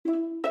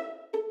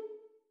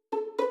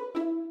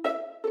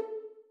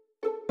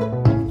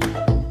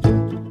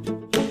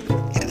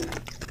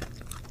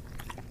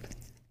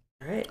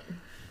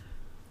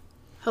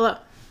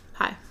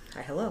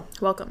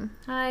Welcome.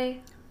 Hi.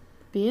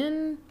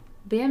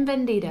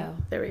 Bienvenido.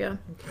 There we go.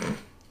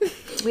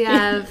 We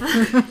have...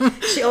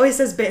 She always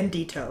says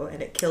bandito,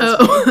 and it kills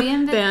me.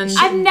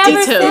 I've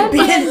never said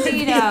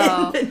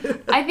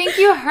bandito. I think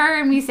you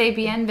heard me say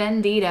bien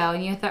bandito,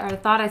 and you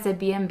thought I said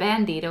bien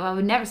bandito. I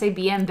would never say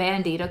bien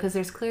bandito, because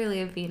there's clearly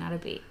a V, not a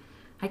B.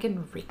 I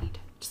can read,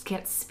 just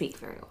can't speak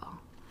very well.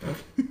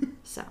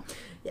 So,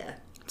 yeah.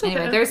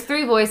 Anyway, there's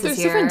three voices there's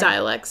here. There's different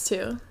dialects,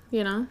 too,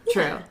 you know?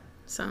 True. Yeah.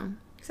 So.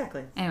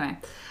 Exactly. Anyway,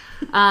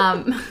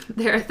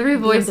 there are three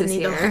voices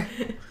here.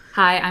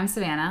 Hi, I'm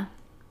Savannah.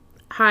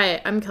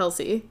 Hi, I'm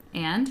Kelsey.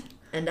 And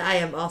I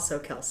am also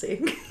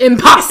Kelsey.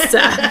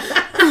 Imposter!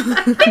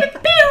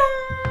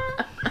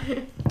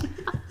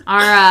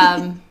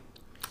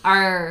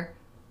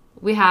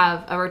 We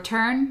have a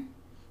return.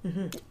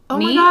 Mm-hmm. Oh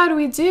my god,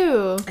 we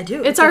do. I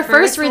do. It's our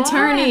first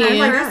returnee.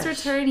 Our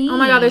first returnee. Oh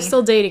my god, they're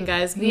still dating,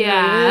 guys.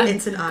 Yeah.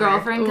 It's an honor.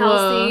 Girlfriend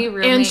Kelsey,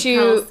 roommate and she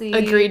Kelsey.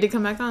 agreed to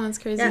come back on. That's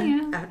crazy.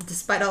 Yeah.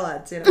 Despite all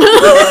odds, you know.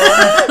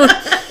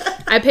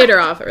 I paid her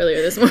off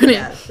earlier this morning.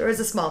 Yeah, there was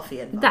a small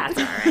fee involved. That's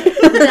all right.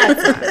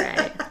 That's all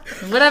right.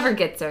 Whatever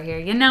gets her here,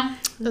 you know?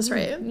 That's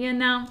right. You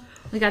know?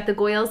 We got the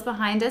Goyles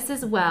behind us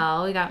as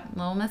well. We got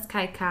little Miss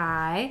Kai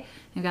Kai.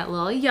 We got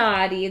little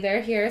Yachty.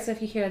 They're here, so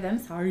if you hear them,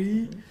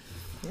 sorry.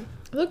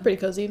 They look pretty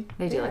cozy.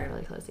 They do look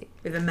really cozy.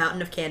 We have a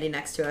mountain of candy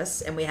next to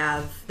us, and we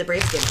have the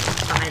Braves game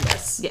behind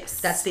us.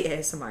 Yes. That's the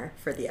ASMR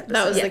for the episode.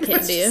 That was the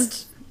candy.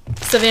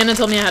 Savannah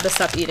told me I had to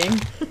stop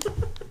eating.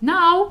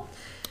 No.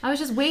 I was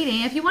just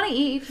waiting. If you want to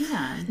eat, you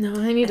can. No,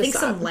 I need to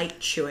stop. some light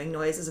chewing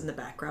noises in the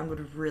background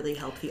would really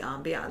help the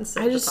ambiance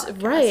of the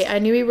podcast. Right. I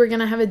knew we were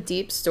going to have a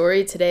deep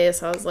story today,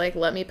 so I was like,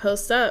 let me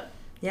post up.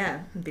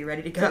 Yeah, be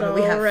ready to go.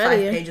 We have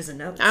 5 pages of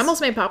notes. I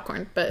almost made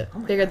popcorn, but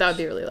figured that would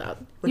be really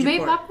loud. You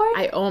made popcorn?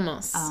 I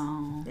almost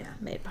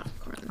made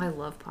popcorn. I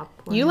love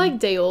popcorn. You like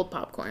day-old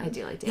popcorn. I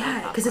do like day-old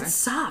popcorn. Yeah, because it's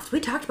soft. We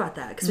talked about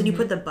that. Because when you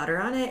put the butter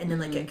on it, and then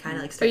like it kind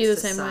of like starts to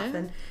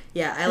soften. Way?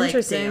 Yeah, I like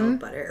day-old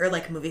butter. Or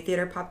like movie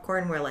theater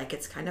popcorn where like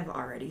it's kind of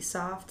already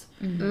soft.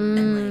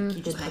 And like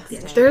you just like the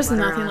extra There's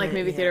butter nothing on like it.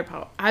 movie theater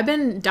pop. I've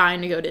been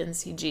dying to go to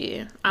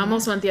NCG. I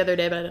almost went the other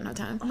day, but I didn't have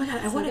time. Oh my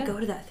god, I want to go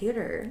to that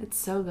theater. It's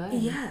so good.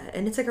 Yeah,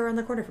 and it's like around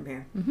the corner from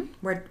here.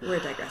 We're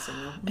digressing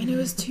though. And it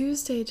was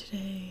Tuesday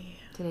today.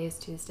 Today is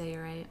Tuesday,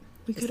 you're right.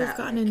 We could have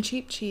gotten in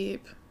cheap.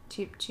 Cheap.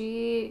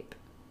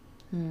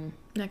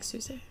 Next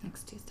Tuesday.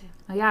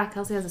 Oh yeah,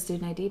 Kelsey has a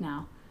student ID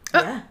now.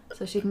 Yeah.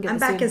 So she can get I'm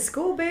back in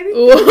school, baby.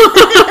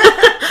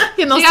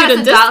 Getting those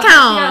student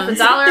discounts. She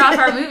got $1 off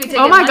our movie ticket.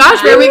 Oh my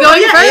gosh, where are we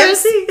going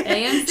first?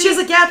 AMC. She was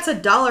like, yeah, it's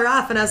 $1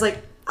 off. And I was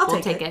like, I'll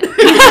take it.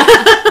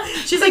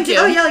 She's like,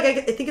 oh yeah, like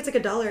I think it's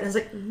like $1. And I was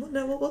like,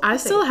 no, we'll I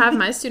still have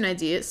my student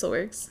ID. It still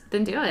works.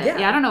 Then do it.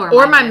 Yeah, I don't know where.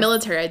 Or my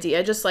military ID.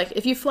 I just like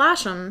if you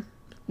flash them.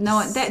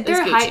 No,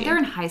 they're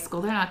in high school.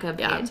 They're not going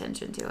to pay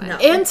attention to it. No.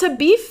 And to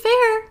be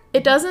fair,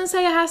 it doesn't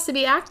say it has to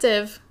be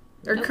active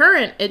or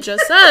current. It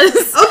just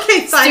says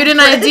okay, fine. Student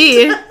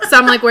ID. So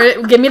I'm like,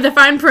 give me the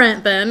fine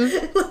print then.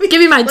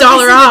 Give me my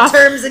 $1 off.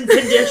 Terms and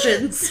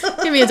conditions.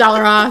 Give me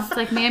 $1 off. It's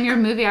like, ma'am, your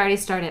movie already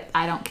started.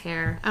 I don't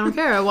care. I don't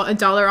care. I want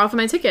 $1 off of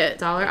my ticket.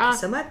 $1 off.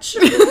 So much.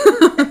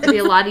 It'd be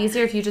a lot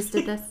easier if you just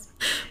did this.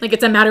 Like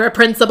it's a matter of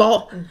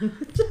principle.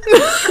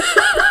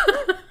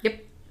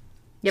 Yep.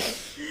 Yeah.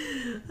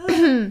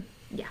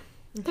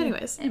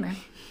 Anyways.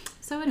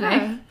 So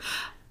anyway.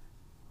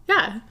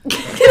 Yeah.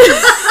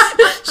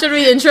 Should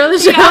we intro the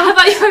show? Yeah,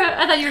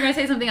 I thought you were going to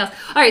say something else.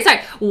 All right,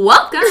 sorry.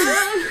 Welcome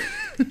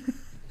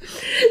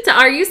to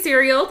Are You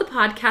Serial, the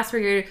podcast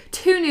where you're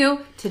 2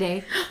 new,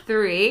 today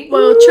 3.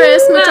 Well,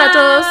 tres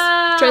muchachos,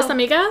 tres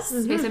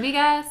amigas. Tres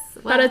amigas.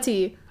 Para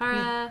ti.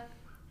 Para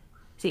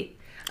ti.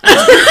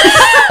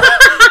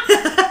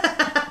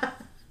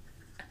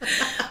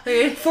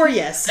 For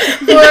yes.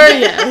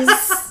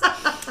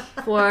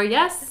 For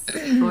yes.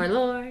 For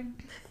Lord.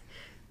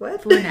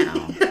 What? For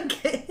now.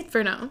 Okay.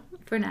 For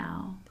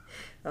now.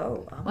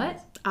 Oh.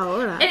 What?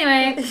 Ahora.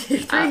 Anyway.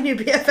 3 new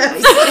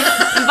BFFs.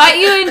 Invite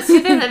you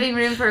into the living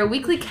room for a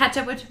weekly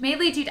catch-up, which may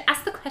lead you to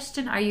ask the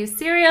question, are you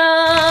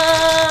cereal?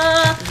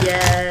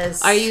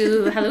 Yes. Are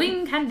you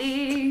Halloween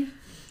candy?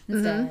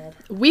 Instead.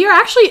 We are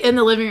actually in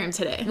the living room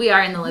today. We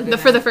are in the living room.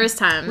 For the first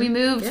time. We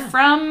moved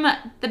from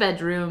the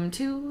bedroom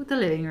to the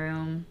living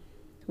room.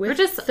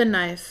 With the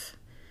knife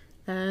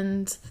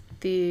and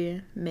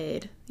the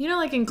maid. You know,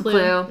 like in Clue.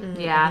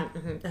 Mm-hmm. Yeah.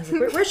 I was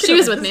like, where's she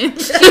was with me.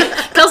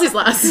 Kelsey's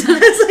last.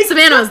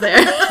 Savannah was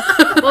there.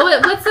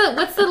 Well,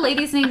 what's the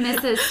lady's name?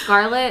 Mrs.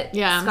 Scarlett?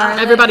 Yeah. Scarlett?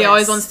 Everybody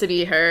always wants to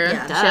be her.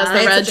 Yeah. She has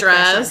the red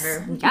dress.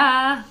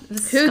 Yeah.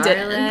 Who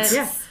didn't?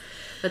 Yeah.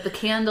 With the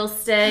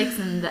candlesticks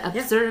and the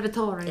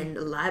observatory. In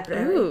the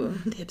library. Ooh.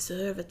 The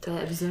observatory.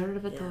 The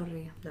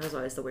observatory. Yeah. That was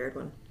always the weird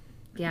one.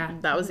 Yeah.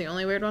 That was the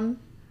only weird one?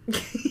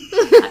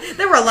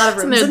 There were a lot of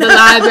rooms. There's the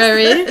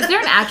library. Is there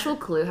an actual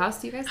Clue house?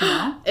 Do you guys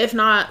know? If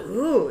not,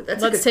 Ooh,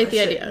 let's take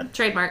the idea.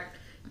 Trademark.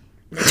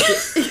 We'll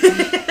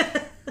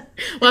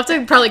have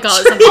to probably call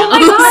it something else. Oh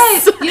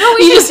my god! You know what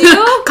we should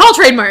do? Call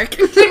trademark.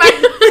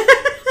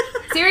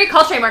 Siri,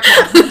 call trademark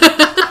now.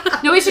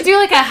 No, we should do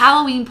like a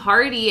Halloween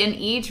party in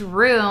each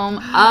room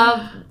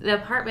of the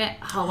apartment.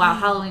 Oh wow,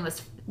 Halloween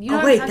was.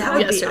 That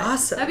would be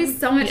awesome. That'd be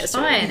so much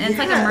fun. And it's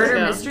like a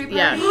murder mystery party.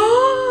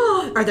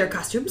 Yeah. Are there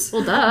costumes?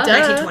 Well, duh.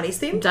 1920s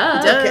theme?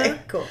 Duh. Okay,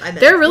 cool.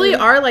 There really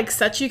are like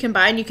sets you can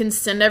buy, and you can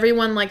send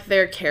everyone like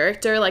their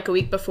character like a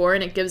week before,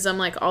 and it gives them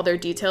like all their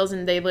details,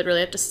 and they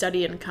literally have to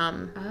study and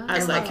come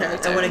as that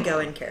character. I want to go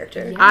in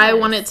character. Yes. I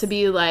want it to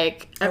be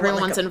like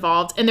everyone's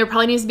involved, and there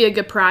probably needs to be a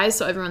good prize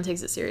so everyone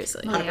takes it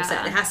seriously. 100%.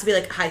 Yeah. It has to be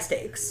like high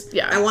stakes.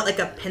 Yeah. I want like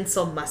a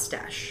pencil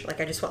mustache.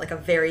 Like I just want like a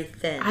very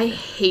thin. I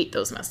hate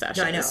those mustaches.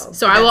 No, I know.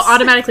 So I will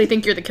automatically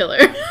think you're the killer.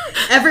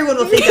 Everyone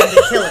will think I'm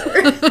the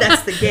killer.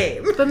 That's the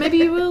game. But maybe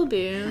you will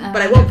be.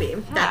 But I won't be.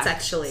 That's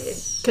actually...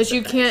 Because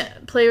you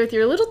can't play with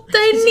your little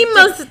tiny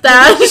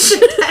mustache.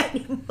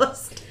 Tiny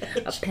mustache.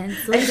 A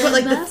pencil. I just want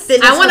like the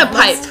thinnest I want a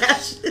pipe.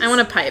 mustaches. I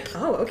want a pipe.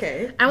 Oh,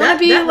 okay. I want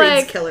to be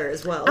like... killer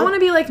as well. I want to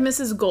be like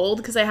Mrs. Gold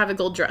because I have a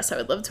gold dress I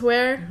would love to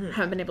wear. I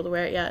haven't been able to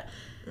wear it yet.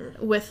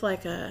 With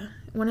like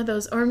one of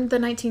those, or the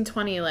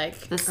 1920 like...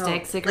 The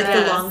stick cigarettes.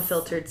 Like the long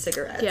filtered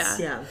cigarettes.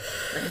 Yeah.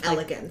 Like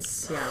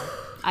elegance. Yeah.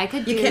 I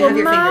could do... You can't have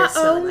your fingers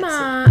smelling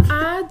like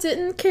I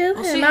didn't kill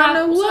him. I don't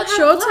know what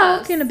you're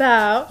talking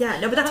about. Yeah,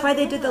 no, but that's why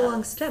they did the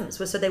long stems,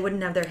 was so they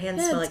wouldn't have their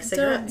hands smell like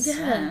cigarettes.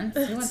 Who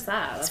wants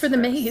that? It's for the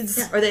maids.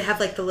 Yeah, or they have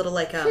like the little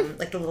like the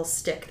little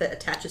stick that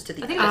attaches to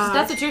the... I think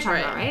that's what you're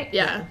talking about, right?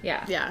 Yeah.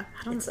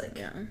 It's like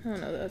I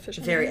don't know the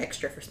official very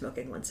extra for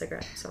smoking one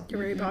cigarette. So you're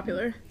very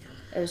popular.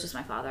 It was just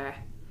my father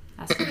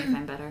asking me if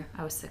I'm better.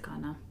 I was sick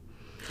on them.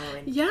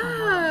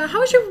 Yeah.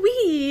 How was your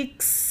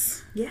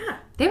weeks? Yeah.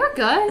 They were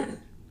good.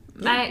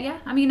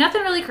 I mean,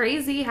 nothing really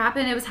crazy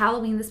happened. It was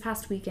Halloween this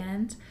past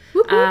weekend.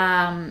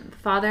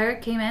 Father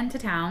came into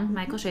town,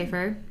 Michael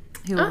Schaefer,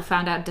 who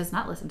found out does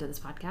not listen to this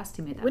podcast.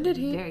 He made that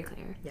very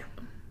clear. Yeah.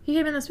 He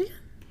came in this weekend?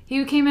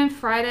 He came in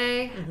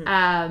Friday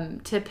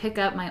to pick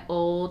up my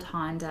old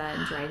Honda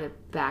and drive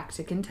it back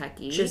to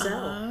Kentucky.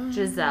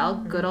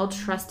 Giselle. Good old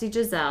trusty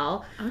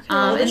Giselle. Okay.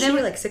 How old is she?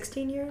 Like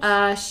 16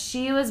 years?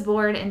 She was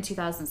born in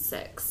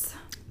 2006.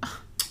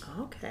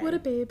 Okay. What a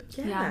babe.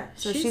 Yeah.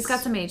 So she's got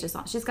some age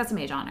on. She's got some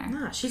age on her.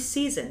 Nah, she's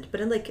seasoned, but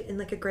in like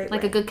a great way.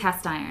 Like a good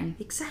cast iron.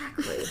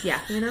 Exactly. Yeah.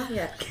 You know?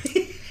 Yeah.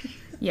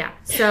 Yeah.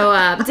 So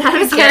Dad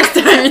was cast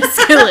iron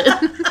skillet.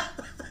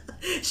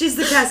 She's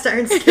the cast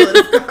iron skillet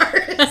of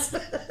cars.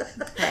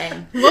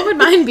 Hey. What would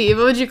mine be?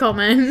 What would you call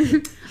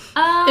mine?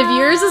 If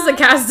yours is a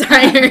cast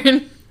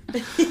iron. So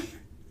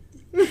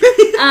we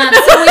went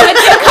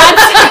to a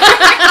concert.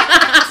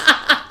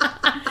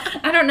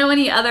 I don't know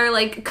any other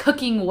like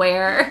cooking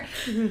ware,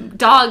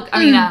 car.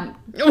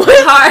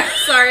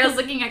 Sorry, I was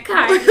looking at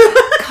car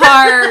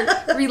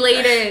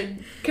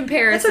related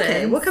comparisons. That's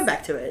okay. We'll come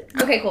back to it.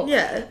 Okay, cool.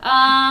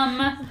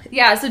 Yeah.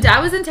 Yeah. So Dad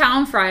was in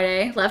town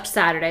Friday, left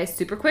Saturday.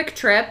 Super quick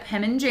trip.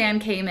 Him and Jan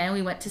came in.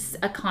 We went to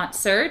a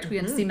concert. We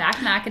went to see Mac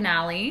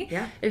McAnally.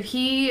 Yeah. If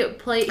he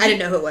played, I didn't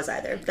know who it was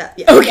either.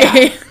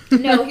 Okay. Yeah.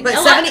 No, but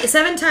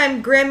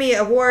 7-time Grammy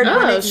Award.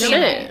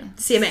 Shit.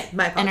 CMA.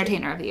 My apologies.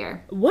 Entertainer of the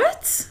Year.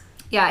 What?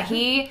 Yeah,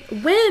 he...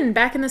 When?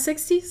 Back in the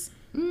 60s?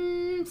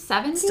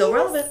 70s? Still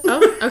relevant.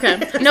 Oh, okay.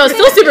 No, it's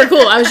still super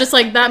cool. I was just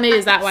like,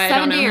 is that why I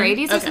don't know? 70 or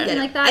 80s or something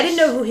like that. I didn't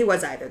know who he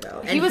was either,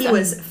 though. And he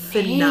was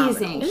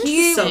phenomenal.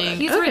 He's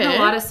written a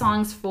lot of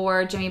songs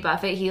for Jimmy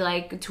Buffett. He,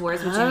 like,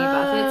 tours with Jimmy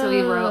Buffett, so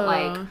he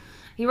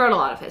wrote a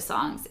lot of his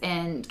songs.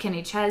 And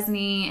Kenny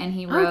Chesney, and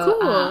he wrote...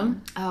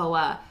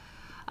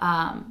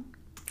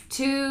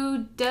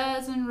 Two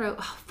dozen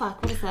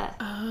what is that?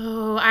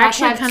 Oh, I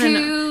actually kind of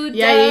know.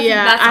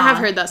 Yeah. I have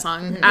heard that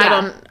song.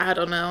 Yeah. I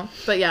don't know,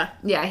 but yeah.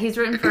 Yeah, he's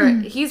written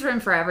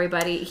for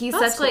everybody. He's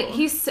That's such cool.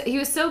 he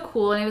was so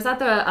cool, and it was at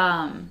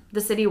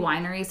the City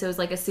Winery, so it was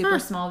like a super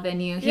small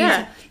venue.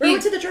 We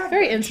went to the drag.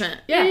 Very intimate.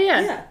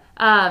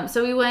 Yeah.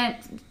 So we went.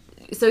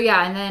 So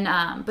yeah, and then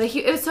but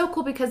it was so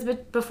cool because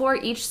before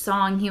each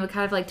song, he would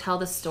kind of like tell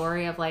the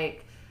story of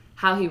like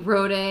how he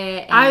wrote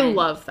it. And I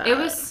love that. It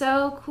was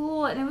so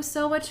cool and it was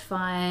so much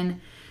fun.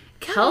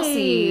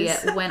 Kelsey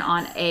went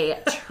on a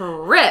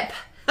trip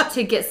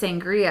to get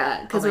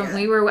sangria because when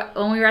we were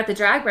at the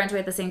drag brunch, we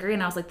had the sangria,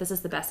 and I was like, "This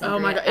is the best sangria." Oh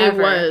my god,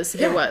 ever. it was.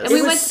 And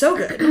it was so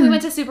good. We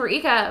went to Super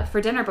Ica for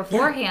dinner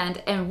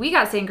beforehand, and we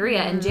got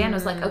sangria. And Jan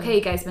was like, "Okay,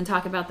 you guys been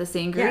talking about the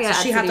sangria." Yeah,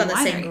 so she hopped on the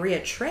Winery.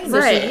 sangria train.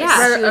 So she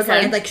was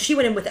like, and like she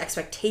went in with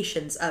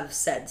expectations of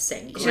said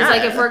sangria. She was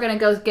like, "If we're gonna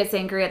go get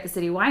sangria at the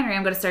City Winery,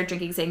 I'm gonna start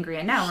drinking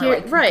sangria now."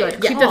 And we're like,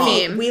 Good. Keep the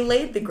theme. We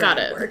laid the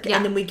groundwork,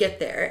 and then we get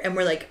there, and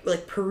we're like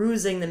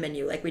perusing the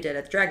menu like we did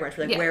at the drag brunch.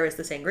 We're like, "Where is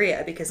the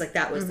sangria?" Because like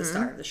that was the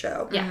star of the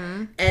show.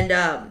 Yeah. And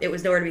it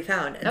was nowhere to be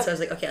found. And so I was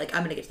like, okay, like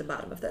I'm gonna get to the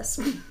bottom of this.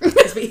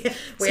 Because we had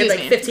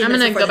like 15 minutes. I'm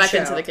gonna go back show.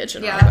 into the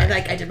kitchen. Yeah. And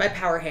like I did my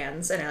power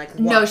hands and I like walked.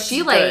 No,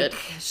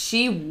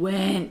 she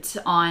went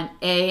on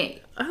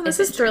a this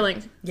is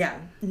thrilling. Yeah.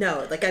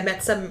 No, like I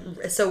met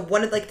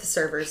one of like the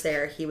servers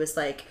there, he was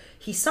like,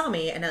 he saw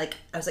me and I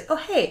was like, oh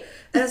hey.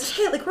 And I was like,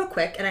 hey, like real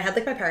quick, and I had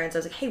like my power hands, I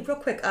was like, hey, real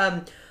quick,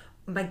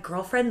 my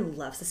girlfriend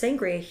loves the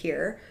sangria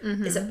here.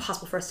 Mm-hmm. Is it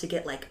possible for us to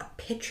get like a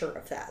picture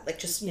of that? Like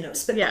just,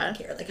 spit back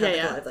here. Like have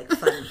a lot of like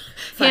fun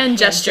hand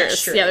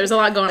gestures. Yeah, there's a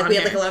lot going on. We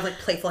had like a lot of like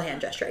playful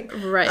hand gesturing.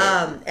 Right.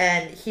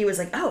 And he was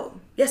like, oh,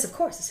 yes, of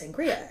course, the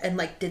sangria. And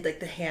like did like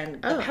the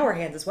power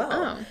hands as well.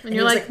 Oh. And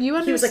you're like, you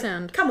understand. He was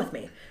like, come with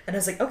me. And I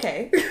was like,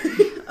 okay.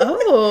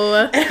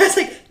 Oh. And I was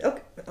like,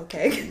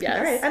 okay. Yes.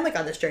 All right. I'm like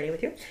on this journey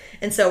with you.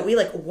 And so we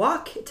like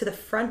walk to the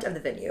front of the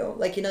venue.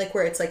 Like, like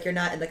where it's like you're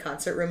not in the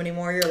concert room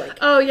anymore. You're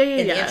like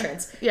in the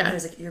entrance. Yeah. And I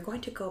was like, you're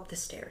going to go up the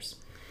stairs.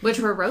 Which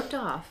were roped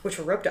off.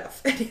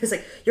 And he was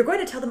like, you're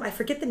going to tell them, I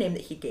forget the name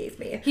that he gave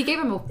me. He gave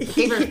her a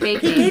fake name.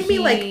 He gave me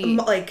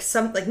like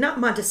some, like not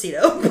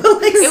Montecito,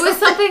 but like it was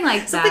something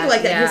like that. Something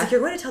like that. Yeah. He was like,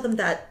 you're going to tell them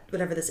that,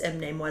 whatever this M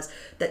name was,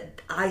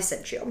 that I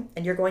sent you.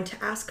 And you're going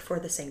to ask for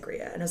the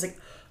sangria. And I was like,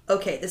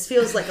 okay, this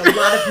feels like a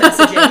lot of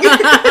messaging.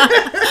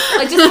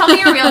 Like, just tell me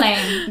your real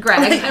name, Greg.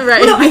 Like,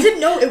 right. Well, no, I didn't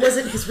know it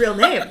wasn't his real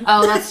name.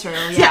 Oh, that's true.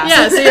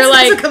 Yeah. So you're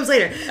like, that's what comes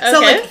later. Okay. So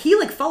like he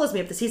like follows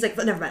me up this. He's like,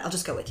 never mind, I'll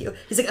just go with you.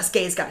 He's like, us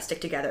gays gotta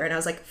stick together. And I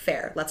was like,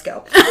 fair, let's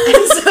go.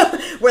 And so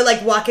we're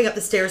like walking up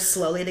the stairs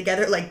slowly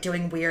together, like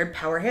doing weird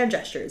power hand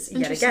gestures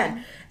yet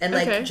again, and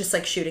like just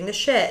like shooting the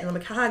shit. And I'm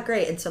like, haha,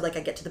 great. And so like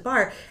I get to the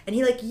bar, and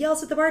he like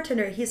yells at the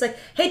bartender. He's like,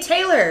 hey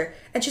Taylor,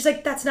 and she's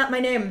like, that's not my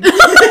name.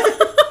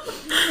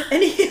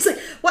 And he's like,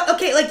 what?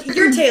 Okay, like,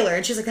 you're Taylor.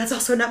 And she's like, that's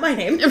also not my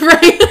name.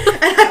 Right.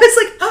 And I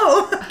was like,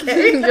 oh,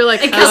 okay. You're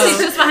like, because he's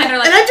just behind her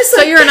like, and I'm just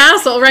like, so you're an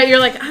asshole, right? You're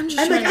like, I'm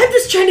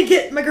just trying to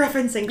get my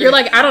girlfriend singing. You're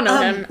like, I don't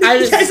know him. I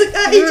was like,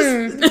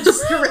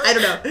 I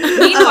don't know.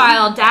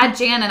 Meanwhile, Dad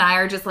Jan and I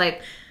are just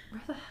like,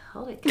 where the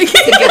hell did they get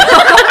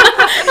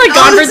like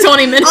gone for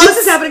 20 minutes. All this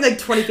is happening like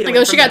 20 feet away.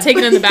 Like, she got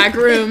taken in the back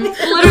room.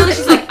 Literally,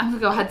 she's like, I'm gonna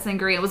go have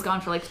sangria. It was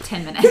gone for like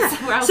 10 minutes. Yeah.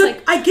 Where I was so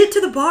like, I get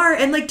to the bar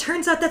and like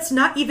turns out that's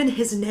not even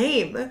his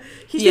name.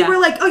 We're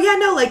like, oh yeah,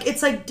 no, like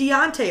it's like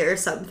Deontay or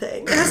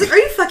something. And I was like, are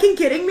you fucking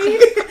kidding me? I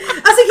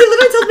was like, he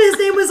literally told me his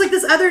name was like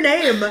this other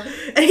name,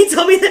 and he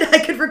told me that I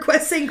could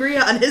request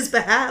sangria on his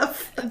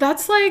behalf.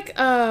 That's like,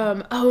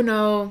 oh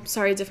no,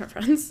 sorry, different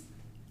friends.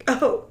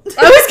 Oh,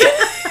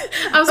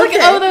 I was like,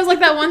 oh, there was like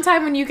that one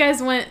time when you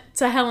guys went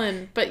to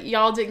Helen, but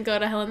y'all didn't go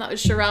to Helen. That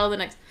was Sherelle the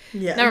next.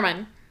 Yeah. Never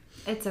mind.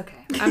 It's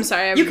okay. I'm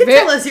sorry. You can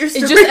tell us your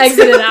story. It just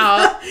exited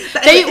out.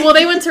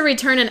 They went to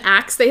return an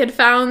axe they had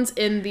found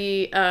in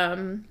the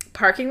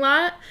parking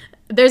lot.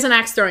 There's an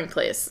axe throwing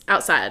place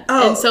outside.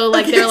 Oh, and so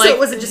like they're like,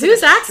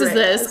 whose axe is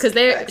this? Because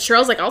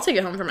Cheryl's like, I'll take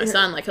it home for my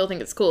son. Like he'll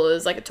think it's cool. It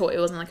was like a toy. It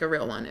wasn't like a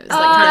real one. It was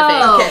like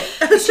kind of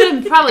fake. Okay. You should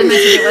have probably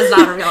mentioned it was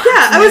not a real axe.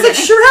 Yeah, I was like,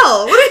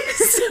 Sherelle.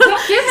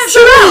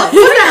 Sherelle,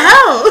 what the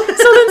hell?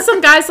 So then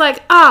some guy's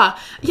like,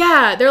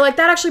 yeah, they're like,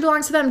 that actually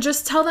belongs to them.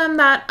 Just tell them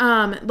that,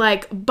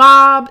 like,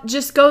 Bob,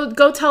 just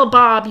go tell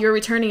Bob you're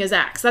returning his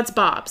axe. That's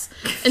Bob's.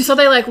 And so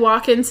they like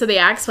walk into the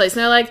axe place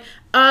and they're like,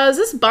 is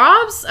this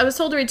Bob's? I was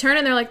told to return it.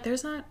 And they're like,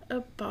 there's not a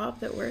Bob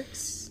that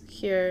works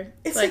here.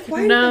 It's like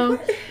why no.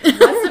 What's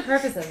the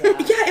purpose of that?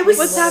 Yeah, it was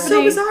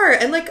so bizarre.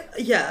 And like,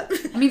 yeah.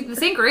 I mean,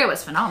 the sangria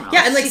was phenomenal.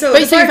 Yeah, and like, so.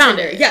 But you found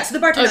her. Yeah, so the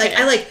bartender,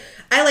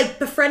 I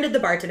befriended the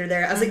bartender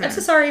there. I was like, I'm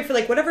so sorry for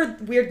like whatever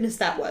weirdness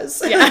that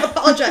was. Yeah. I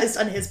apologized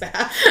on his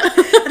behalf.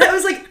 And I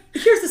was like,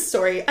 here's the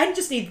story. I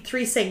just need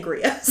 3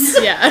 sangrias.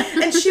 Yeah.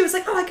 And she was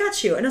like, oh, I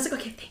got you. And I was like,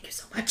 okay, thank you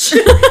so much.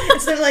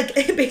 And so like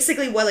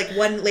basically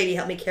one lady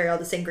helped me carry all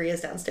the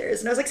sangrias downstairs.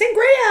 And I was like,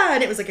 sangria!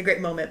 And it was like a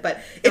great moment.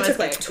 But it took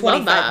like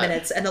 25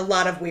 minutes and a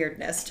lot of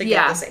weirdness to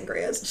get the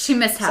sangrias. She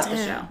missed half the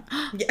show.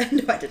 Yeah,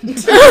 no, I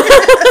didn't.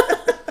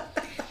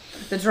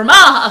 The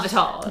drama of it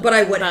all. But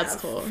I would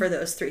have for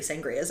those 3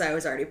 sangrias. I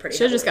was already pretty.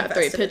 Should have just got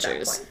 3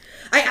 pictures.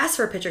 I asked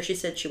for a picture. She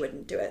said she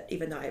wouldn't do it,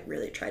 even though I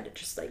really tried to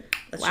just like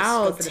let's just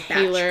go for the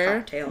Taylor. batch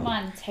cocktail. Come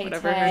on, Taylor.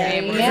 Whatever her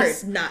name was.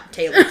 Yes. Not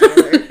Taylor.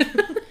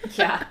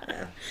 Yeah.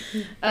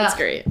 That's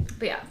great.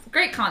 But yeah,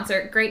 great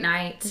concert, great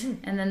night,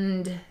 and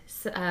then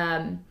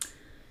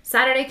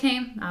Saturday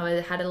came. I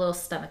had a little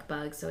stomach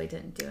bug, so I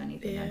didn't do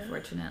anything,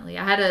 unfortunately.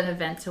 I had an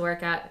event to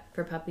work at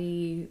for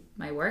Puppy,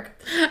 my work.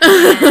 And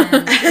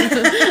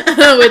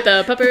with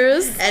the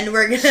puppers. And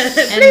we're going to...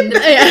 And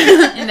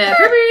the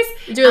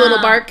puppers. Do a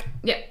little bark.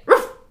 Yeah.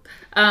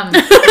 I'll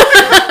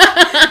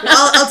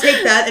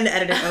take that and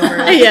edit it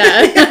over.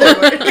 Yeah.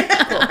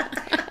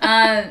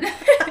 Cool.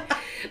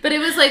 But it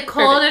was like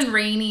cold and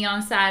rainy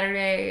on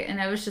Saturday,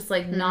 and I was just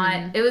like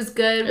not... It was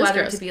good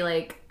weather to be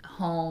like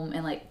home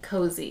and like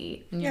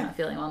cozy and you're not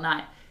feeling well,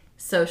 not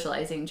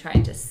socializing,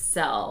 trying to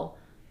sell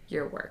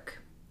your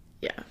work.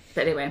 Yeah.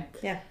 But anyway.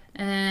 Yeah.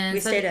 And we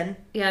stayed in.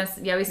 Yes.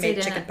 Yeah, we stayed in.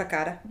 Made chicken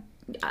piccata.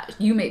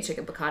 You made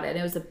chicken piccata, and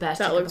it was the best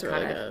chicken piccata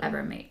really I've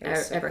ever made.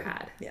 Ever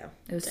had. Yeah.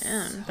 It was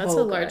that's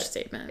a large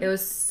statement. It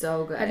was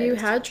so good. Have you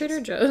had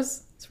Trader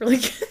Joe's? It's really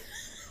good.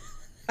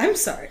 I'm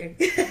sorry.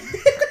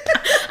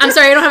 I'm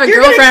sorry, I don't have a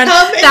girlfriend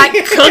that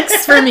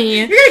cooks for me.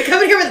 You're gonna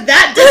come in here with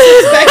that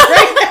disrespect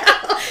right now.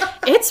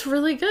 It's really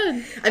really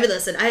good. I mean,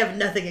 listen, I have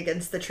nothing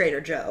against the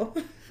Trader Joe.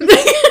 He's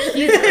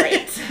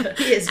great.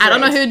 He is great. I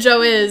don't know who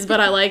Joe is, but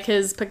I like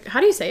his... How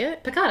do you say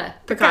it? Piccata.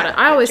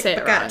 I always say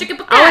it wrong.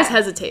 I always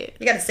hesitate.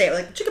 You gotta say it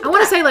like... I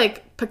want to say,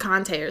 like,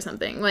 picante or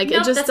something. Like,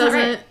 it just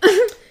doesn't...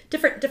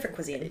 Different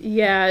cuisine.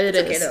 Yeah, it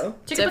is. Okay, though.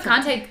 Chicken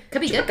picante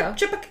could be good, though.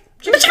 Get out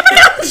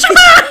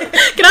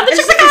the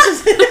chicken.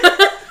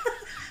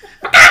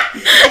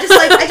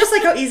 I just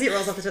like how easy it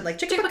rolls off the tongue. Like,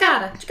 chicken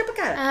piccata. I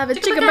have a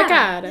chicken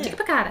piccata. Chicken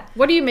piccata.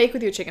 What do you make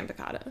with your chicken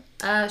piccata?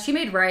 She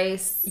made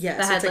rice.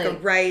 Yeah, so it's like a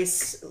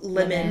rice,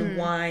 lemon,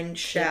 wine,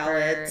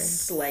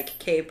 shallots, like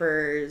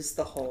capers,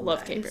 the whole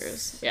Love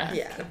capers. Yeah.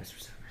 Yeah. Capers were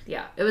so good.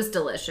 Yeah, it was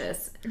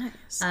delicious.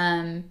 Nice.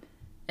 And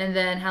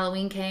then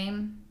Halloween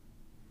came.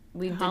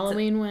 We got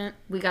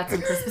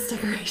some Christmas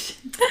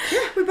decorations.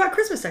 Yeah, we bought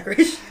Christmas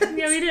decorations.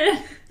 Yeah, we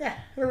did. Yeah,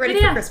 we're ready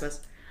for Christmas.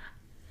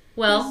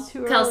 Well,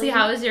 Kelsey,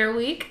 how was your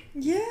week?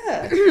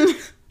 Yeah.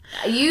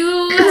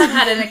 You have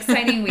had an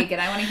exciting week,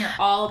 and I want to hear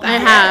all about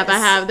it. I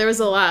have. There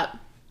was a lot.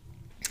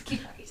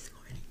 Keep going.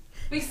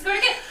 We scored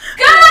again.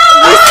 Go!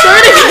 We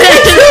scored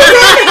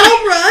again.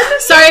 Home run.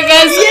 Sorry,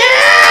 guys.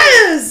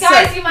 Yes!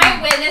 Guys, you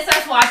might witness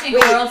us watching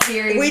World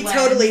Series. We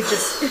totally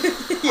just...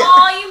 Yeah.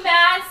 Oh, you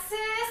mad, sis?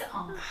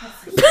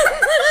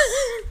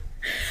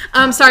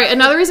 Oh, sorry,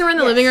 another reason we're in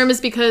the living room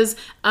is because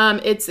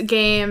it's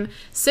game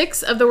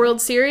 6 of the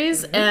World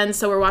Series, and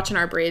so we're watching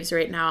our Braves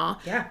right now.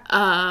 Yeah.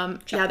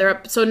 They're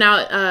up. So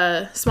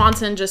now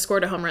Swanson just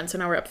scored a home run, so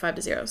now we're up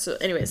 5-0. So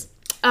anyways,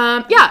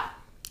 yeah.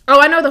 Oh,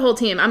 I know the whole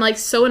team. I'm like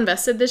so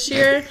invested this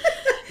year.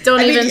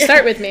 Don't even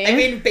start with me. I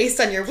mean, based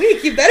on your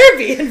week, you better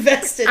be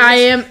invested. I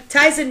am.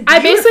 Tyson. I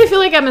basically feel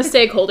like I'm a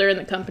stakeholder in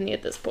the company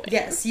at this point.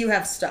 Yes, you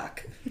have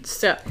stock.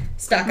 So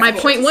Stock. My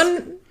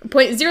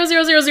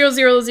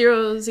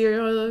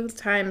 0.0000000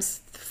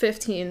 times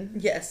 15.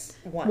 Yes,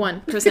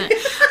 1%.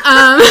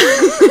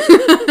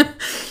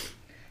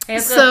 Hey,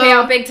 it's gonna pay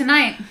out big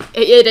tonight.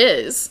 It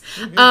is.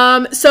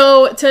 Mm-hmm.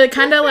 So to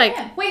kind of like.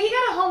 Wait, he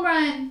got a home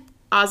run.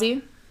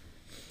 Ozzy.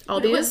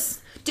 Albies.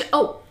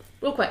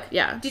 Real quick.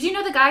 Yeah. Did you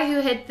know the guy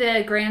who hit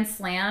the grand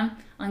slam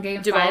on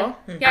game Duvall?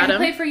 5? Yeah, he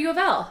played for U of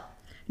L.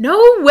 No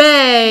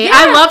way. Yeah.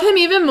 I love him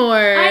even more.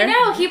 I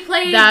know. He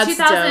played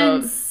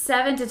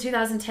 2007 to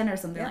 2010 or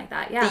something like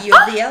that. Yeah. The U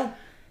of the L.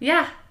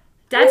 Yeah.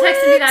 Dad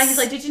texted me that. He's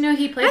like, did you know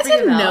he played for U of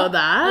L? I didn't know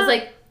that. I was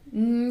like,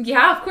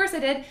 yeah, of course I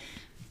did.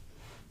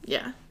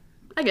 Yeah.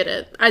 I get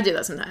it. I do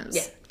that sometimes.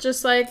 Yeah.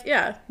 Just like,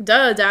 yeah.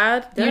 Duh,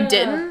 Dad. Duh. You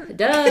didn't?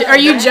 Duh. Are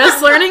you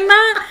just learning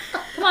that?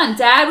 Come on,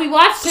 Dad. We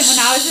watched him when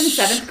I was in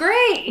 7th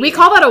grade. We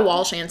call that a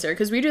Walsh answer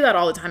because we do that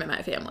all the time in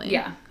my family.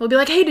 Yeah. We'll be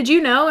like, hey, did you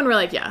know? And we're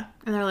like, yeah.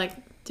 And they're like,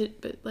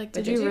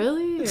 did you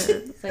really? Or...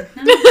 It's like,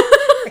 no.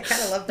 I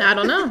kind of love that. I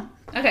don't know.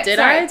 Okay. Did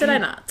I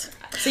not?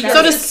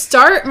 So to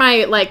start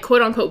my like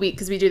quote unquote week,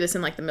 because we do this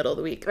in like the middle of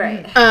the week.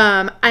 Right.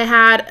 I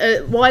had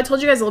I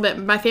told you guys a little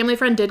bit. My family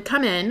friend did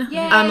come in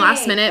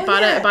last minute,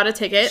 bought a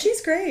ticket.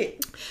 She's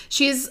great.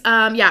 She's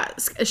shout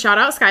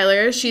out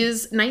Skylar.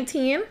 She's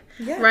 19.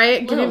 Yeah.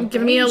 Right?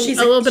 Giving me a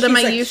little bit of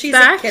my youth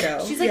back.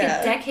 She's like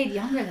a decade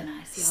younger than us.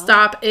 Y'all.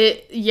 Stop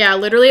it. Yeah,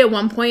 literally at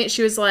one point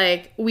she was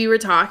like, we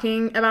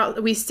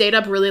stayed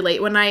up really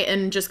late one night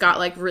and just got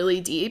like really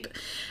deep.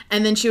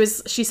 And then she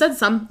said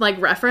some like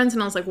reference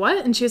and I was like,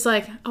 what? And she was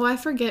like, oh, I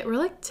forget. We're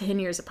like 10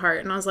 years apart.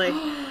 And I was like,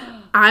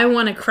 I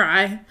want to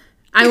cry.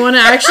 I want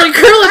to actually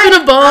curl up in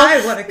a ball.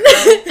 I want to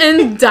cry.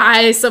 And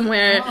die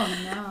somewhere.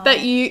 Oh,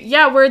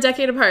 no. We're a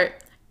decade apart.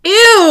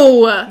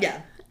 Ew.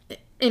 Yeah.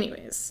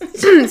 Anyways.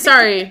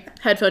 Sorry,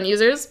 headphone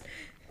users.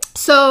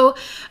 So,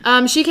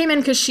 she came in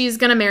because she's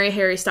gonna marry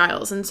Harry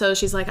Styles, and so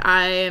she's like,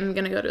 I am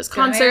gonna go to his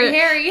concert.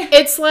 Marry Harry.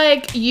 It's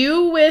like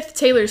you with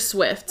Taylor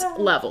Swift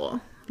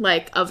level,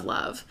 like, of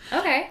love.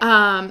 Okay.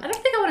 I don't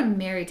think I want to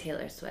marry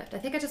Taylor Swift. I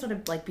think I just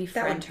want to like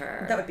befriend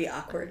her. That would be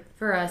awkward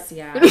for us.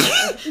 Yeah.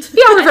 It'd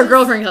be awkward for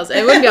girlfriend Kelsey.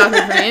 It wouldn't be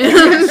awkward for me.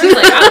 She's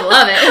like, I would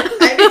love it.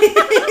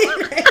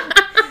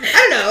 I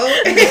don't know.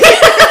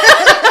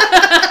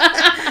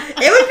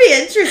 It would be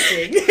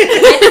interesting.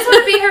 I just want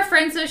to be her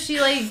friend, so she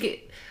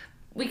like.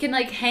 We can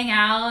like hang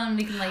out and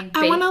we can like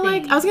bake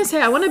I was gonna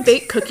say I want to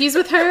bake cookies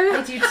with her.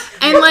 I do too.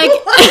 And like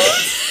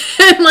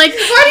and like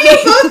why do you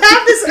both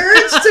have this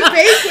urge to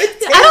bake with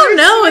Taylor I don't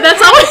know. Swift?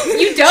 That's all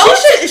you don't.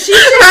 She should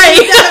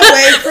take that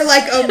away for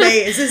like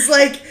Omaze. It's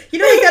like you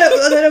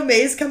got that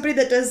Omaze company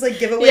that does like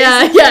giveaways.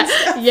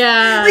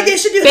 Yeah. Like they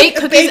should do bake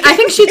cookies. I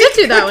think she did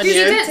do that one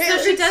year. So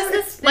she does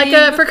this thing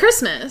like for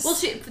Christmas. Well,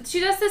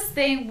 she does this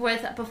thing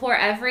with before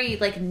every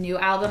like new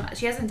album.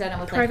 She hasn't done it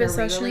with like private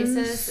her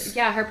re-releases.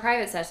 Yeah, her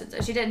private sessions.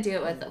 She didn't do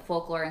it with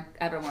Folklore and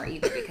Evermore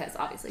either because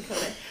obviously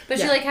COVID. But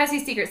she like has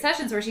these secret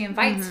sessions where she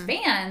invites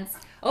fans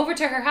over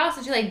to her house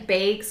and she like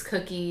bakes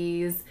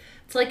cookies.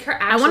 It's like her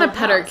actual I want to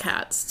pet her house.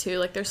 Cats too.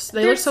 Like they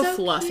look so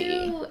fluffy.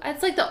 Cute.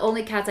 It's like the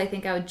only cats I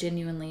think I would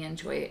genuinely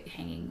enjoy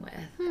hanging with.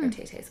 Are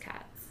Tay-Tay's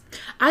cats.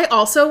 I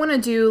also want to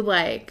do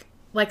like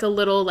a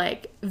little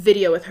like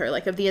video with her,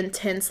 like of the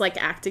intense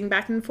like acting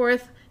back and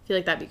forth. I feel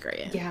like that'd be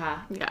great.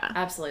 Yeah,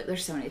 absolutely.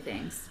 There's so many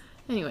things.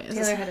 Anyways.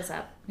 Taylor, hit us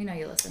up. We know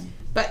you listen.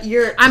 But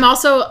I'm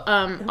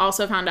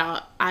also found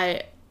out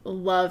I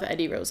love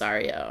Eddie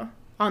Rosario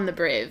on the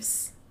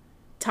Braves.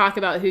 Talk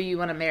about who you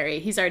want to marry.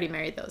 He's already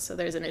married though, so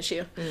there's an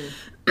issue.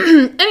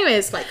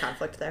 Anyways. Slight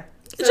conflict there.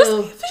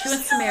 So she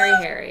wants to marry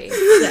Harry.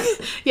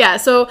 Yeah,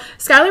 so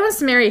Skylar wants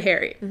to marry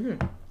Harry.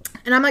 Mm-hmm.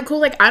 And I'm like, cool,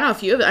 like, I know a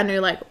few of it. I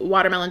know, like,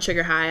 Watermelon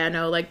Sugar High. I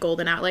know, like,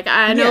 Golden Out. Like,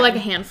 I know, like, a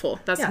handful.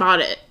 That's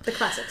about it. The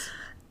classics.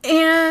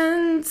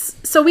 And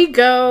so we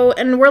go,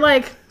 and we're,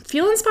 like,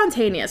 feeling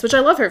spontaneous, which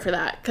I love her for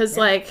that. Because,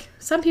 like,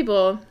 some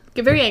people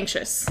get very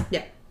anxious.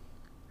 Yeah.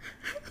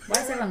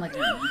 Why is everyone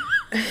looking at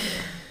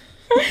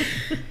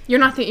me? You're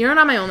not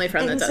my only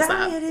friend that does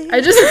that. I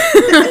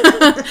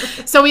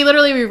just... So we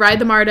ride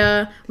the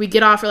MARTA. We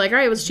get off. We're like, all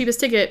right, what's the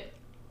cheapest ticket?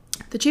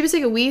 The cheapest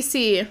ticket we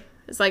see...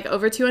 It's like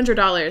over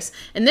 $200.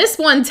 And this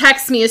one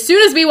texts me as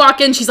soon as we walk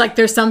in. She's like,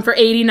 there's some for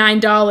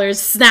 $89.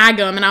 Snag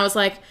them. And I was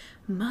like,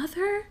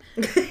 mother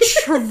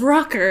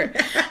trucker.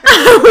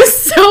 I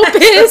was so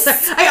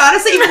pissed. I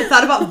honestly even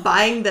thought about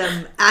buying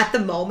them at the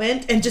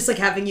moment and just like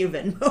having you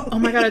Venmo. Oh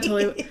my God,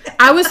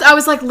 I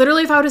was like,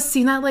 literally, if I would have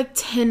seen that like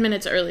 10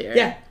 minutes earlier.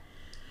 Yeah.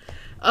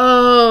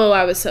 Oh,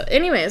 I was so...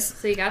 Anyways.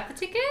 So you got the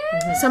ticket?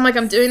 Mm-hmm. So I'm like,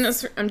 I'm doing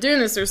this for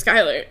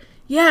Skylar.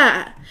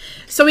 Yeah.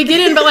 So we get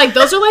in, but, like,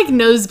 those are, like,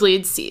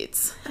 nosebleed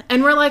seats.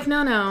 And we're like,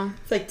 no.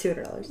 It's like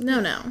 $200.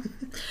 No.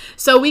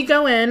 So we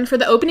go in. For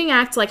the opening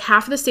act, like,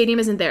 half of the stadium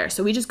isn't there.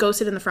 So we just go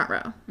sit in the front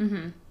row.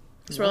 Mm-hmm.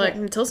 So we're like,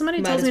 until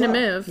somebody tells me to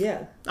move,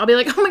 I'll be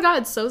like, oh, my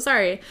God, so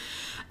sorry.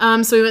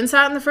 So we went and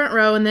sat in the front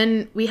row, and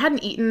then we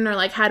hadn't eaten or,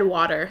 like, had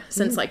water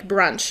since, like,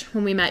 brunch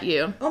when we met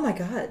you. Oh, my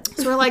God.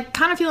 So we're, like,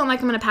 kind of feeling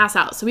like I'm going to pass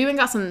out. So we went and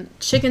got some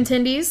chicken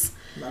tendies.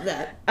 Love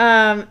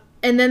that.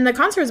 And then the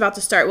concert was about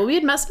to start. Well, we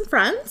had met some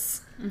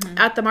friends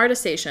at the MARTA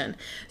station.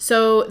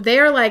 So they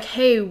are like,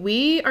 hey,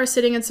 we are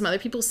sitting in some other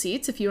people's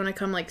seats if you want to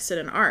come, like, sit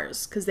in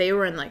ours. Because they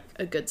were in, like,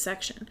 a good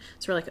section.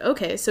 So we're like,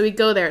 okay. So we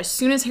go there. As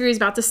soon as Harry's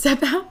about to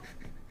step out,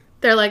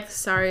 they're like,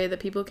 sorry, the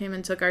people came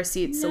and took our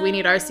seats. So we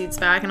need our seats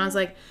back. And I was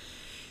like,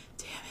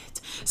 damn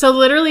it. So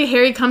literally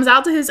Harry comes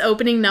out to his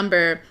opening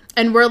number.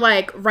 And we're,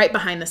 like, right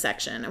behind the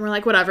section. And we're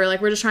like, whatever. Like,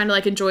 we're just trying to,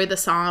 like, enjoy the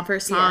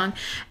first song. Yeah.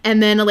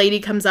 And then a lady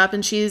comes up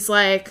and she's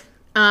like...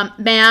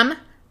 ma'am,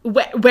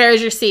 where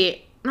is your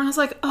seat? And I was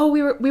like, oh,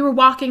 we were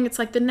walking. It's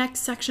like the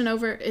next section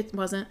over. It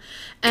wasn't.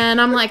 And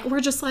I'm like, we're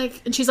just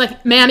like, and she's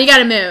like, ma'am, you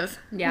gotta move.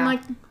 Yeah. I'm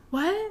like,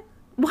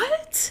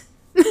 what?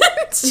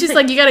 She's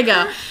like, you gotta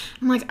go.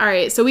 I'm like, all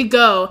right. So we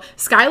go.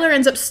 Skylar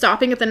ends up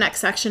stopping at the next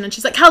section and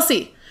she's like,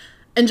 Kelsey,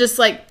 and just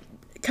like,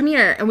 come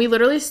here. And we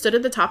literally stood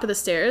at the top of the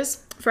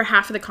stairs for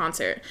half of the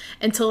concert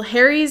until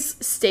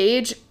Harry's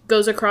stage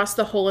goes across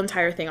the whole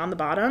entire thing on the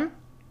bottom.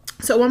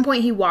 So at one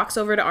point he walks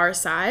over to our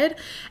side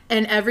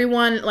and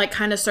everyone like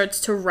kind of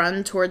starts to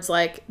run towards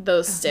like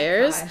those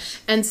stairs.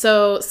 And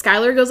so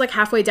Skylar goes like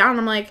halfway down.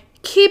 I'm like,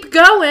 keep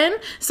going.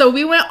 So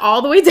we went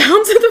all the way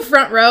down to the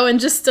front row and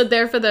just stood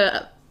there for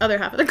the other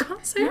half of the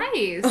concert.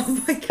 Nice.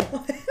 Oh my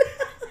God.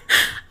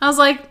 I was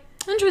like,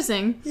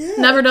 interesting. Yeah.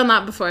 Never done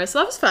that before. So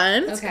that was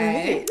fun.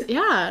 Okay.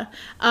 Yeah.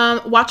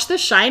 Watch The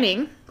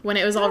Shining when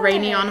it was all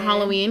rainy on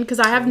Halloween, because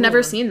I have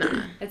never seen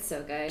that. It's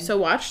so good. So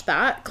watch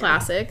that.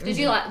 Classic. Did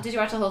you watch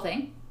the whole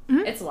thing?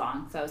 Mm-hmm. It's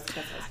long, so that's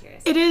why I was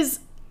curious. It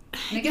is.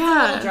 And it gets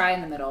a little dry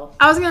in the middle.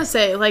 I was going to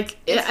say, like,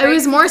 it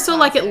was more so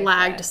like it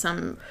lagged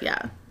some.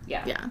 Yeah.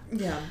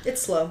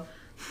 It's slow.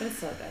 But it's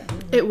so good.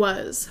 Mm-hmm. It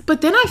was.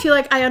 But then I feel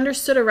like I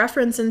understood a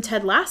reference in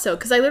Ted Lasso,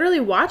 because I literally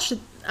watched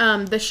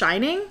The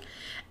Shining.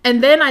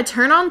 And then I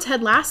turn on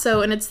Ted Lasso,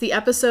 and it's the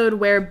episode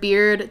where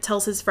Beard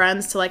tells his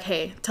friends to, like,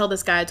 hey, tell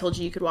this guy I told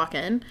you could walk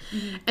in.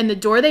 Mm-hmm. And the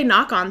door they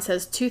knock on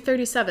says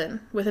 237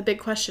 with a big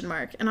question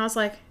mark. And I was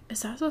like,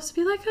 is that supposed to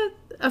be, like,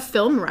 a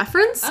film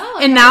reference? Oh,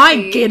 and now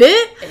I get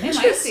it? It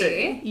might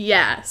be.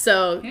 Yeah,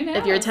 so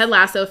if you're a Ted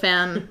Lasso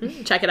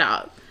fan, check it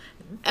out.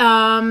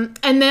 And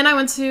then I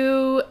went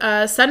to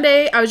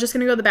Sunday. I was just going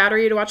to go to the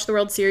Battery to watch the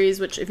World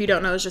Series, which, if you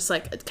don't know, is just,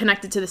 like,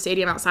 connected to the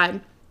stadium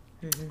outside.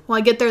 Mm-hmm. Well,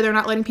 I get there, they're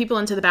not letting people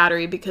into the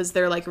Battery because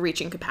they're, like,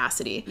 reaching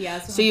capacity.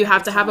 Yeah, so you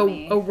have to have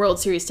a World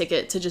Series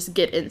ticket to just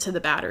get into the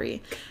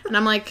Battery. And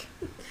I'm like,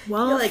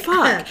 well, like,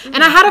 fuck. And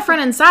I had a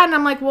friend inside, and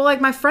I'm like, well,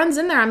 like, my friend's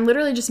in there. I'm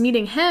literally just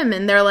meeting him.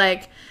 And they're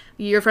like,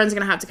 your friend's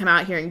going to have to come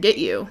out here and get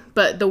you.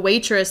 But the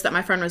waitress that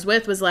my friend was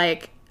with was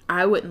like,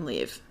 I wouldn't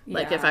leave,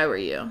 like, if I were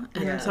you.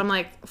 And so I'm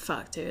like,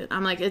 fuck, dude.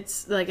 I'm like,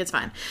 it's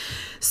fine.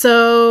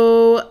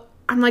 So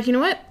I'm like, you know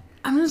what?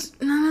 I'm going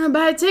to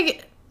buy a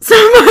ticket. So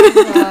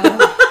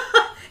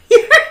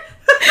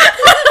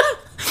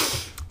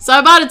So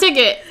I bought a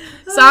ticket.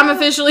 So I'm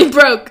officially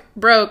broke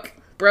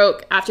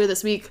after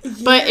this week.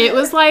 But it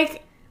was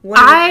like,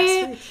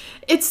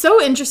 it's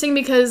so interesting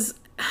because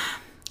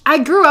I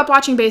grew up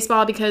watching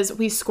baseball because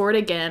we scored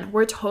again.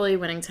 We're totally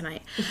winning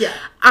tonight. Yeah.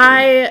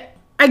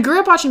 I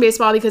grew up watching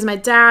baseball because my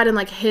dad and,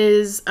 like,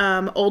 his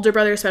older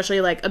brother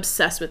especially, like,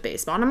 obsessed with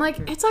baseball. And I'm like,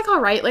 it's, like,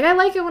 all right. Like, I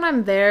like it when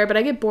I'm there, but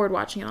I get bored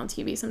watching it on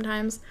TV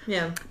sometimes.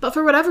 Yeah. But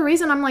for whatever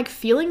reason, I'm, like,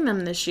 feeling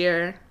them this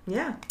year.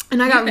 Yeah.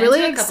 And I got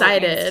really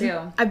excited.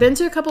 I've been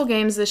to a couple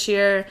games this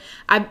year.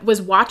 I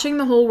was watching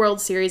the whole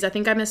World Series. I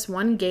think I missed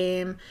one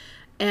game.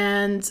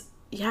 And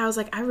yeah, I was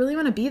like, I really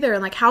want to be there.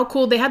 And like, how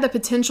cool. They had the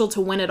potential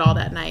to win it all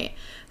that night.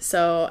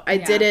 So I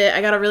did it.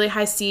 I got a really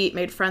high seat,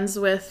 made friends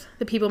with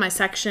the people in my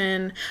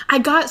section. I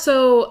don't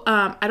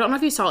know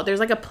if you saw it.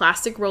 There's like a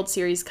plastic World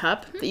Series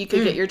cup that you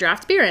could get your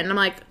draft beer in. And I'm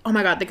like, oh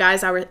my God, the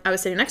guys I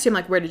was sitting next to him,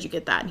 like, where did you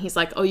get that? And he's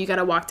like, oh, you got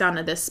to walk down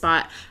to this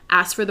spot,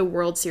 ask for the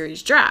World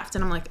Series draft.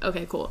 And I'm like,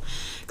 okay, cool.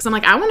 Because I'm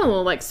like, I want a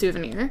little like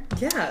souvenir.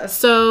 Yeah.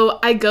 So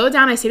I go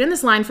down, I sit in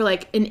this line for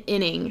like an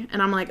inning.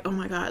 And I'm like, oh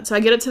my God. So I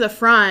get up to the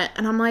front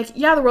and I'm like,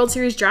 yeah, the World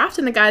Series draft.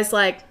 And the guy's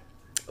like,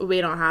 we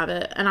don't have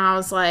it. And I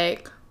was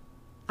like,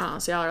 oh,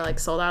 so y'all are like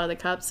sold out of the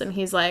cups. And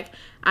he's like,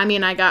 I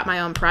mean, I got my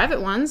own private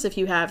ones if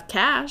you have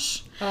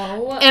cash.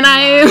 Oh, and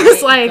I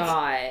was like,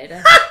 God.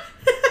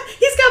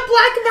 He's got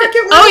black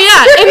market ones. Oh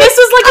yeah, and this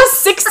was like a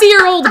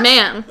 60-year-old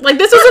man. Like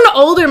this was an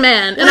older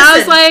man, and I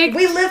was like,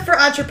 we live for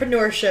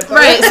entrepreneurship,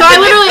 right? So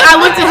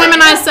I looked at him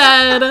and I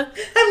said,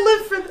 I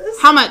live for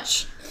this. How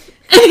much?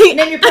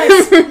 Name your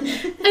price.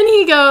 And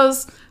he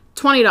goes,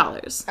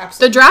 $20.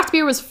 The draft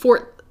beer was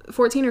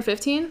 14 or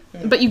 15,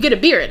 but you get a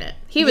beer in it.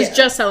 He was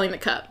just selling the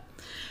cup.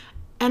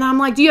 And I'm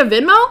like, do you have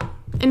Venmo?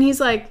 And he's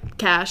like,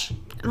 cash.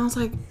 And I was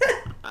like,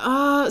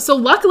 so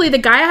luckily the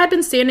guy I had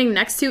been standing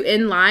next to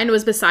in line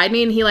was beside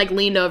me, and he like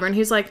leaned over and he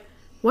was like,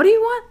 what do you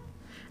want?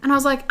 And I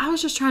was like, I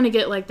was just trying to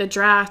get like the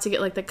draft, to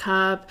get like the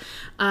cup.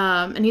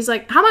 And he's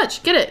like, how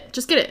much? Get it.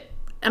 Just get it.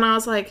 And I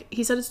was like,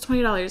 he said it's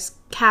 $20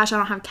 cash. I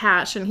don't have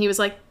cash. And he was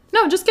like,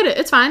 no, just get it.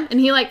 It's fine. And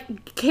he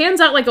like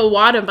hands out like a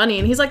wad of money,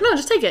 and he's like, no,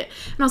 just take it.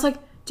 And I was like,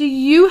 do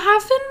you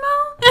have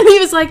Venmo? And he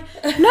was like,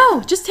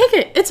 no, just take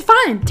it. It's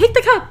fine. Take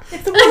the cup.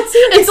 It's the World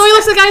Series. And so he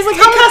looks at the guy, he's like,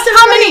 how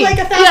many? Like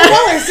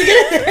 $1,000 to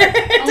get it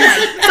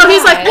there. So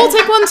he's like, we'll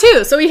take one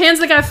too. So he hands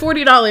the guy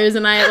 $40,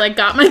 and I like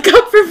got my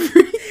cup for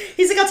free.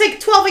 He's like, I'll take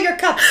 12 of your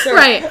cups, sir.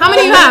 Right. How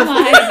many you have?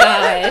 Oh my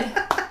God.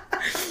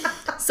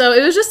 So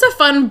it was just a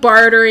fun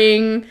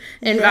bartering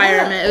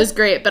environment. Yeah. It was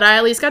great. But I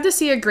at least got to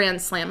see a Grand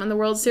Slam in the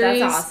World Series.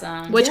 That's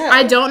awesome. Which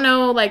I don't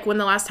know like when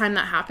the last time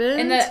that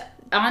happened.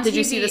 Did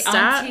you see the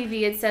stat? On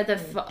TV, it said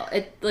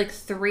like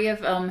 3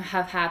 of them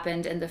have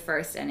happened in the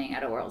first inning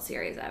at a World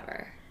Series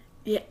ever.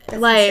 Yeah,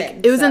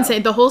 like it was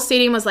insane. The whole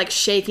stadium was like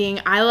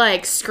shaking. I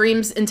like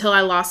screamed until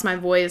I lost my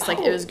voice. Like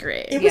it was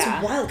great. It was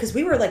wild because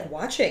we were like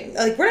watching.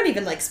 Like we're not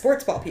even like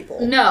sports ball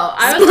people. No,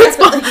 I was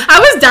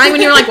dying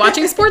when you were like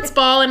watching sports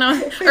ball, and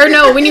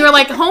when you were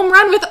like home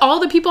run with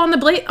all the people on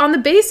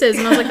the bases,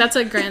 and I was like, that's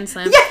a Grand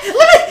Slam. Yeah,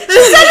 look, she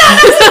said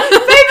that.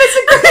 Famous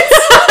Grand Slam.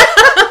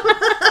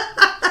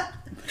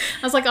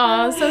 I was like,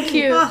 oh, so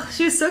cute. Oh,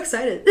 she was so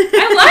excited. I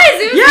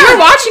was. You were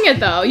watching it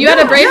though. You had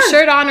a Brave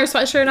shirt on or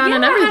sweatshirt on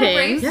and everything.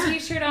 I had a Brave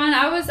t-shirt on.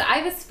 I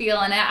was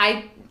feeling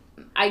it.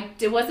 I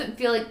wasn't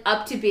feeling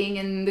up to being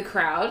in the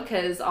crowd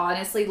because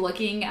honestly,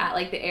 looking at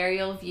like the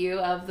aerial view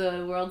of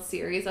the World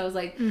Series, I was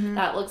like,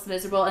 that looks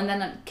miserable. And then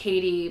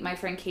my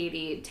friend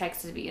Katie,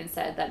 texted me and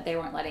said that they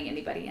weren't letting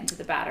anybody into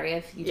the Battery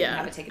if you didn't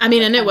have a ticket. I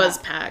mean, and it was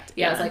packed.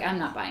 Yeah, I was like, I'm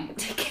not buying a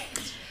ticket.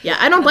 Yeah,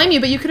 I don't blame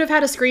you, but you could have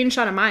had a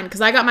screenshot of mine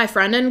because I got my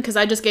friend in because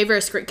I just gave her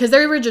a screen because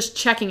they were just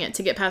checking it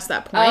to get past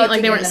that point.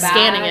 Like they weren't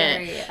scanning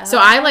it. So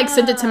I like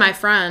sent it to my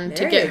friend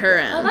to get her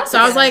in. So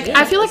I was like,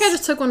 I feel like I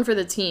just took one for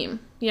the team,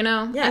 you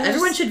know? Yeah,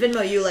 everyone should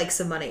Venmo you like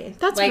some money.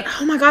 That's like,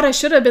 oh my God, I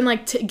should have been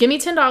like, give me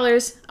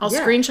 $10. I'll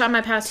screenshot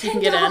my pass so you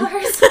can get in.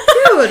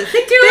 Dude,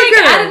 think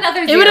bigger. Add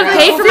another it would have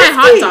paid for my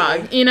hot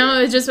dog, you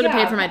know? It just would have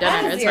paid for my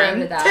dinner. It's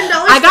fine. $10.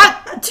 I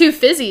got 2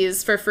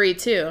 fizzies for free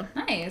too.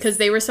 Nice. Because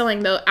they were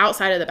selling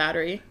outside of the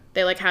Battery.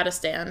 They like had a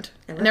stand,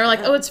 and they were like,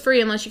 "Oh, it's free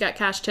unless you got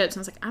cash tips." And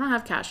I was like, "I don't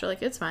have cash." They're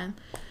like, "It's fine."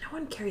 No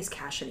one carries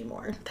cash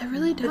anymore. They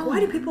really don't. Like,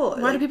 why do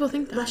people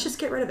think that? Let's just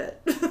get rid of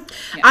it.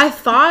 I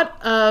thought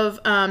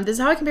of this is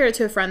how I compared it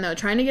to a friend though.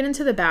 Trying to get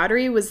into the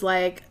Battery was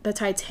like the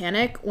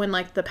Titanic when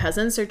like the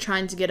peasants are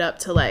trying to get up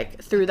to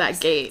like through that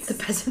gate. The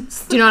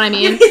peasants. Do you know what I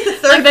mean? The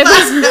third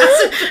class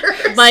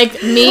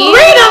like me.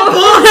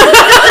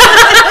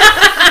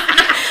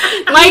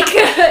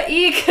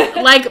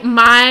 like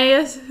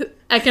my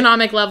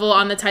economic level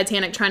on the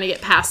Titanic trying to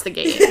get past the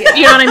gate.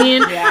 You know what I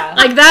mean? Yeah.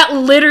 Like that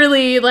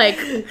literally like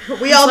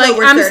we all know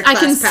we're third class I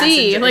can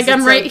see. Like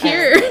I'm right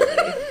here.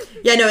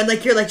 Yeah, no, and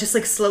like you're like just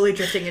like slowly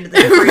drifting into the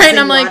freezing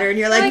and water, and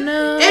you're like,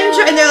 no.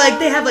 And they're like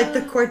they have like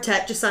the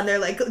quartet just on there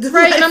like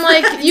right, and I'm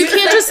like, you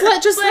can't just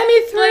let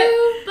me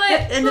through.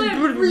 And then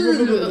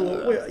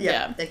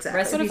yeah, exactly.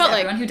 Rest in peace,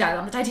 everyone who died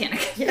on the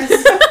Titanic. Yes.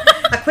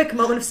 A quick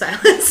moment of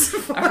silence.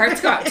 Our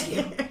hearts go out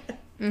to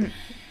you.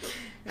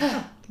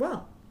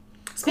 Well.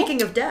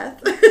 Speaking of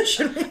death,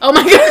 should we? Oh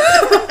my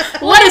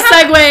God! What a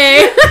segue!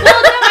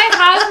 Well, no,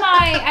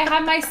 I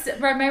have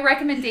my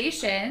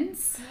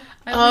recommendations.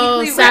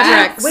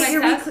 Savrex. Wait,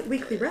 your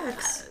weekly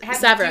Rex.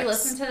 Savrex. Do you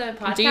listen to the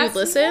podcast? Do you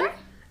listen?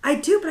 I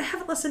do, but I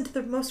haven't listened to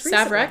the most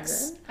recent Savrex.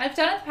 ones. I've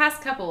done the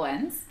past couple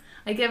ones.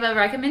 I give a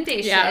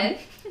recommendation. Yeah.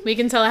 We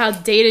can tell how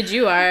dated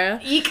you are.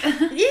 Eek.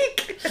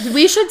 Eek.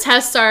 We should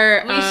test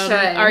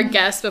our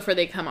guests before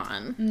they come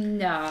on.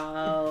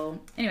 No.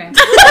 Anyway.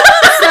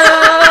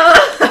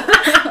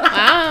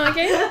 Wow,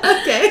 okay.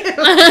 Okay.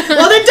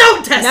 Well, then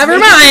don't test Never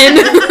me.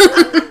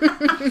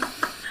 mind.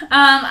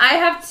 I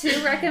have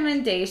 2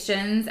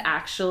 recommendations,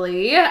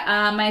 actually.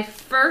 My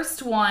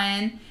first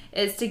one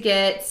is to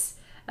get...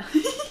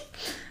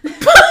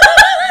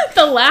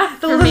 The laugh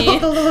for me.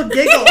 The little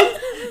giggle.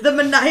 The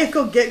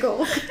maniacal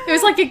giggle. It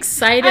was like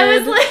excited.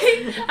 when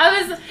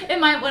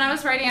I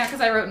was writing out,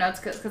 because I wrote notes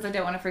because I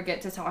didn't want to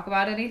forget to talk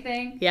about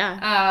anything.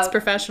 Yeah, it's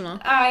professional.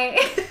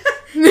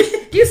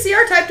 Do you see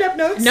our typed up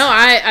notes? No,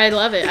 I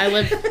love it. I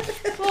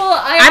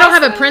don't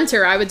have a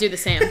printer. I would do the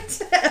same.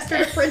 Ask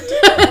her to print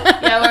it.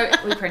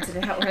 Yeah, we printed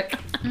it at work.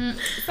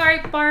 Sorry,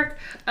 Bark.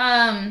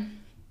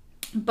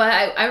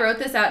 But I wrote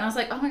this out and I was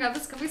like, oh my god,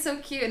 this is going to be so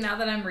cute. And now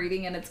that I'm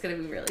reading it, it's going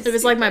to be really It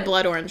was like my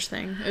blood orange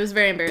thing. It was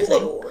very embarrassing.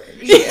 Blood orange.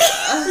 Yeah.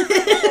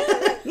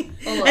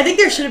 I think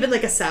there should have been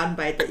like a sound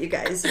bite that you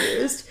guys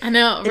used. I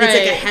know, and right. It's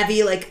like a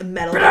heavy like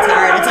metal guitar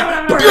and it's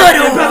like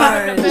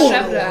blood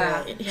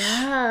orange.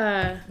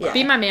 Yeah.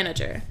 Be my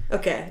manager.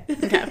 Okay.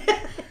 Okay.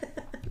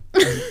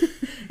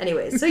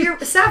 Anyways, so your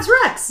Savs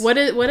Rex. What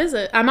is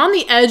it? I'm on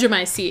the edge of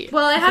my seat.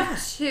 Well, I have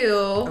 2.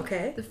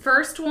 Okay. The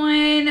first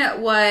one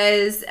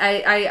was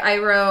I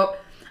wrote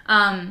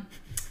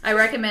I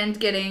recommend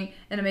getting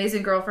an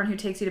amazing girlfriend who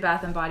takes you to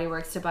Bath and Body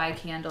Works to buy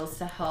candles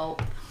to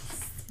help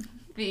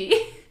the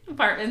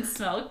apartment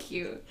smell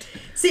cute.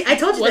 See, I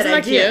told you Wasn't that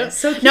idea. cute?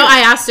 So cute. No, I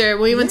asked her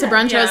when we went to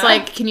brunch. I was Yeah.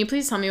 like, "Can you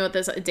please tell me what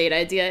this date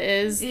idea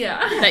is?" Yeah.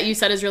 That you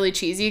said is really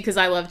cheesy because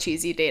I love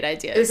cheesy date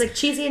ideas. It was like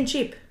cheesy and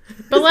cheap.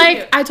 But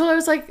like, I told her, I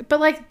was like, but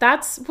like,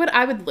 that's what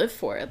I would live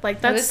for.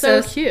 Like, that's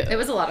so cute. It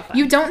was a lot of fun.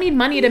 You don't need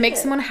money to make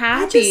someone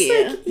happy.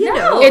 I just like, you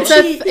know.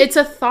 It's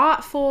a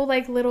thoughtful,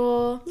 like,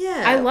 little.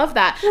 Yeah. I love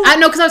that. Well, I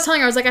know, because I was telling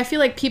her, I was like, I feel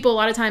like people a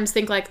lot of times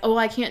think like, oh,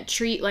 I can't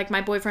treat like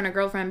my boyfriend or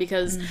girlfriend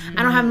because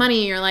I don't have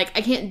money, or like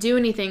I can't do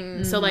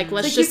anything. So like,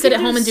 let's Like, just you sit can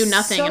at home do and do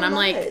nothing. so And I'm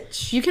like,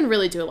 much. you can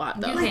really do a lot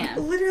though. You Like,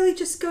 can. literally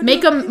just go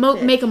Make to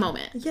a make a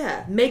moment.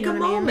 Yeah, make You a know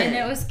what I mean? moment.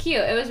 And it was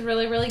cute. It was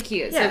really, really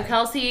cute. Yeah. So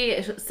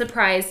Kelsey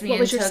surprised me. What and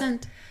was your took- scent?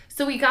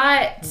 So we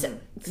got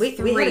we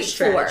had a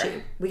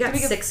strategy. We got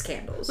 6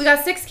 candles. We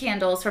got 6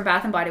 candles from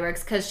Bath and Body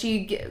Works because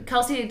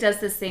Kelsey does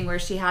this thing where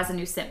she has a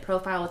new scent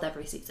profile with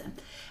every season,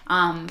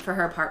 for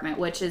her apartment,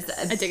 which is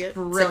a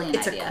brilliant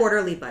It's idea. a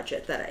quarterly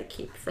budget that I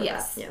keep for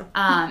that.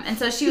 Yeah. And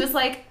so she was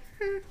like,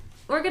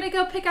 we're gonna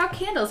go pick out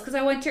candles because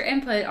I want your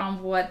input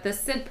on what the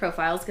scent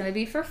profile is gonna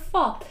be for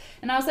fall.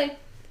 And I was like,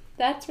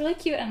 that's really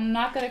cute. I'm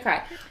not gonna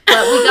cry.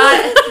 But we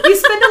got. You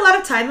spend a lot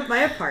of time at my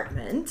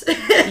apartment.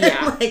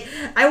 Yeah. Like,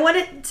 I want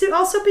it to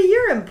also be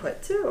your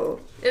input too.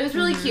 It was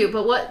really cute.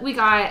 But what we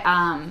got,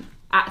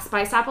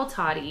 spiced apple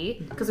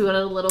toddy because we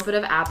wanted a little bit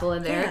of apple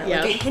in there.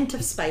 Yeah, like a hint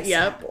of spice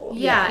apple.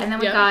 Yeah, and then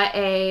we got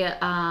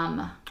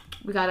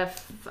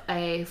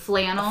a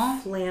flannel.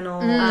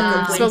 Flannel.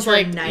 It smells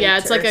like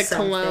it's like a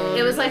something. cologne.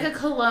 It was like a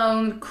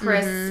cologne,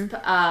 crisp,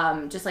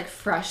 just like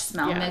fresh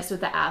smell mixed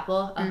with the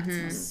apple. Oh, it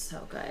smells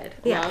so good.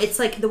 Yeah, it's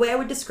like the way I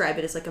would describe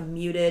it is like a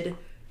muted,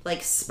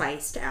 like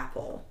spiced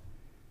apple,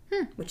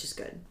 which is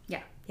good.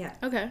 Yeah. Yeah.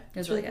 Okay. It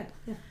was really good.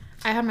 Yeah.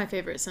 I have my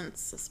favorite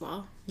scents as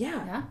well.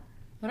 Yeah. Yeah.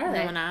 What are No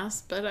they? one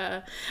asked, but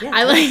I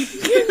Yeah. like.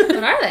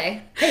 What are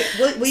they? Hey,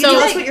 will you So-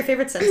 tell us what your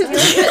favorite scents are?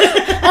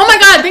 Oh my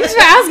god! Thanks for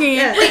asking.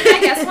 Yeah. Wait, can I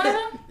guess one of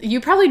them?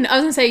 You probably. I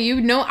was gonna say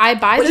I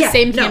buy the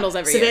same candles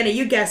every Savannah,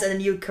 year. you guess and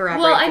then you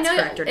corroborate Well, if I it's know.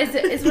 correct or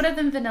not. Is one of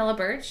them vanilla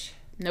birch?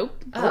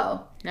 Nope.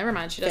 Oh. Never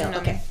mind. She doesn't know.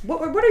 Okay.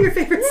 What are your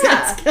favorite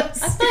Yeah.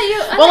 scents? I thought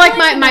you. Well, like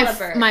vanilla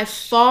birch. my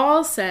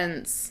fall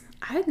scents.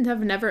 I have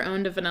never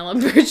owned a vanilla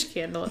birch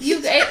candle. You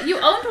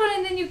owned one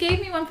and then you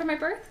gave me one for my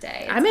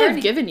birthday. I may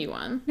have given you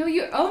one. No,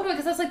 you owned one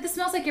because I was like, this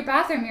smells like your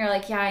bathroom. You're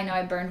like, yeah, I know.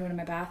 I burned one in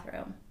my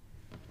bathroom.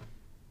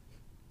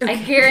 I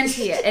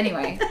guarantee it.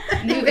 Anyway,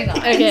 moving on.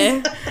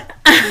 Okay.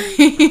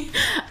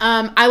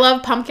 I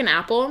love pumpkin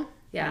apple.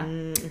 Yeah.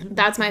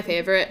 That's my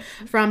favorite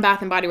from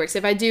Bath and Body Works.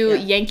 If I do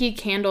Yankee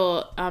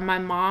Candle, my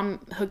mom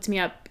hooked me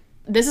up.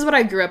 This is what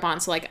I grew up on,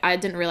 so like I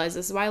didn't realize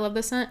this is why I love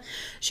this scent.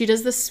 She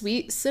does the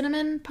sweet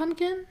cinnamon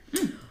pumpkin.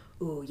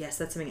 Ooh, yes,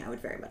 that's something I would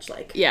very much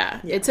like.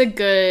 Yeah, it's a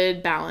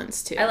good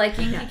balance too. I like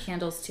Yankee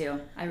candles too.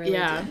 I really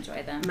do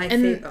enjoy them. My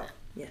favorite. Oh,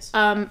 yes.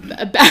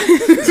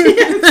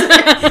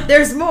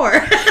 There's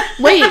more.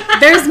 Wait,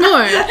 there's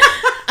more.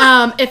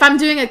 If I'm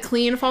doing a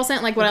clean fall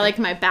scent, like what I like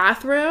in my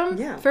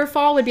bathroom for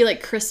fall would be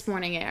like crisp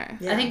morning air.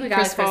 Yeah. I think we got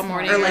Crisp a fall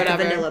morning Or or like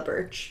whatever. a vanilla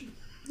birch.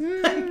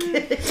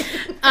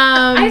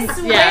 I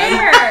swear.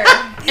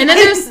 Yeah. And then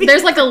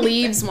there's like a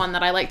leaves one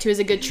that I like too, is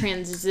a good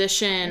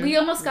transition. We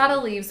almost got a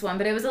leaves one,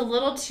 but it was a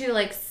little too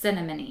like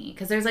cinnamony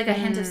because there's like a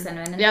hint of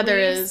cinnamon. In Yeah, the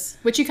there leaves. is.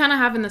 Which you kind of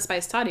have in the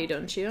spiced toddy,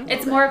 don't you?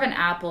 It's more of an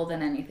apple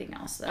than anything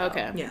else, though.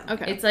 Okay. Yeah.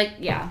 Okay. It's like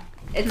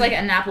it's like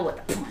an apple with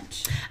a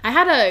punch. I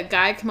had a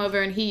guy come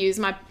over and he used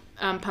my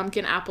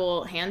pumpkin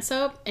apple hand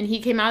soap, and he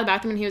came out of the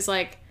bathroom and he was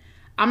like,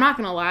 I'm not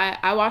gonna lie,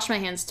 I washed my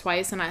hands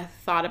twice and I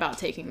thought about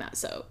taking that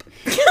soap.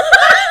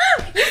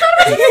 You thought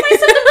about taking my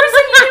son the first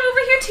time you came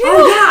over here too.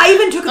 Oh yeah, I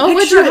even took a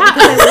picture of it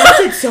because I loved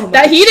it so much.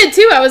 That he did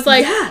too. I was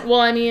like, well,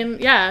 I mean,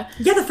 yeah.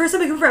 Yeah, the first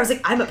time I came over, I was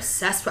like, I'm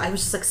obsessed. I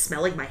was just like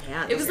smelling my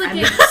hands. It was like, I'm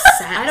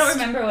obsessed. I don't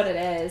remember what it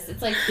is.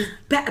 It's like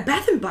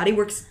Bath and Body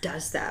Works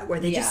does that, where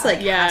they just like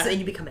have it and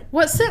you become a.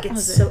 What scent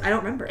was it? I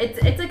don't remember.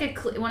 It's like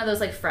one of those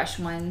like fresh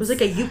ones. It was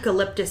like a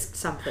eucalyptus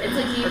something. It's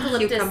like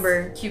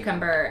eucalyptus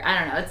cucumber. I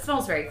don't know. It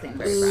smells very clean,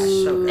 very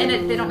fresh. So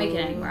and they don't make it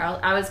anymore.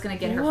 I was gonna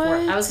get her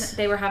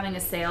they were having a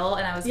sale,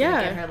 and I was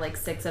gonna get her like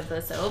 6 of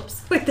the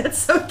soaps. Wait, that's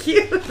so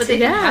cute. But they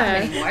didn't have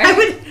them anymore. I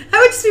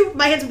would just be,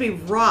 my hands would be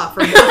raw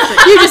from washing.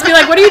 You'd just be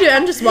like, what are you doing?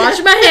 I'm just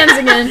washing my hands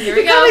again. Here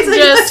we go.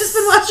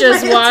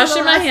 Just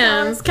washing my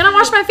hands. Can I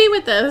wash my feet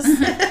with this?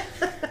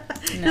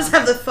 No. Just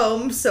have the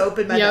foam soap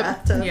in my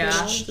bathtub. Yeah.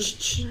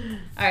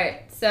 All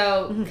right.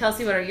 So,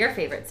 Kelsey, what are your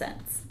favorite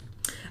scents?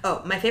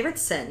 Oh, my favorite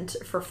scent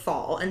for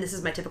fall, and this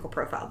is my typical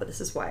profile, but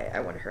this is why I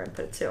wanted her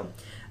input too.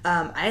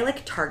 I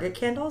like Target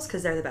candles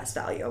because they're the best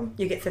value.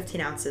 You get 15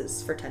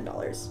 ounces for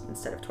 $10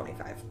 instead of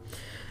 $25.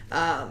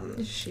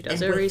 She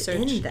does her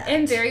research.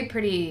 And very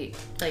pretty,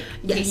 like...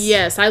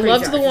 Yes, I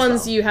loved the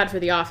ones you had for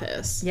the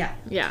office. Yeah.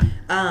 Yeah.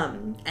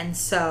 And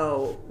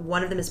so,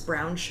 one of them is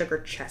brown sugar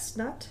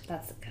chestnut.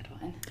 That's a good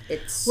one.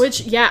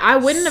 I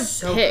wouldn't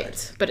have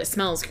picked, but it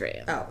smells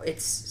great. Oh,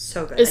 it's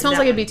so good. It smells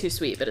like it'd be too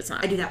sweet, but it's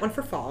not. I do that one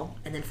for fall,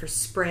 and then for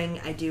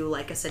spring, I do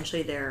like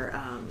essentially their,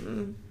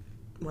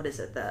 what is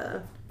it,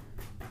 the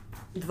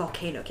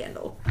volcano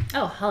candle.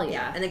 Oh, hell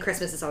yeah. And then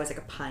Christmas is always like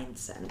a pine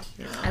scent.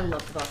 You know? I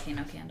love the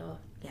volcano candle.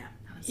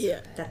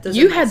 Yeah.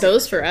 You had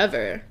those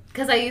forever.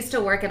 Because I used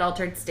to work at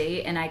Altered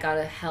State, and I got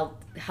a hell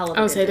of a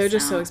I would say they're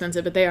just so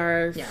expensive, but they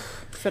are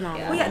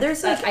phenomenal. Well, yeah,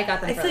 there's like, I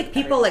got them. I feel like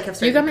people like have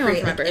started to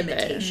create like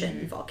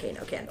imitation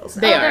volcano candles.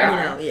 They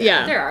are.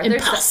 There are. And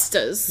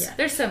pastas. Yeah.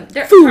 There's some.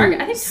 I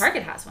think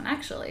Target has one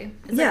actually.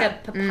 It's like a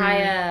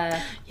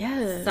papaya.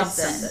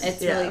 Something.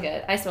 It's really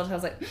good. I smelled it. I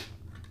was like,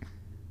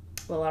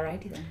 well,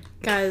 alrighty then,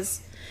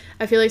 guys.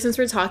 I feel like since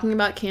we're talking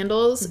about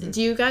candles,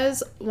 do you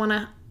guys want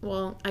to?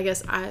 Well, I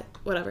guess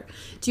whatever.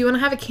 Do you want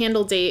to have a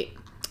candle date?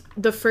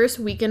 The first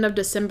weekend of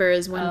December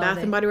is when Bath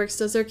and Body Works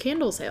does their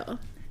candle sale.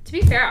 To be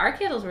fair, our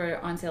candles were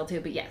on sale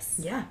too, but yes.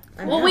 Yeah.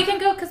 We can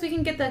go because we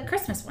can get the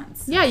Christmas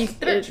ones. Yeah,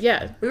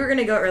 We were going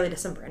to go early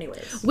December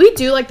anyways. We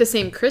do like the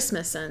same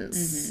Christmas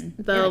scents.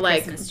 The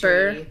like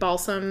fir,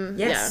 balsam.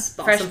 Yes.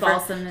 Yeah. Fresh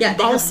balsam. Yeah,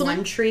 they have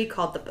one tree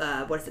called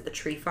the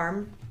Tree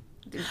Farm.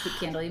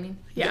 Candle, you mean?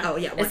 Yeah. Oh,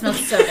 yeah. It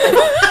smells so good.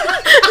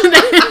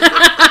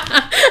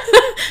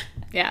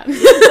 Yeah.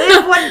 They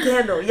have one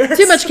candle, yes.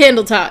 Too much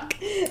candle talk.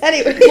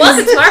 Anyway.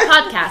 Welcome to our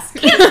podcast,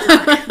 Candle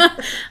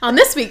Talk. On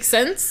this week's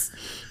scents.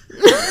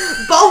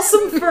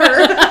 Balsam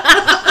fir.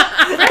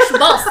 Fresh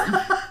balsam.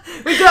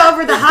 We go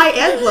over the high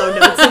and low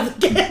notes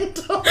of the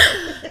candle.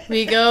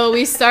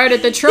 We start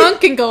at the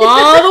trunk and go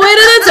all the way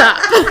to the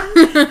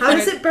top. How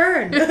does it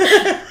burn?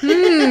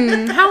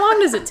 How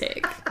long does it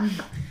take?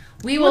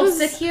 We will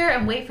sit here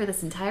and wait for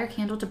this entire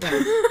candle to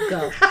burn.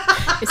 Go.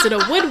 Is it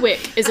a wood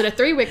wick? Is it a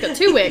 3-wick? A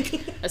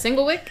 2-wick? A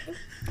single wick?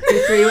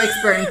 3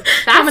 wicks burn.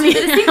 How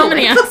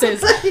many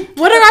ounces?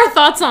 What are our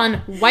thoughts on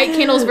white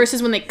candles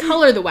versus when they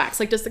color the wax?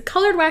 Like, does the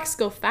colored wax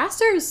go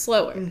faster or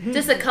slower?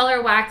 Does the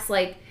color wax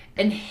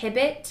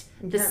inhibit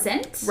the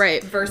scent?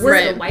 Right. Versus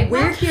the white wax?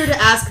 We're here to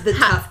ask the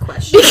tough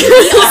questions.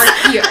 We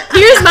are here.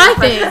 Here's my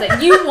thing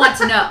that you want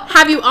to know.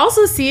 Have you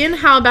also seen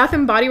how Bath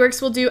and Body Works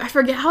will do? I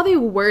forget how they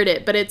word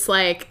it, but it's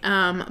like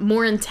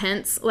more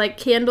intense, like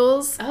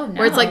candles. Oh no!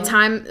 Where it's like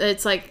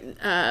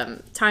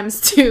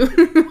times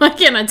 2. Why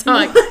can't I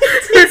talk?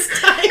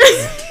 It's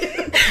times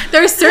 2.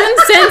 There's certain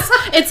scents.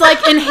 It's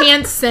like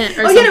enhanced scent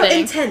or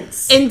something.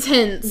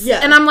 Intense.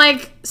 Yeah. And I'm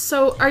like,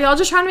 so are y'all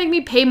just trying to make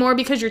me pay more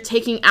because you're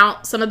taking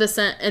out some of the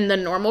scent in the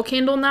normal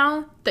candle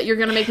now that you're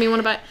gonna make me want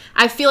to buy?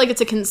 I feel like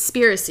it's a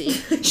conspiracy.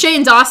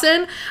 Shane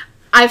Dawson,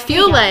 I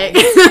feel like.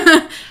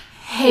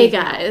 Hey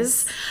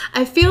guys,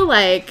 I feel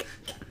like.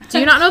 Do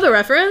you not know the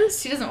reference?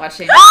 She doesn't watch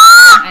Shane.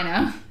 I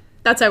know.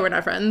 That's why we're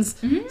not friends.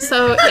 Mm-hmm.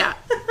 So yeah.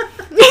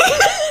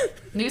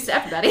 News to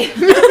everybody.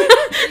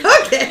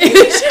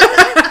 Okay.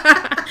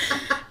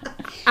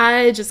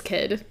 I just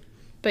kid.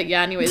 But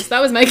yeah, anyways, that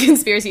was my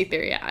conspiracy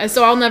theory. Yeah.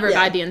 So I'll never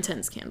buy the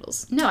intense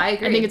candles. No, I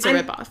agree. I think it's a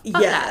ripoff.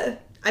 Yeah.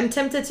 I'm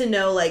tempted to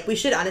know, like, we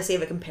should honestly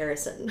have a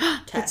comparison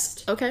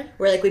test. Okay.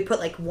 Where, like, we put,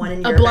 like, one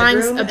in your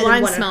bedroom a blind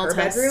and one smell in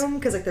her test. bedroom,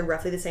 because, like, they're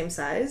roughly the same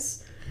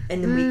size.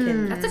 And then we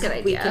can... That's a good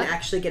idea. We can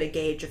actually get a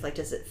gauge of, like,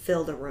 does it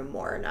fill the room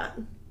more or not.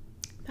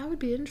 That would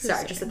be interesting.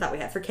 Sorry, just a thought we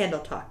had for candle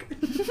talk.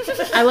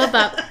 I love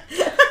that.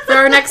 For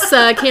our next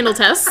candle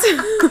test.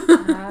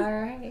 All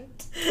right.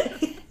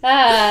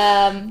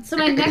 So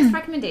my next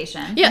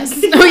recommendation. Yes.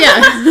 Oh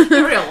yeah.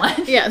 The real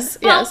one. Yes.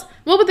 Yes.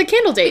 Well, but the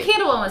candle date. The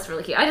candle one was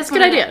really cute. I just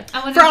good idea.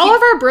 For all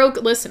of our broke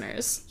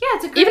listeners. Yeah,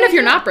 it's a great Even if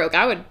you're idea. not broke,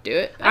 I would do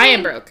it. I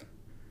am broke.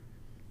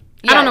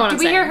 Yeah, I don't know what I'm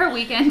saying. Did we hear her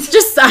weekend?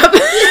 Just stop. She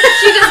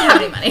doesn't have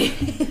any money.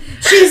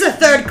 She's a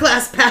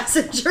third-class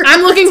passenger.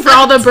 I'm looking for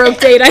all the broke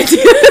date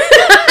ideas.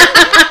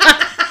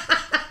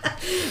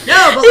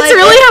 No, It's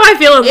really how I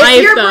feel in life,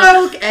 if you're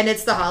though. broke and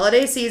it's the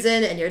holiday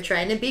season and you're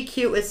trying to be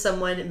cute with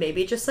someone,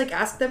 maybe just like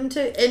ask them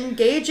to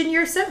engage in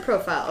your scent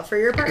profile for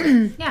your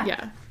partner.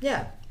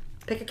 Yeah.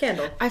 Pick a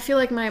candle. I feel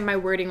like my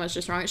wording was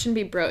just wrong. It shouldn't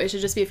be broke. It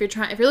should just be if you're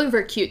looking for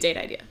a cute date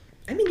idea.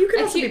 I mean, you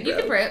could also be broke. You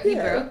could be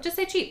broke. Just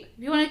say cheap.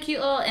 If you want a cute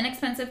little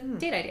inexpensive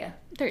date idea.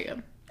 There you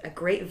go. A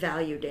great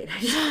value date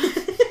idea.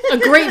 A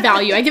great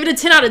value. I give it a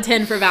 10 out of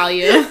 10 for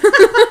value. And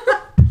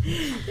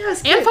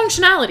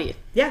functionality.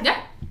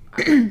 Yeah.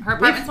 Her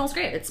apartment smells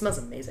great. It smells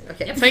amazing.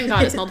 Okay. Yep. Thank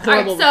God it smelled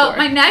horrible before.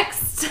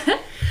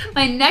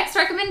 My next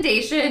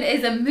recommendation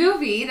is a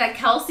movie that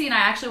Kelsey and I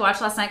actually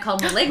watched last night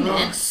called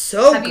Malignant. Oh,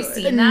 so Have you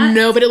seen that?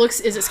 No, but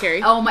is it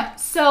scary? Oh my,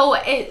 so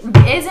it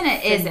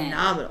isn't.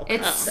 Phenomenal.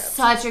 It's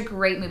such a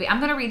great movie. I'm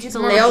going to read you the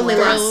little They only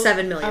blurb. lost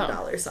 $7 million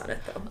on it,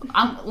 though.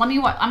 I'm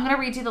going to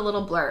read you the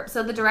little blurb.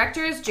 So the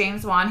director is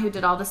James Wan, who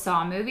did all the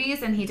Saw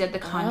movies, and he did the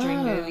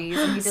Conjuring movies,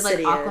 and he did like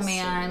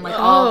Aquaman, like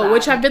all of that.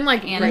 Which have been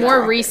like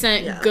more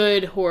recent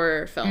good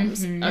horror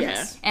films. Mm-hmm. Okay.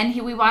 Yes. And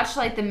we watched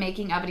like the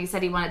making of it. He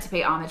said he wanted to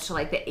pay homage to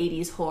like the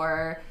 80s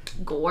horror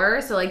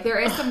gore. So like there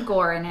is some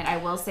gore in it, I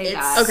will say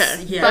that.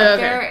 Okay. Yeah.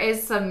 But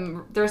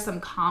there's some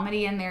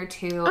comedy in there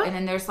too, and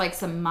then there's like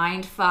some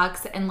mind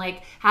fucks, and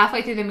like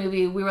halfway through the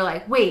movie we were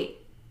like, wait,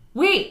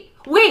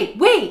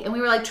 and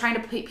we were like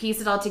trying to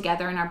piece it all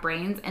together in our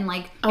brains, and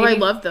like I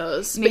love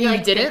those. But you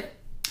didn't?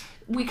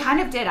 We kind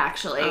of did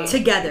actually.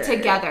 Together.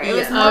 It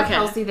was more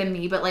Kelsey than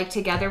me, but like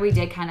together we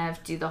did kind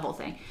of do the whole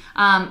thing.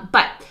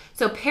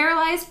 So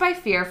paralyzed by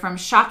fear from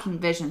shocking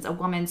visions, a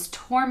woman's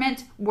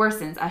torment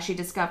worsens as she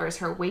discovers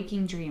her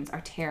waking dreams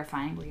are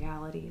terrifying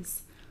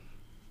realities.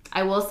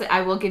 I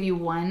will give you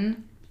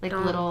one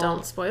little.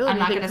 Don't spoil I'm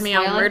not anything going to for me.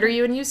 spoil I'll murder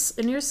you in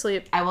your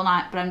sleep. I will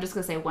not, but I'm just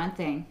going to say one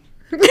thing.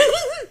 Go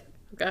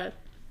ahead.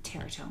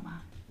 Teratoma.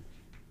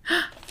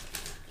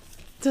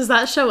 Does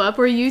that show up?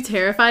 Were you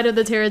terrified of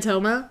the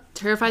teratoma?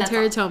 Terrified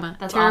teratoma.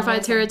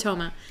 Terrified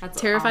teratoma.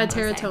 Terrified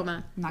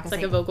teratoma. It's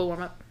like a vocal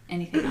warm up.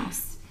 Anything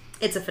else?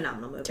 It's a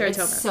phenomenal movie.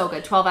 Teratoma. It's so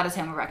good. 12 out of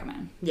 10 would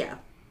recommend. Yeah.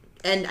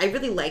 And I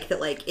really like that,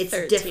 like, it's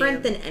 13.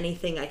 Different than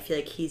anything I feel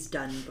like he's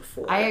done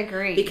before. I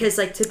agree. Because,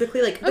 like,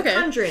 typically, like, The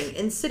Conjuring,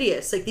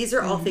 Insidious, like, these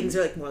are all things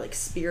that are, like, more, like,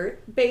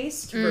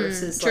 spirit-based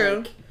versus,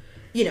 like,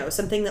 you know,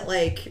 something that,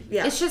 like,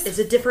 it's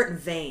a different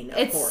vein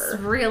of horror.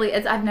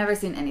 I've never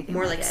seen anything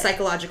more like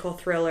psychological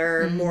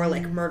thriller, more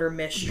like murder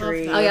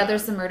mystery. Oh, yeah,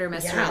 there's some murder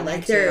mystery. Yeah,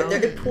 like,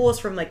 it pulls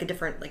from, like, a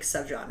different, like,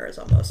 subgenres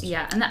almost.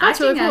 Yeah, and the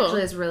acting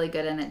actually is really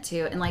good in it,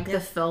 too. And, like, the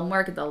film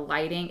work, the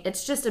lighting,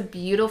 it's just a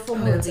beautiful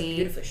movie. It's a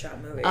beautifully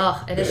shot movie.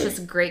 Oh, it is just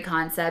a great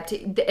concept.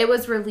 It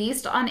was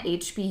released on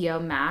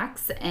HBO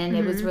Max, and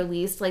it was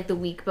released, like, the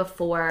week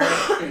before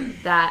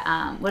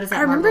that, what is that?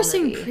 I remember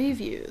seeing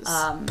previews.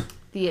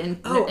 The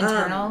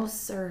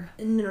Internals, or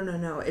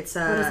no, it's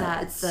what is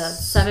that? It's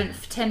the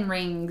 10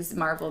 Rings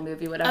Marvel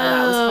movie, whatever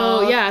that was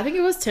called. Oh yeah, I think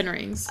it was 10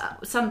 Rings.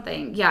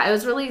 Something. Yeah, it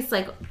was released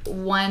like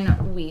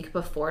 1 week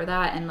before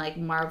that, and like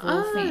Marvel.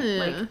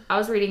 Like I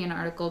was reading an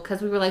article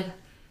because we were like,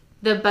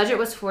 the budget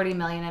was $40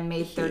 million and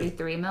made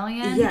 $33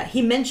 million. Yeah,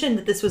 he mentioned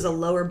that this was a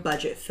lower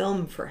budget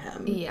film for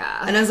him.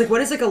 Yeah, and I was like, what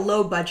is like a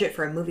low budget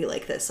for a movie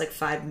like this? Like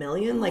 $5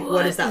 million? Like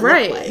what does that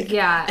look like?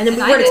 Yeah, and then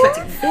we weren't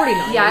expecting $40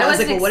 million. Yeah, I was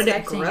like, well, what did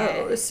it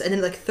gross? And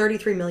then like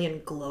 $33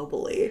 million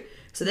globally.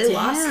 So they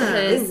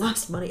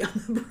lost money on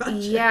the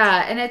project.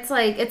 Yeah, and it's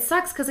like, it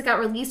sucks because it got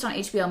released on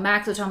HBO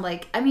Max, which I'm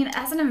like, I mean,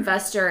 as an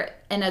investor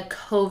in a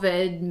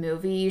COVID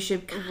movie, you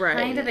should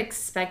kind of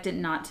expect it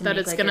not to. That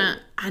it's gonna.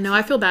 I know.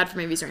 I feel bad for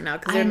movies right now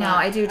because I know.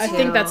 I do too. I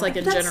think that's like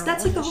in general.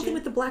 That's like the whole thing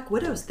with the Black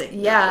Widows thing.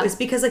 Yeah, it's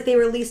because like they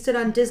released it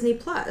on Disney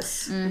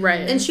Plus,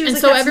 right? And she was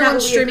and like, so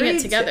everyone's streaming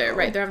it together, to.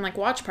 right? They're having like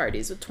watch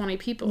parties with 20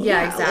 people.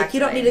 Yeah, exactly. Like you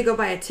don't need to go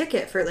buy a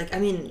ticket for like. I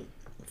mean.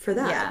 For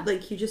that,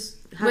 like you just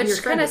have your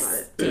friend about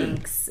it.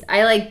 Stinks.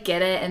 I like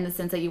get it in the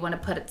sense that you want to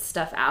put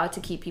stuff out to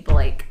keep people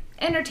like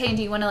entertained.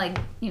 You want to like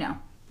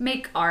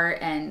make art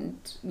and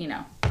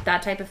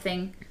that type of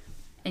thing,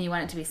 and you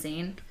want it to be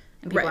seen.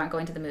 And people aren't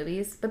going to the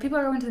movies, but people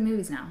are going to the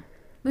movies now.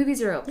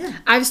 Movies are open. Yeah.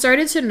 I've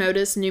started to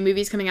notice new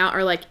movies coming out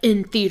are like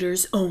in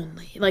theaters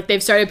only. Like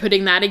they've started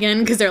putting that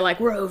again because they're like,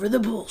 we're over the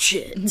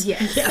bullshit.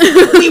 Yes. Yeah.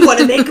 We want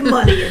to make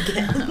money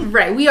again.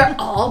 Right. We are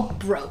all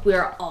broke. We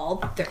are all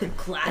third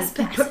class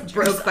passengers.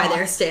 Broke by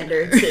their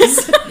standards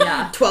is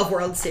 12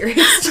 World Series.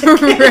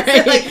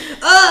 Right. Like,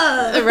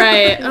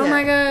 right. Oh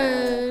my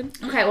god.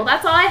 Okay, well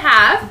that's all I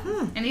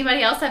have.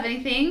 Anybody else have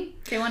anything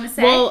they want to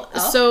say? Well,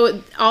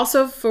 so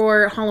also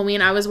for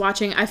Halloween, I was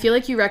watching, I feel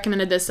like you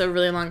recommended this a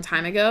really long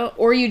time ago,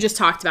 or you just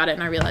talked about it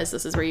and I realized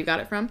this is where you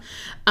got it from.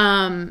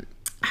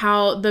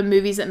 How the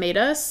movies that made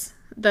us,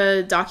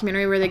 the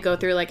documentary where they go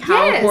through like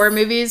how horror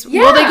movies,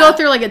 well, they go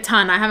through like a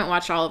ton. I haven't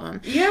watched all of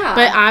them. Yeah.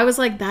 But I was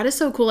like, that is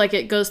so cool. Like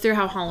it goes through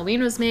how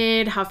Halloween was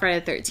made, how Friday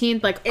the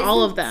 13th, like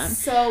all of them.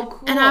 So cool.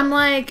 And I'm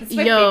like, that's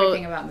my favorite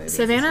thing about movies,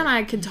 Savannah and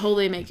I could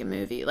totally make a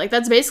movie. Like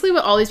that's basically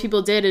what all these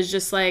people did is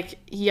just like,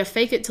 you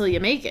fake it till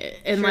you make it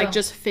and like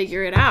just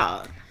figure it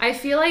out. I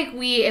feel like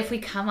if we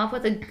come up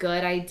with a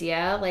good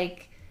idea,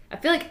 like I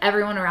feel like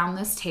everyone around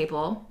this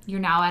table, you're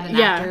now at an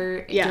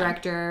actor,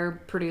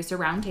 director, producer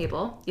round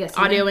table. Yes.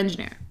 Audio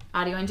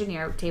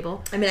engineer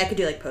table. I mean, I could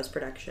do like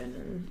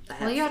post-production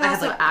and you would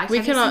also act.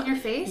 Have you seen your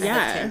face? Yeah. I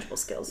have tangible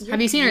skills. Have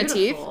you seen her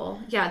teeth?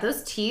 Yeah,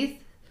 those teeth.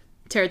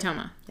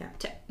 Teratoma. Yeah.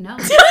 No.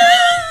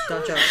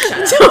 Don't joke.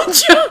 Don't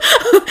joke.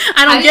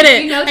 I don't get it.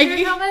 Do you know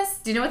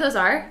teratomas? Do you know what those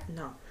are?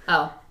 No.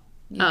 Oh.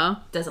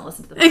 Doesn't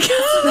listen to the podcast.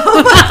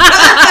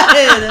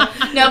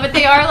 No, but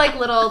they are like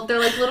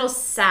little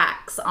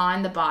sacs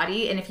on the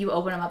body, and if you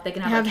open them up, they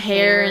can have like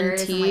hair and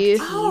teeth,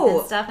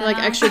 and stuff, like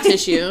extra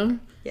tissue.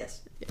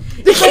 Yes.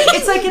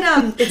 It's like in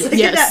that movie.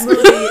 Yes.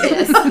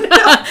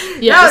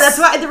 No, that's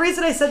why the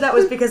reason I said that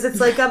was because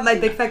it's like My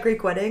Big Fat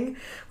Greek Wedding,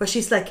 where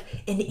she's like,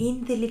 and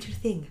in the little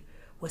thing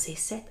was a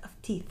set of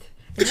teeth.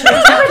 I remember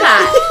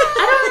that.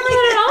 I don't remember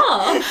that at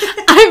all.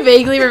 I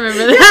vaguely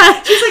remember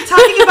that. She's like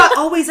talking about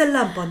always a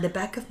lump on the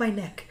back of my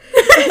neck.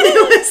 And it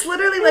was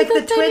literally like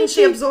the twin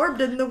she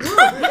absorbed in the womb.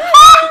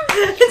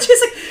 And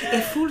she's like,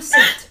 a full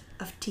set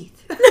of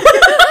teeth.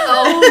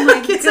 Oh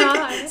my god.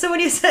 Like, so when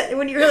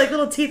you were like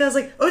little teeth, I was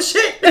like, oh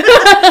shit. And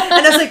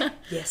I was like,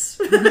 yes.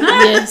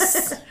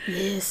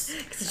 Yes.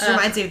 Because it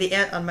reminds me of the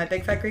ant on My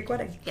Big Fat Greek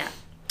Wedding. Yeah.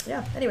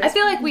 Yeah. Anyways. I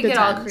feel like we could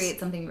all create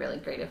something really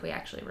great if we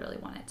actually really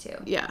wanted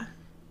to. Yeah.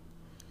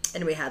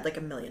 And we had like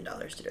 $1 million to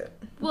do it.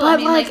 Well,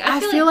 but I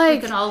feel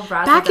like we can all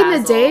back in the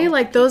day,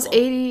 like those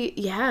 80,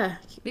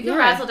 we could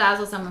razzle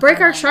dazzle someone. Break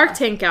our Shark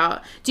Tank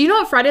out. Do you know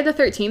what Friday the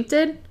 13th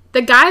did?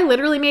 The guy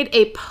literally made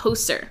a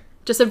poster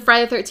just of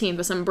Friday the 13th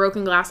with some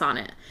broken glass on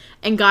it,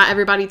 and got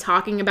everybody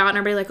talking about, and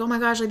everybody like, oh my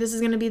gosh, like this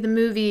is gonna be the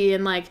movie,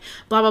 and like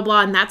blah blah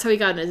blah, and that's how he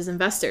got his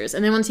investors.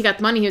 And then once he got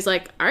the money, he was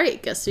like, all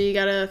right, guess we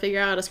gotta figure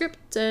out a script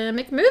to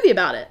make a movie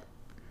about it.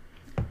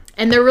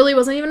 And there really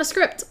wasn't even a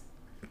script.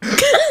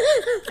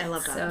 I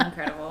love that. So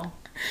incredible.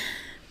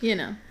 You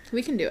know,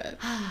 we can do it.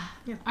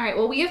 Yeah. All right.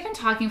 Well, we have been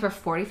talking for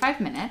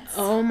 45 minutes.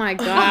 Oh my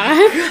god.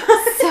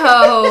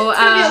 So it's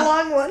gonna be a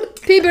long one.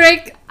 Pee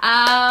break.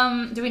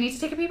 Do we need to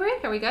take a pee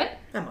break? Are we good?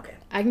 I'm okay.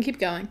 I can keep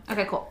going.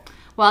 Okay, cool.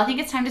 Well, I think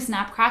it's time to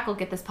snap, crackle,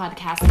 get this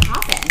podcast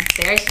popping.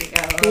 There she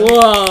goes.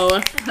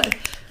 Whoa.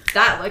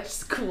 That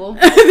looks cool.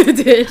 It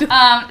did.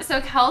 So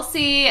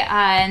Kelsey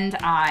and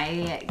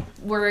I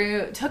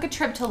took a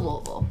trip to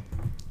Louisville.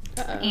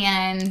 Uh-oh.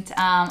 And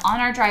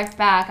on our drive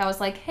back, I was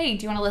like, hey,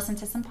 do you want to listen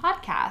to some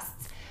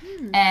podcasts?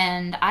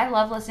 And I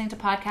love listening to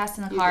podcasts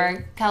in the car.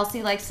 Do.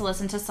 Kelsey likes to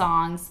listen to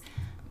songs,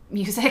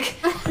 music.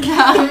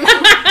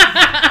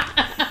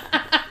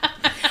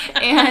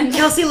 And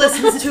Kelsey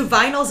listens to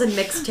vinyls and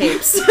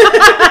mixtapes.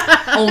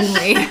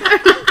 Only.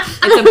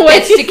 It's a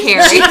bitch to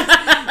carry.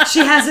 She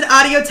has an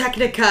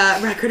Audio-Technica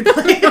record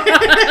player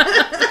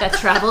that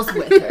travels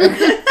with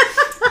her.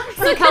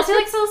 So Kelsey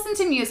likes to listen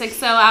to music,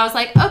 so I was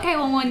like, okay,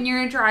 well, when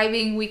you're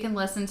driving, we can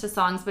listen to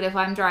songs, but if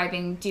I'm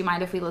driving, do you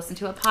mind if we listen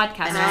to a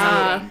podcast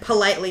or something?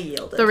 Politely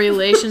yielded. The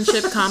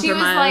relationship compromise. She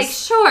was like,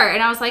 sure,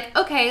 and I was like,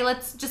 okay,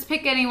 let's just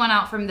pick anyone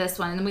out from this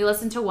one, and then we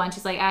listened to one.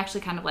 She's like, I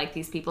actually kind of like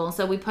these people, and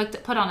so we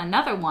put on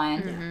another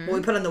one. Mm-hmm. Well,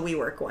 we put on the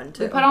WeWork one,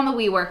 too. We put on the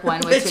WeWork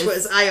one, which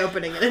was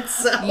eye-opening in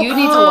itself. You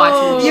need to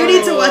watch it. You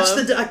need to watch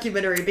the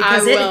documentary,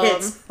 because it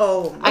hits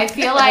home. I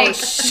feel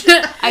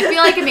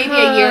like in maybe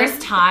a year's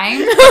time,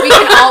 we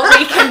can all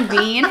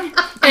reconvene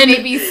and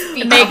maybe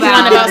make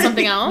one about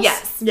something else.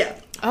 Yes. Yeah.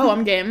 Oh,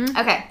 I'm game.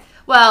 Okay.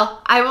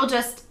 Well,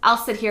 I'll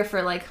sit here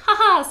for like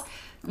ha-has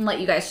and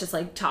let you guys just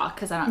like talk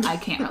because I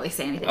can't really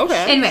say anything.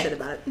 Okay.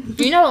 Anyway,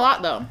 you know a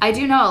lot though. I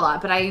do know a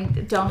lot, but I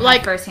don't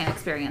have firsthand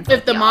experience.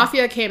 If the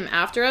mafia came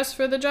after us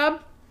for the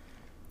job,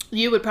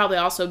 you would probably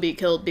also be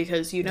killed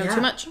because you know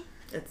too much.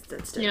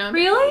 It's you know?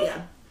 Really?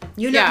 Yeah.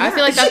 You know, I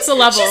feel like that's the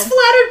level. She's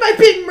flattered by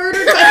being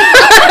murdered by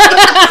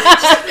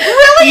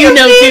really? You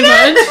know too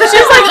much.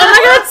 She's like, oh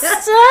my god,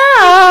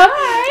 stop.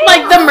 Right.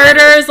 Like, the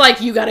murderer's like,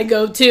 you gotta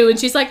go too. And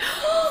she's like,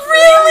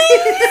 really?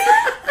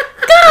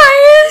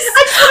 Guys.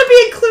 I just want to be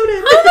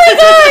included. Oh my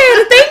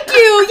god, thank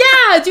you.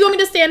 Yeah. Do you want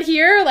me to stand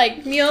here?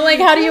 Like, Neil, like,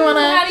 how do you want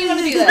to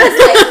do this?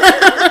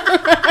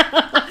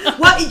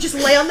 What? You just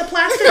lay on the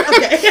plastic?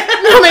 Okay.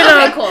 No, wait,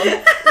 no. Okay, cool.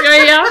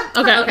 Yeah?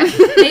 Okay.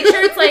 Make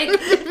sure it's like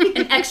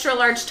an extra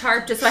large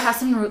tarp just so I have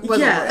some wiggle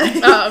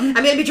room. I'm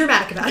going to be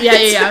dramatic about it.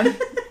 Yeah.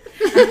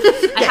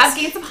 I have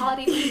gained some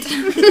holiday weight.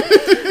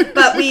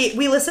 But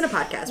we listen to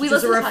podcasts, which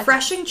is a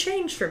refreshing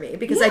change for me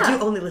because I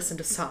do only listen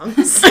to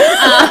songs.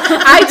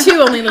 I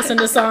too only listen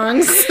to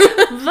songs.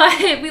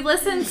 But we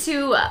listened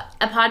to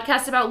a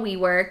podcast about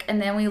WeWork,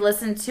 and then we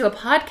listened to a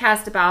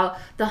podcast about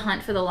the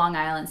hunt for the Long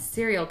Island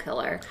serial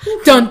killer.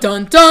 Dun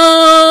dun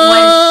dun!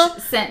 When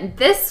she sent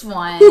this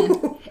one,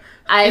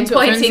 I'm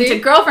pointing to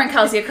girlfriend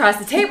Kelsey across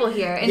the table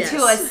here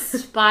into a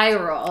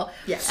spiral.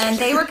 Yes. And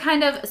they were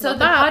kind of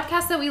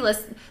podcast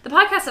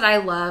that I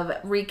love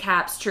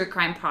recaps true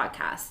crime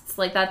podcasts.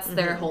 Like that's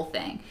their whole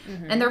thing.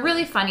 Mm-hmm. And they're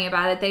really funny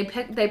about it.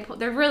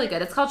 They're really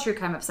good. It's called True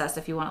Crime Obsessed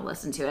if you want to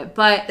listen to it.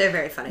 But they're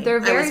very funny. I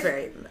was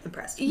very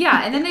impressed.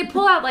 Yeah, and then they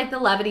pull out like the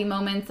levity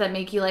moments that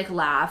make you like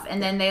laugh,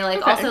 and then they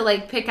also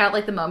like pick out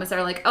like the moments that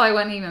are like, oh, I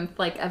wouldn't even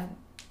thought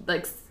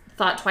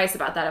thought twice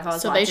about that if I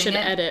was watching it. So they should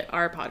edit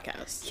our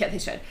podcast. Yeah, they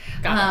should.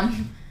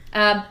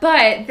 But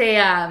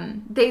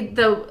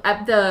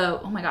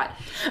oh my God.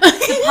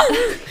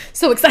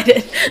 So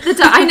excited.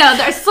 I know,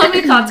 there's so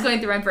many thoughts going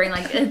through my brain,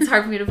 like, it's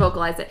hard for me to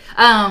vocalize it.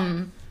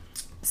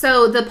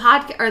 So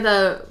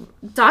the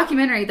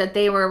documentary that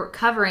they were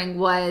covering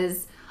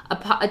was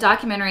a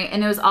documentary,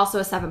 and it was also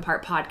a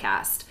 7-part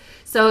podcast.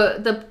 So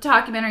the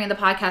documentary and the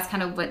podcast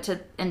kind of went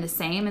in the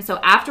same. And so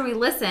after we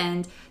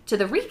listened to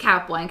the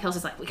recap one,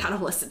 Kelsey's like, we got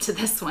to listen to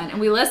this one. And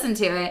we listened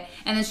to it.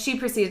 And then she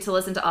proceeded to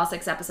listen to all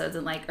 7 episodes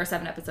in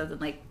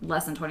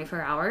less than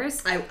 24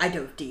 hours. I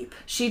dove deep.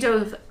 She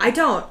dove I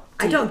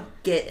don't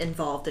get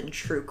involved in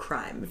true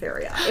crime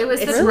very often.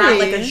 It's really? Not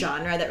like a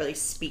genre that really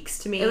speaks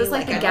to me. It was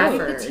like the Gabby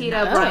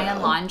Petito,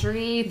 Brian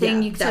Laundrie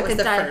thing. You that was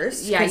the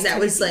first. Yeah, that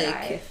was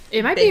like...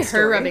 It might be her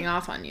story. Rubbing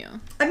off on you.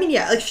 I mean,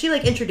 yeah, like she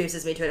like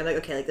introduces me to it. I'm like,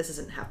 okay, like this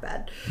isn't half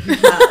bad.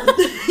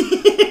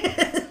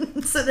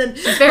 So then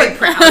she's very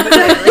proud. But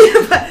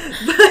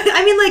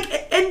I mean,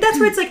 like, and that's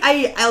where it's like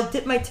I'll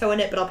dip my toe in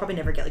it, but I'll probably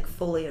never get like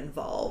fully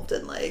involved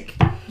and like.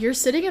 You're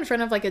sitting in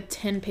front of like a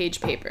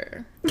 10-page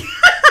paper.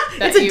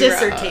 It's a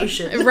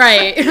dissertation,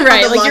 right?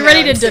 Like you're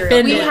ready to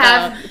defend it.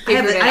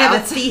 I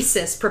have a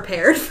thesis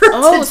prepared for.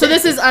 Oh, so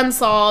this is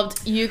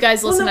unsolved. You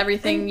guys listen to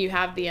everything. You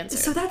have the answer.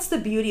 So that's the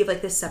beauty of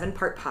like this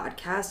 7-part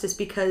podcast, is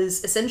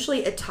because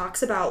essentially it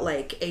talks about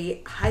like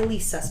a highly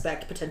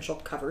suspect potential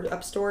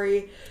cover-up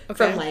story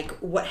from like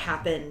what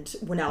happened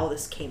when all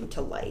this came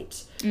to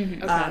light.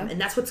 Mm-hmm.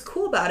 And that's what's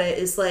cool about it,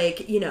 is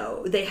like, you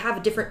know, they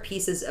have different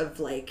pieces of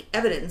like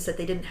evidence that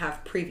they didn't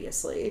have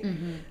previously.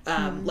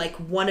 Mm-hmm. Like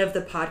one of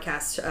the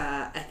podcasts,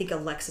 I think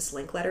Alexis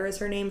Linkletter is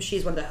her name.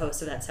 She's one of the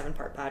hosts of that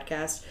 7-part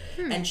podcast.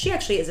 And she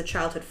actually is a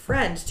childhood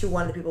friend to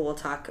one of the people we'll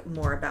talk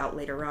more about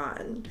later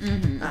on.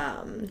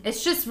 Mm-hmm.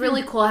 It's just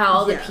really cool how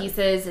all the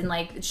pieces, and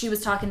like she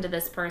was talking to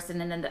this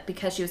person, and then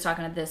because she was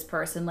talking to this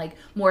person, like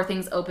more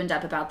things opened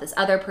up about this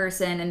other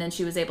person, and then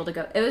she was able to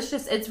go.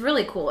 It's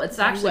really cool. It's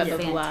actually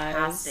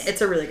fantastic.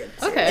 It's a really good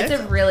series. Okay. It's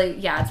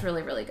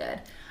really, really good.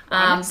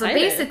 So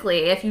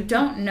basically, if you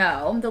don't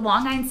know, the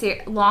Long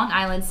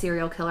Island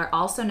serial killer,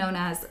 also known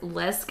as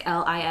Lisk,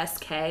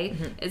 L-I-S-K,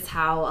 is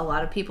how a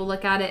lot of people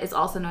look at it, is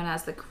also known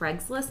as the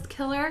Craigslist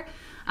killer.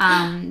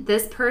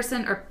 This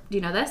person, or do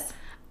you know this?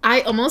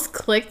 I almost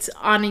clicked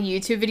on a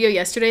YouTube video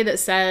yesterday that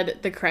said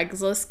the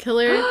Craigslist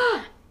killer.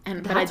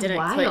 But I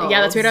didn't click.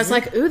 Yeah, that's weird. I was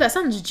like, ooh, that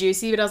sounds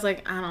juicy, but I was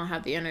like, I don't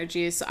have the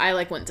energy. So I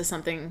like went to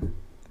something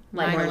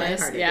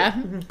lighthearted.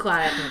 Yeah.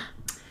 Glad.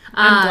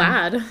 I'm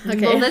glad.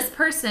 Okay. Well, this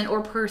person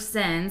or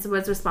persons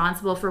was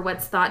responsible for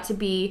what's thought to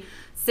be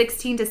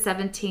 16 to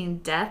 17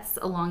 deaths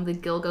along the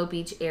Gilgo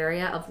Beach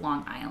area of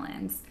Long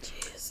Island.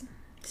 Jeez.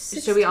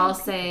 Should we all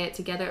say it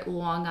together?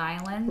 Long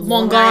Island?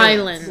 Long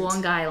Island.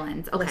 Long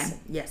Island. Okay. Listen,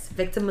 yes.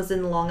 Victim was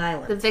in Long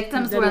Island. The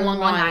victims were in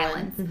Long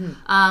Island. Mm-hmm.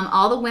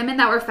 All the women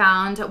that were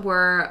found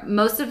were,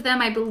 most of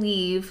them, I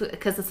believe,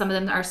 because some of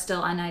them are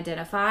still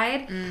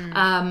unidentified,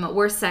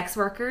 were sex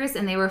workers,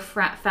 and they were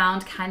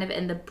found kind of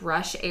in the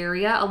brush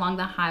area along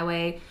the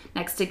highway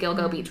next to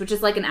Gilgo Beach, which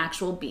is like an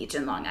actual beach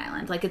in Long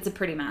Island. Like, it's a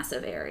pretty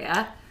massive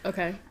area.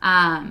 Okay.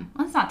 Well,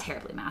 it's not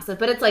terribly massive,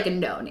 but it's like a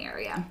known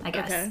area, I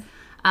guess. Okay.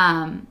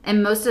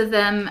 And most of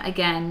them,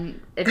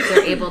 again, if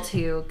they're able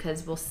to,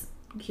 because we'll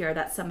hear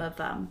that some of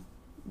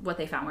what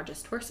they found were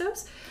just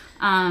torsos,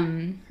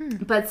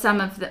 but some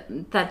of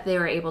that they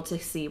were able to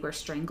see were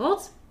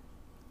strangled.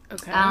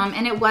 Okay.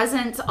 And it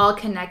wasn't all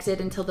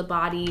connected until the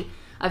body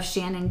of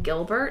Shannon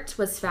Gilbert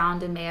was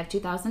found in May of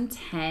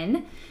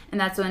 2010, and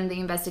that's when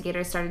the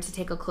investigators started to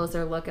take a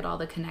closer look at all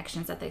the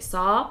connections that they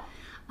saw,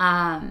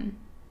 and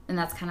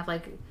that's kind of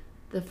like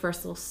the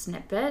first little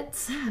snippet.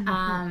 So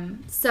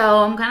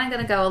I'm kind of going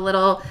to go a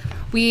little,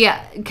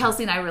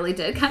 Kelsey and I really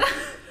did kind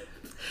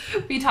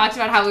of, we talked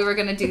about how we were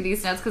going to do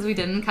these notes because we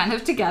did them kind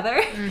of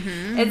together.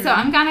 And so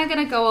I'm kind of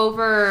going to go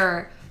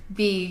over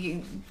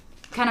the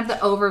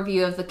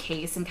overview of the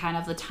case and kind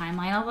of the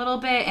timeline a little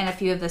bit and a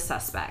few of the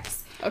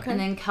suspects. Okay. And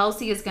then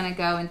Kelsey is going to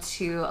go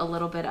into a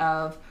little bit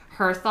of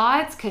her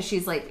thoughts, because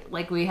she's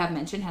like we have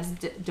mentioned, has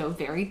dove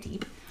very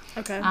deep.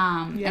 Okay.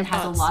 And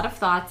has a lot of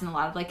thoughts and a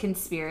lot of like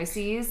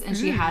conspiracies, and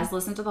she has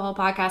listened to the whole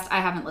podcast.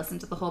 I haven't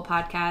listened to the whole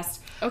podcast.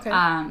 Okay.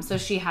 So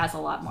she has a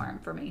lot more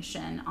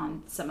information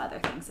on some other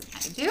things than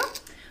I do.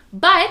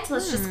 But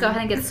let's just go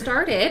ahead and get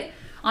started.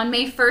 On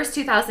May 1st,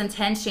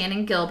 2010,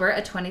 Shannon Gilbert,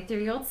 a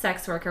 23-year-old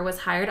sex worker, was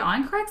hired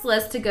on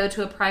Craigslist to go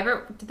to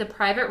the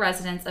private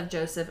residence of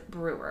Joseph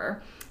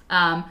Brewer.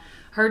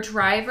 Her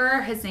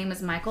driver, his name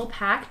is Michael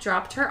Pack,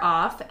 dropped her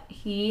off.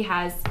 He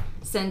has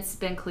since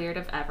been cleared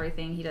of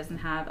everything. He doesn't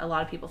have, a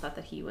lot of people thought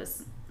that he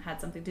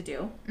had something to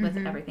do with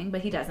everything,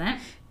 but he doesn't.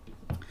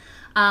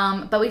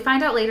 But we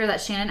find out later that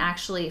Shannon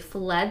actually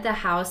fled the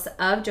house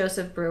of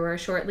Joseph Brewer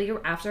shortly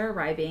after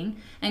arriving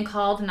and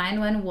called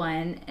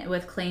 911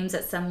 with claims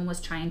that someone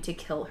was trying to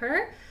kill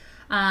her.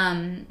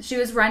 She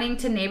was running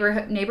to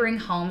neighboring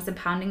homes and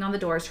pounding on the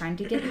doors trying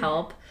to get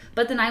help,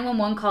 but the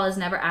 911 call has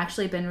never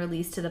actually been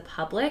released to the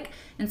public,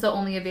 and so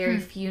only a very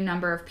few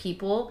number of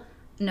people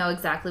know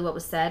exactly what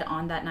was said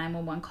on that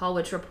 911 call,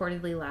 which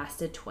reportedly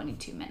lasted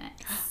 22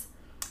 minutes.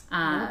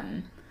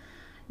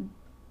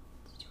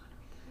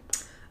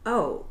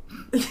 Oh,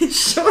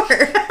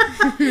 sure.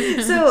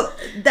 So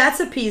that's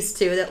a piece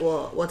too that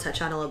we'll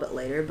touch on a little bit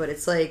later, but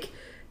it's like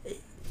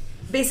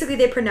basically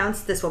they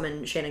pronounced this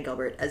woman Shannan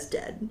Gilbert as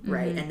dead,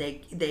 right? And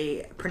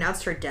they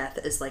pronounced her death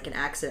as like an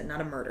accident, not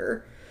a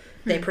murder.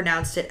 They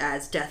pronounced it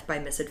as death by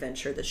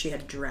misadventure, that she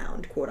had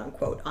drowned, quote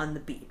unquote, on the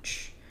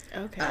beach.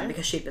 Okay.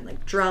 Because she'd been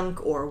like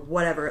drunk or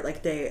whatever,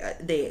 like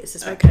they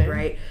suspected,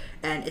 right?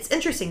 And it's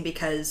interesting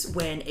because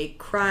when a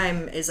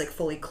crime is like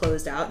fully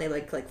closed out and they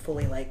like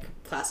fully like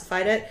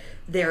classified it,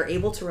 they're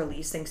able to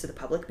release things to the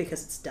public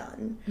because it's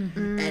done.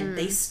 And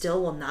they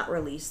still will not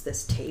release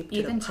this tape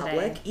to the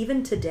public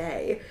even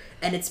today.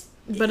 And it's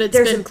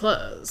been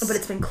closed. But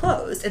it's been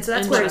closed. And so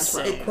that's where it's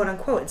quote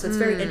unquote. And so it's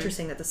very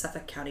interesting that the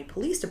Suffolk County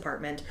Police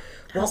Department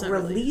won't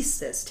release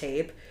this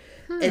tape.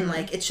 And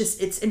like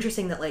it's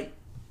interesting that like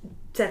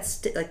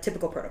that's like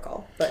typical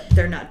protocol, but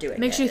they're not doing it.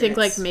 Makes you think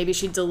like maybe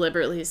she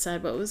deliberately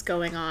said what was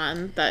going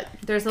on that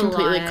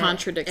completely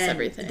contradicts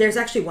everything. There's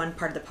actually one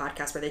part of the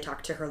podcast where they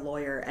talked to her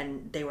lawyer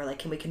and they were like,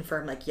 can we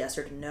confirm like yes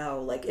or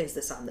no, like is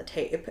this on the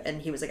tape?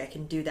 And he was like, I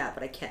can do that,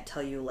 but I can't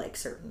tell you like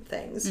certain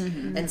things.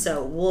 And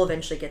so we'll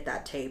eventually get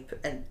that tape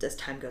and as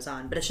time goes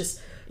on, but it's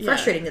just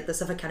frustrating that the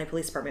Suffolk County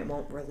Police Department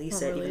won't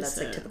release it, even though that's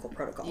like typical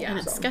protocol. And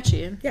it's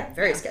sketchy. Yeah,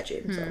 very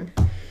sketchy. So.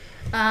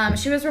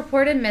 She was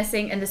reported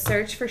missing, and the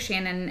search for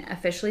Shannan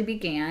officially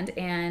began.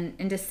 And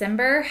in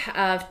December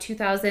of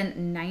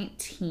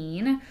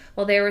 2019,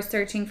 while they were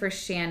searching for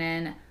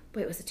Shannan,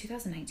 was it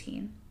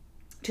 2019?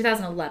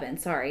 2011,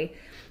 sorry.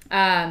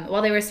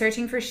 While they were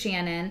searching for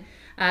Shannan,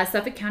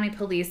 Suffolk County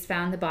Police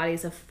found the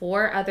bodies of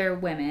 4 other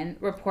women,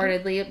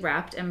 reportedly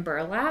wrapped in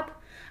burlap.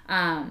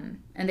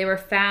 And they were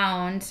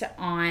found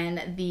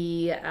on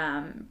the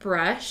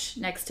brush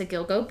next to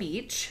Gilgo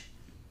Beach.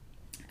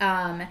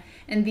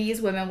 And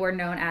these women were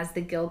known as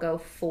the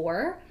Gilgo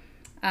Four.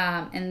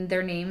 And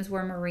their names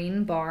were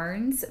Maureen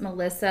Barnes,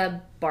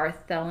 Melissa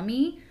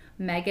Bartholomew,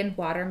 Megan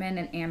Waterman,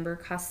 and Amber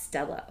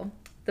Costello.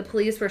 The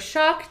police were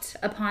shocked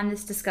upon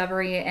this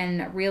discovery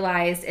and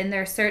realized in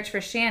their search for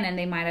Shannan,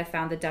 they might have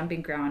found the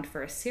dumping ground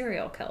for a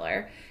serial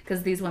killer,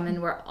 because these women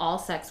were all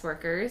sex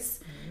workers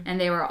and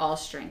they were all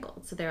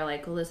strangled. So they were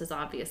like, well, this is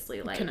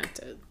obviously like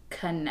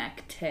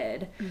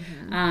connected.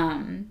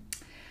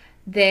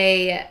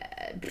 They...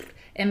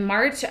 In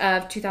March and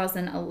April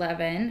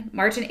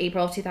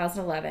of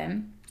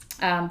 2011,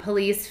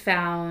 police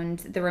found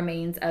the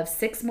remains of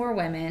 6 more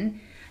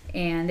women,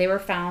 and they were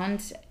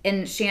found,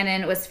 and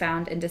Shannan was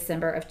found in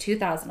December of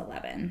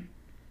 2011.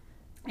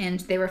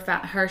 And they were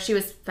she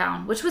was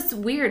found, which was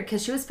weird,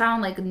 because she was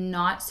found, like,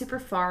 not super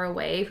far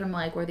away from,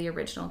 like, where the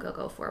original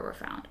Gilgo 4 were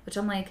found. Which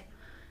I'm like,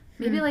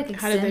 maybe, like,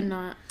 extend... How did they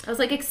not? I was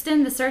like,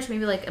 extend the search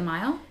maybe, like, a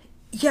mile?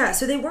 Yeah,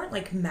 so they weren't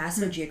like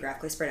massively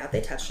geographically spread out.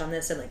 They touched on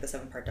this in like the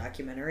 7-part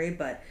documentary,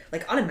 but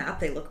like on a map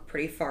they look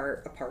pretty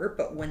far apart.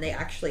 But when they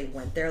actually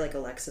went there, like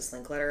Alexis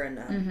Linkletter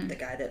and the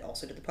guy that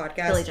also did the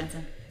podcast, Billy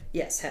Jensen.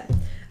 Yes, him.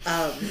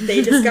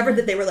 They discovered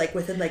that they were like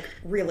within like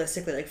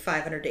realistically like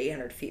 500 to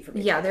 800 feet from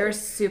each other. They were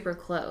super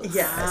close.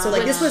 Yeah, so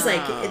like this was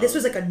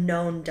like a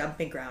known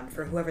dumping ground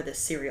for whoever the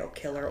serial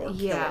killer or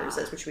killers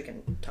is, which we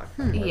can talk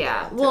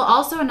about. Well,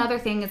 also another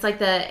thing, it's like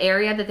the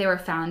area that they were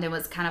found in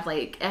was kind of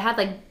like it had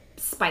like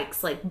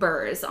spikes, like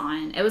burrs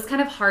on. It was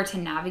kind of hard to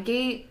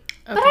navigate,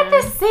 but at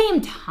the same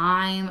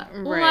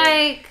time,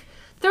 like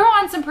throw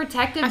on some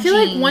protective jeans. I feel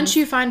like once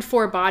you find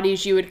 4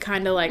 bodies, you would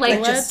kind of like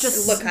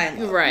just look high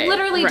and low.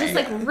 Literally just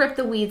like rip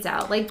the weeds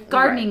out. Like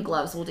gardening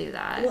gloves will do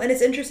that. Well, and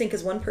it's interesting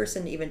because one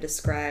person even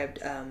described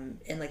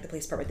in like the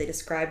police department, they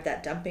described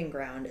that dumping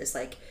ground as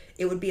like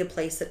it would be a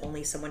place that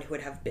only someone who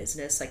would have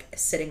business like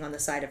sitting on the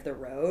side of the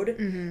road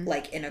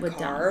like in a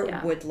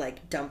car would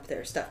like dump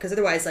their stuff, because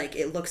otherwise like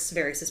it looks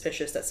very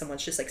suspicious that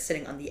someone's just like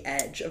sitting on the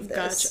edge of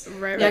this.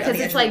 Right. Yeah, because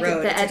it's like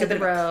the edge of the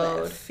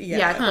road.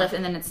 Cliff,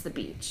 and then it's the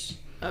beach.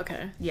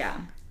 Okay.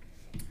 Yeah.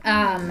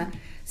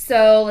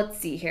 So let's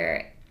see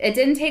here. It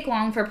didn't take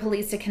long for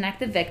police to connect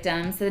the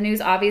victims. The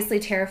news obviously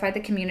terrified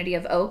the community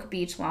of Oak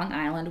Beach, Long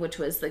Island, which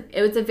was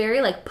it was a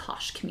very like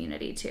posh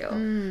community too.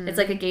 It's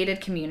like a gated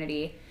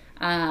community.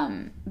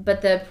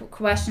 But the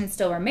question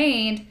still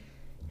remained,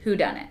 who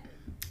done it?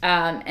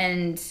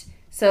 And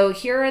so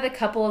here are the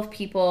couple of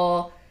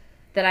people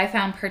that I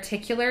found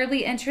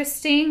particularly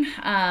interesting.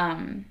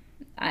 I'm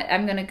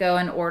going to go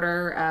in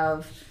order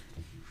of...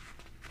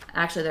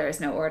 Actually, there is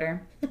no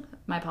order.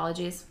 My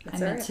apologies. I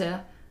meant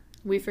to...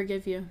 We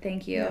forgive you.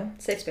 Thank you. Yeah,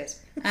 safe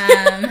space.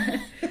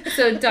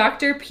 So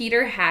Dr.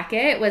 Peter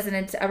Hackett was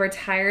a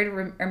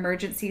retired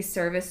emergency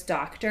service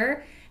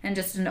doctor and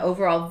just an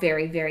overall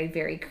very, very,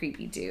 very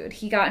creepy dude.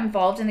 He got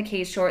involved in the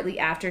case shortly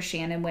after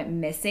Shannan went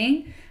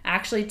missing.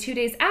 Actually, 2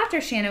 days after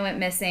Shannan went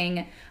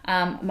missing,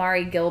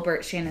 Mari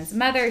Gilbert, Shannan's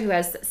mother, who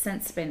has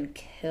since been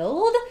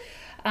killed,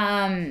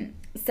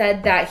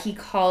 said that he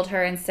called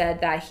her and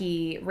said that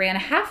he ran a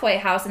halfway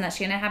house and that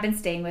Shannan had been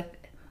staying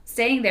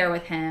there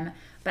with him,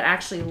 but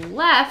actually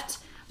left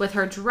with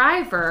her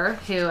driver,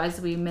 who, as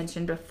we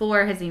mentioned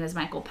before, his name is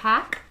Michael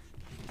Pack.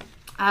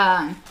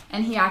 And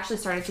he actually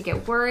started to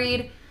get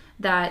worried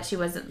that she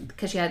wasn't,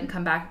 because she hadn't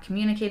come back and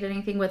communicated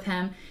anything with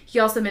him. He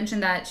also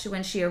mentioned that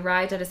when she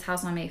arrived at his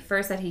house on May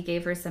 1st, that he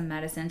gave her some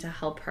medicine to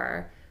help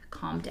her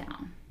calm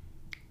down.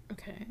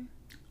 Okay.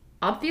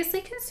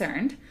 Obviously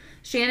concerned,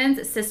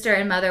 Shannon's sister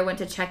and mother went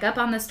to check up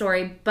on the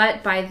story,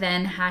 but by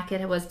then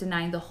Hackett was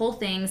denying the whole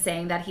thing,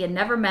 saying that he had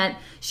never met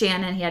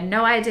Shannon. He had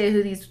no idea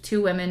who these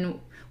two women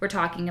were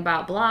talking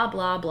about, blah,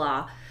 blah,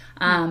 blah.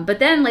 But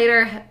then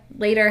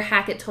later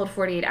Hackett told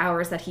 48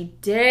 Hours that he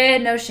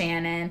did know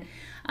Shannon,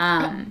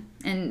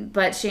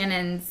 but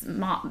Shannon's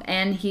mom,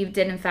 and he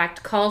did in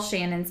fact call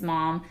Shannon's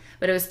mom,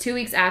 but it was 2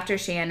 weeks after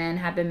Shannon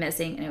had been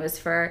missing, and it was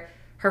for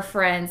her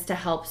friends to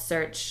help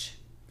search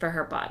for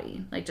her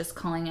body, like just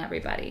calling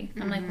everybody.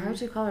 I'm like, why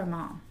would you call her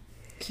mom?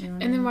 You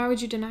know and then why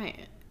would you deny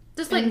it?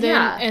 Just like,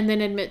 and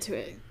then admit to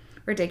it.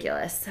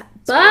 Ridiculous.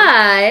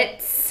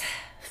 But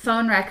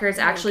phone records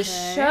actually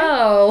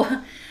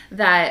show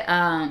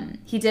that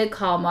he did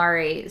call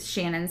Mari,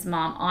 Shannon's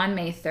mom, on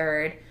May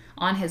 3rd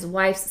on his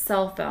wife's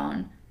cell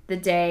phone the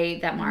day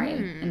that Mari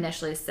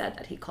initially said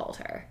that he called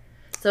her.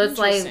 So it's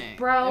like,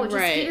 bro, just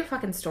get your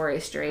fucking story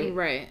straight.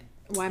 Right.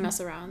 Why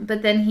mess around?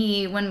 But then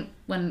when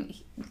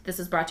this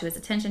was brought to his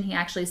attention, he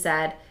actually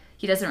said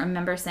he doesn't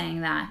remember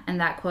saying that, and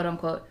that, quote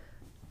unquote,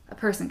 a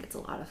person gets a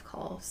lot of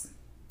calls.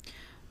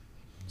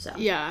 So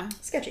yeah,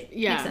 sketchy.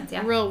 Yeah, makes sense.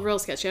 Yeah, real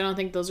sketchy. I don't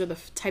think those are the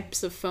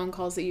types of phone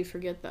calls that you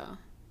forget, though.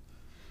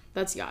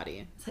 That's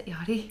Yachty. Is that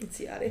Yachty? It's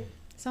Yachty.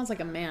 Sounds like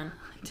a man.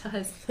 It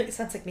does. It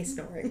sounds like me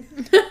snoring.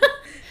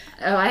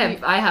 Oh,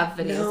 I have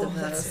videos of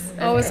those.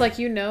 Oh, it's like,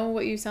 you know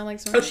what you sound like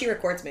snoring? Oh, she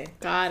records me.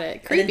 Got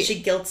it. Creepy. And then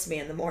she guilts me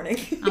in the morning.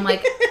 I'm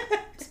like...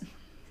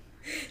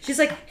 She's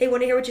like, hey,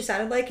 want to hear what you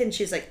sounded like? And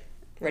she's like,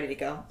 ready to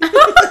go.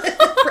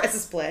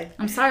 Presses play.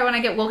 I'm sorry when I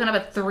get woken up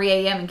at 3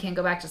 a.m. and can't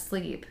go back to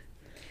sleep.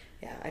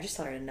 Yeah, I just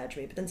tell her to nudge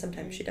me, but then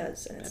sometimes she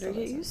does. And better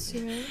get used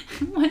to it.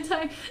 One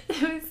time,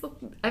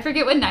 I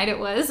forget what night it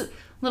was.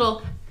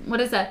 Little,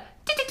 what is that?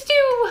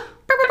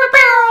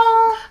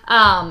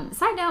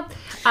 Side note.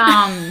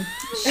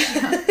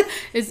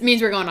 It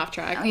means we're going off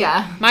track.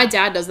 Yeah. My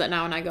dad does that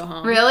now when I go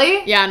home.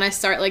 Really? Yeah, and I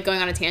start like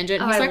going on a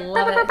tangent. And he's like,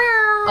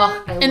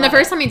 and the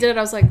first time he did it,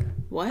 I was like,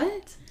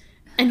 what?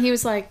 And he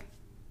was like,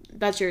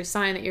 that's your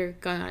sign that you're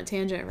going on a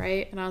tangent,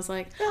 right? And I was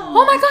like,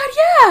 oh my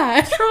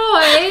god,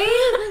 Troy.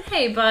 yeah.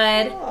 Hey,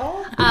 bud.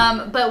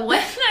 But one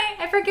night,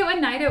 I forget what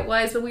night it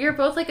was, but we were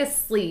both like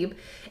asleep,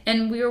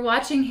 and we were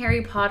watching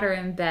Harry Potter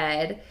in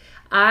bed.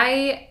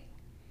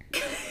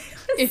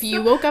 If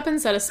you woke up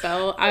and said a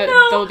spell,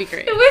 that would be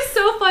great. It was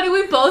so funny.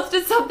 We both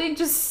did something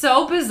just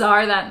so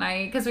bizarre that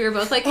night because we were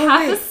both like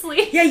half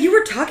asleep. Yeah, you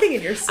were talking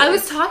in your sleep. I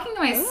was talking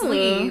to my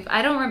sleep.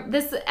 I don't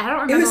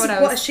remember what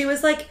I was. She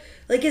was like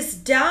it's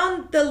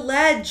down the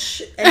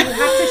ledge and you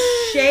have to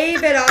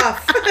shave it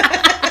off.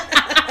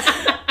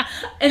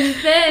 And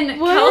then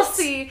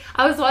Kelsey,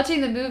 I was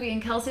watching the movie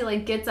and Kelsey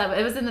like gets up.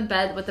 It was in the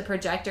bed with the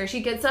projector. She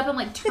gets up and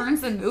like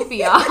turns the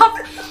movie off.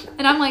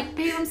 And I'm like,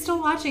 babe, I'm still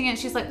watching it.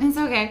 She's like, it's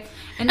okay.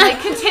 And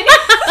like continues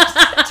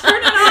to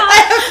turn it off. I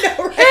have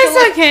no recollection. It's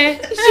okay.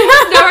 She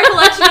has no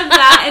recollection of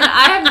that, and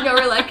I have no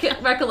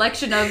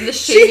recollection of the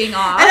shaving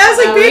off. And I was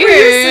like, babe, were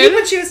you asleep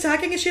when she was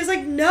talking? And she was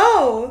like,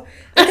 no.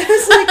 And I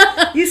was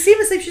like, you seem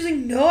asleep. She's like,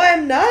 no,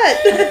 I'm not.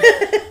 And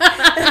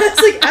I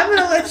was like, I'm going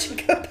to let you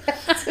go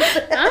back to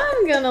bed.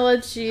 I'm going to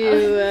let you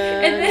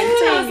and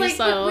then I was like,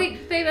 yourself.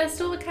 wait, babe, I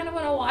still kind of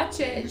want to watch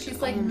it. And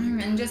she's like,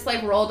 and just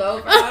like rolled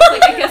over. I was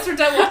like, I guess we're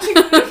done watching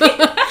the movie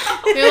now.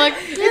 You're like,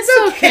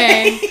 it's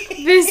okay.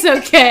 It's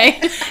okay.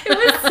 It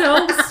was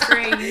so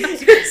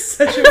strange. It was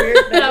such a weird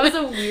night. That was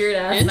a weird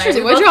ass night.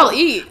 Interesting. What'd y'all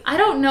eat? I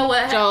don't know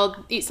what. Did y'all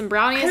eat some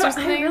brownies or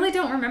something? I really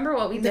don't remember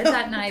what we did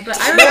that night, but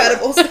no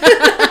edibles.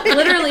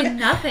 Literally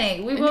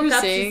nothing. We woke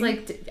up, she's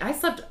like, I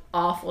slept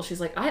awful.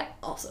 She's like, I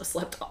also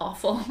slept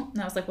awful.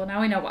 And I was like, well,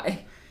 now we know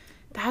why.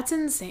 That's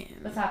insane.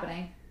 What's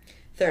happening?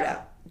 Third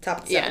out. Top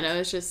of the Yeah, seventh. no,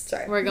 it's just,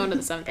 Sorry. we're going to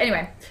the 7th.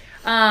 Anyway,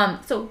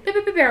 so,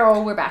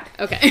 barrel, we're back.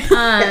 Okay.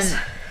 Yes.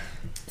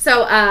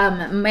 So,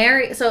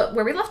 so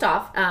where we left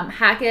off,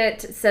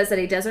 Hackett says that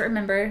he doesn't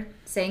remember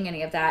saying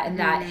any of that and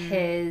that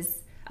his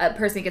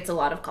person gets a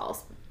lot of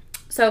calls.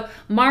 So,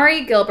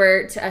 Mari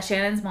Gilbert,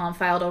 Shannon's mom,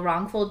 filed a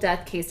wrongful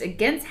death case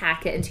against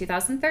Hackett in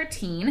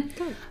 2013.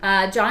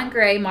 John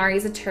Gray,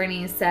 Mari's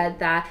attorney, said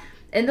that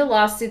in the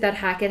lawsuit it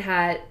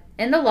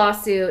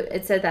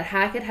said that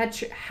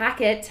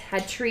Hackett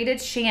had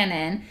treated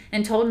Shannon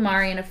and told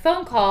Mari in a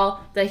phone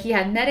call that he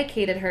had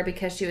medicated her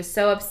because she was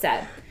so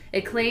upset.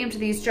 It claimed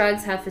these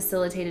drugs have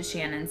facilitated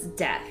Shannon's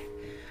death.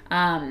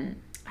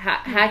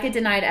 Hackett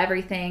denied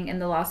everything,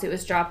 and the lawsuit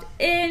was dropped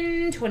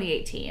in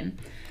 2018.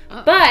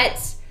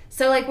 But,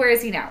 so, like, where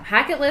is he now?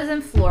 Hackett lives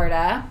in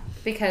Florida,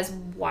 because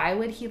why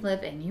would he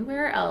live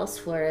anywhere else?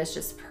 Florida is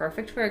just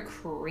perfect for a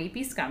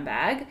creepy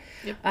scumbag.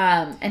 Yep.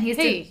 And he's...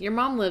 Hey, your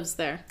mom lives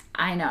there.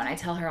 I know, and I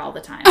tell her all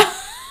the time.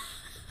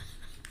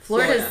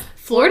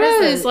 Florida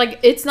is like,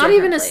 it's not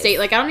even a state.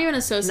 Like, I don't even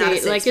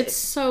associate. Like, state. It's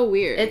so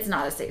weird. It's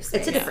not a safe state.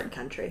 It's a different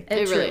country.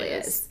 It really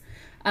is.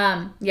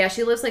 Yeah,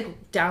 she lives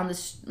like down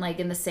the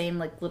in the same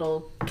like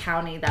little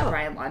county that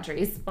Brian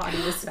Laundrie's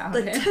body was found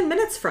like in. 10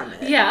 minutes from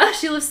it. Yeah,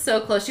 she lives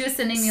so close. She was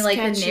sending me like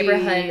the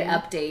neighborhood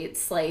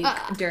updates like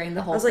during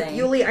the whole thing. I was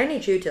like, Yuli, I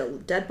need you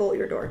to deadbolt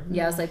your door.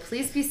 Yeah, I was like,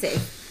 please be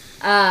safe.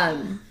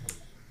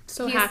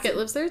 So Hackett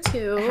lives there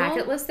too.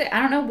 Hackett lives there. I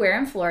don't know where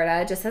in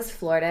Florida. It just says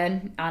Florida,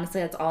 and honestly,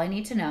 that's all I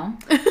need to know.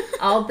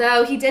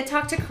 Although he did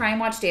talk to Crime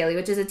Watch Daily,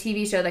 which is a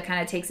TV show that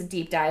kind of takes a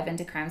deep dive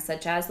into crimes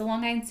such as the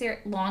Long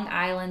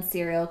Island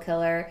serial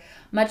killer,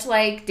 much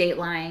like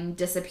Dateline,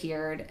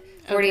 disappeared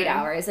 48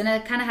 hours. And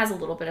it kind of has a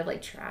little bit of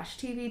like trash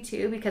TV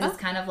too, because it's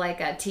kind of like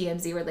a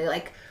TMZ where they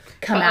like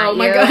come at you. Oh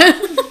my God.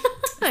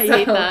 I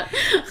hate that.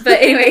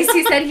 But anyways,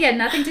 he said he had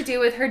nothing to do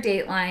with her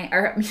Dateline,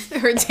 or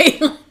her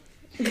Dateline.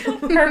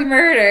 Her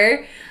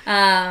murder,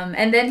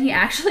 and then he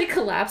actually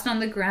collapsed on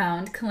the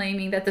ground,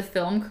 claiming that the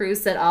film crew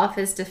set off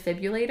his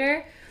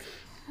defibrillator.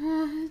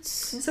 What?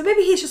 So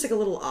maybe he's just like a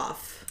little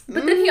off.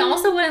 But then he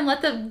also wouldn't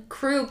let the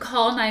crew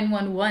call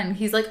 911.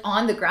 He's like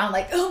on the ground,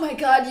 like, "Oh my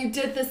God, you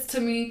did this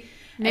to me."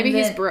 Maybe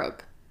he's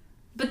broke.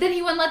 But then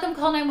he wouldn't let them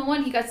call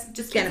 911. He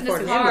just can't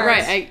afford it.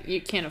 Right, you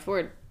can't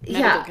afford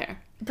medical care.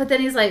 But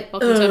then he's like,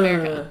 welcome to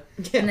America.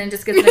 And then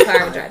just gets in the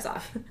car and drives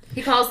off.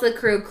 He calls the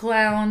crew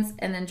clowns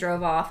and then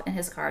drove off in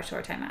his car a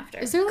short time after.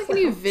 Is there like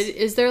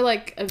is there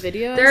like a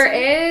video? There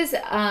is,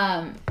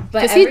 but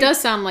because he does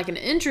sound like an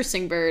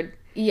interesting bird.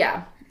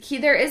 Yeah.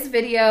 There is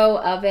video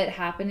of it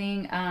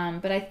happening,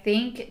 but I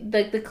think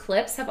the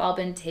clips have all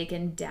been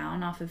taken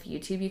down off of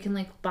YouTube. You can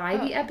like buy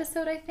the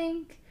episode, I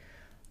think.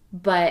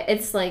 But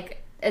it's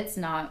like, it's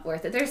not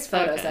worth it. There's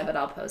photos of it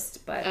I'll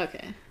post. But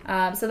okay.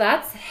 So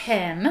that's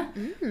him.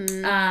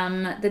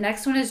 The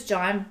next one is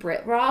John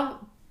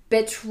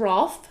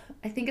Bittrolf.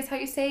 I think is how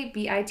you say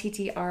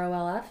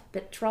Bittrolf.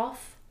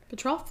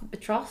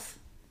 Bittrolf.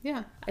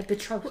 Yeah. I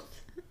betrothed.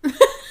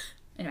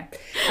 Anyway.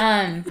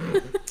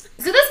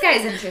 So this guy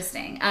is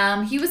interesting.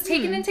 He was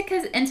taken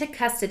into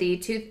custody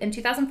in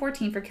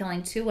 2014 for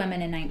killing 2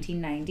 women in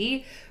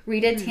 1990,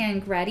 Rita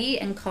Tangretti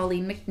and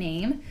Colleen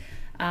McName.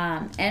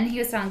 And he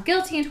was found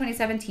guilty in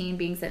 2017,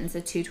 being sentenced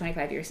to 2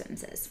 25-year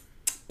sentences.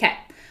 Okay.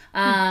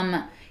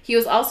 He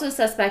was also a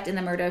suspect in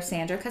the murder of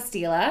Sandra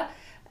Castilla,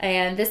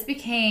 and this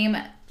came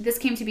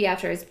to be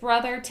after his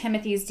brother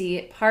Timothy's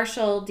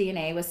partial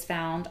DNA was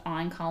found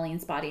on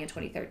Colleen's body in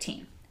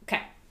 2013.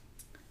 Okay.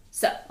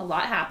 So a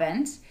lot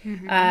happened.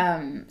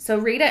 So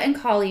Rita and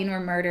Colleen were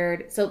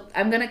murdered. So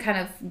I'm going to kind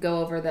of go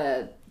over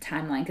the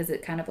timeline because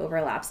it kind of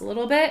overlaps a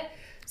little bit.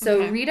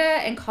 So Rita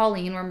and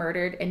Colleen were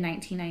murdered in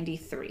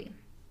 1993.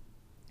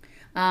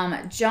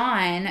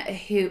 John,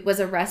 who was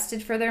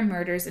arrested for their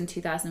murders in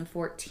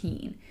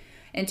 2014.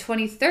 In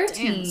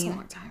 2013... Damn, that's a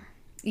long time.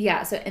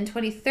 Yeah, so in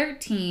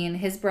 2013,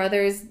 his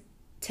brother's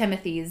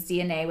Timothy's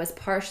DNA was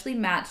partially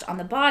matched on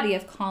the body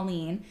of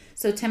Colleen,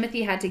 so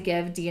Timothy had to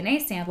give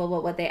DNA sample,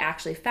 but what they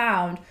actually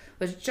found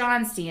was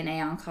John's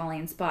DNA on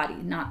Colleen's body,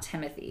 not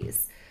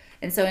Timothy's.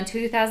 And so in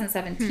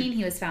 2017,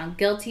 he was found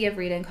guilty of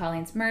Rita and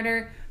Colleen's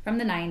murder from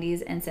the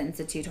 90s and sentenced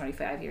to 2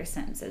 25-year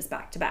sentences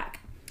back to back.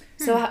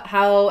 So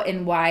how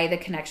and why the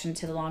connection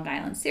to the Long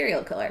Island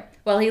serial killer?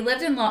 Well, he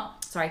lived in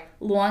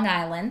Long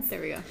Island.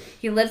 There we go.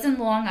 He lives in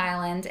Long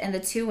Island, and the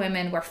 2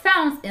 women were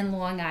found in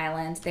Long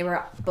Island. They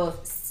were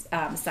both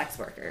sex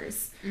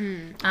workers.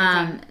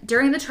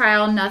 During the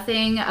trial,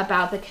 nothing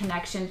about the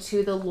connection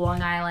to the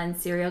Long Island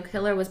serial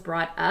killer was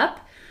brought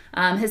up.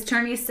 His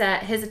attorney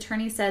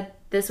said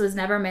this was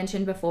never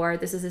mentioned before.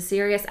 This is a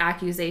serious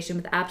accusation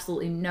with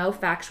absolutely no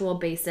factual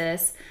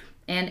basis,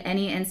 and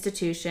any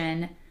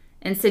insinuation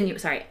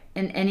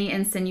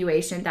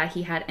that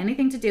he had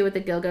anything to do with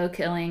the Gilgo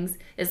killings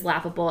is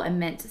laughable and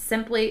meant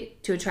simply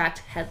to attract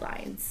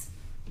headlines.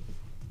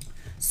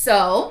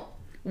 So,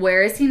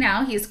 where is he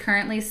now? He's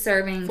currently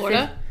serving...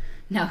 Florida?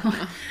 No.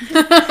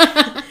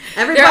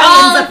 Everybody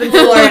ends up in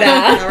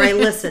Florida. All right,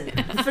 listen.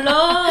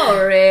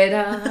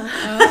 Florida.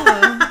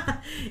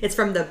 It's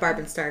from the Barb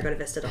and Star Go to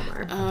Vista Del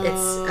Mar.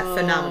 It's a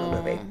phenomenal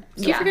movie.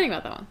 Keep forgetting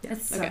about that one.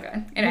 It's so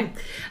good. Anyway,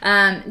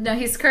 no,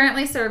 he's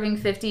currently serving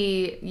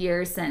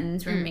 50-year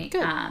sentence,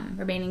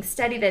 remaining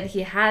steady that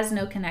he has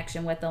no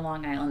connection with the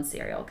Long Island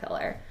serial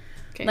killer.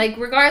 Okay. Like,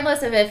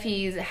 regardless of if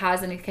he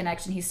has any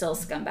connection, he's still a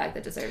scumbag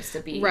that deserves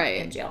to be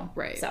in jail.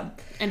 Right. So,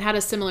 and had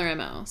a similar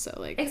MO. So,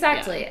 like,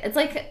 exactly. Yeah. It's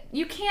like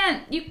you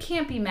can't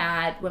be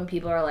mad when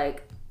people are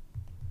like,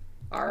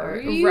 "Are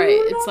you right?"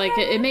 It's like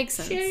it makes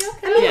sense.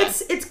 I mean,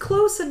 it's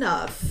close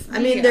enough. I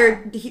mean,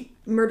 he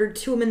murdered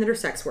 2 women that are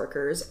sex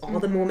workers. All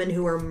the women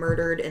who are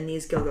murdered in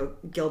these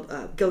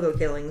Gilgo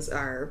killings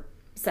are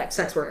sex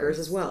workers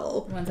as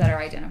well. Ones that are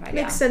identified.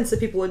 Makes sense that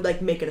people would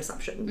like make an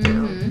assumption. You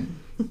know?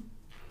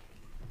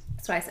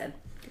 That's what I said.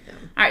 Yeah.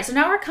 All right, so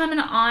now we're coming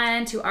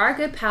on to our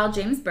good pal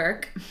James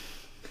Burke.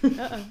 This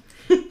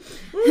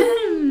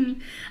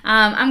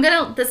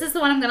is the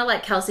one I'm gonna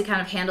let Kelsey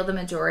kind of handle the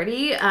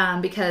majority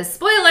because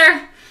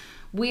spoiler,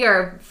 we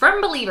are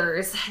firm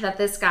believers that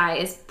this guy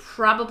is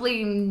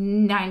probably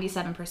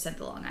 97%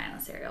 the Long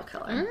Island serial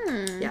killer.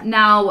 Yeah.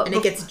 Now, and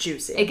it gets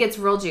juicy. It gets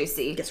real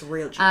juicy. It gets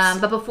real juicy.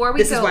 But before we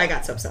This is why I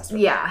got so obsessed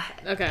with it. Yeah.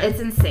 Okay. It's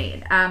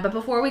insane. But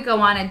before we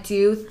go on, I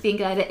do think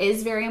that it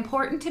is very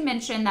important to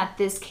mention that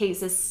this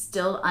case is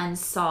still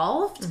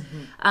unsolved.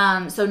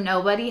 So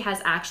nobody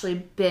has actually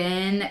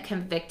been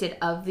convicted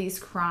of these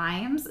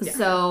crimes. Yeah.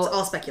 So it's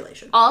all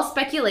speculation. All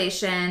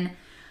speculation.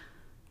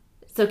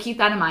 So keep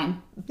that in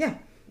mind. Yeah.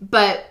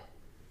 But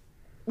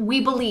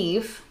we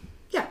believe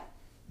yeah,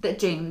 that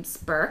James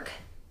Burke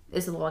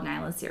is the Long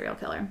Island serial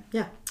killer.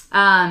 Yeah.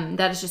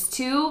 That is just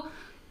two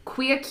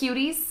queer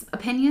cuties'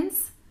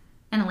 opinions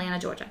in Atlanta,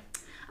 Georgia.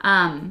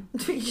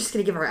 You're just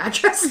going to give our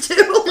address too?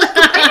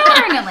 I know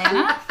we're in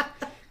Atlanta.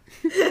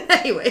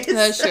 Anyways.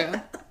 That's true.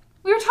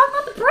 We were talking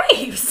about the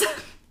Braves.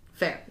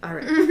 Fair. All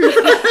right.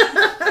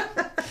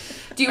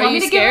 Do you want me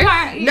to give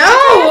our... No!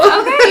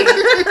 Okay.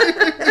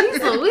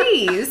 Jeez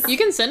Louise. You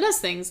can send us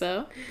things,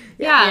 though.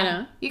 Yeah. You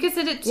know. You can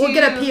send it to... We'll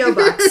get a P.O.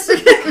 box.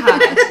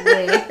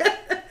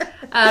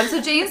 God,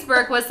 so James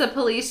Burke was the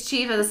police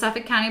chief of the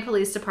Suffolk County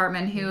Police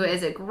Department, who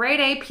is a grade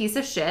A piece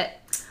of shit.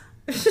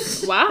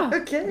 Wow.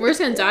 Okay. We're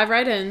just going to dive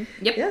right in.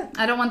 Yep. Yeah.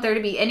 I don't want there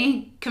to be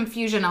any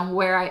confusion on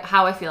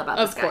how I feel about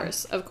this guy.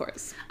 Of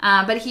course.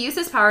 But he used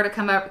his power to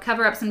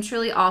cover up some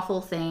truly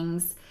awful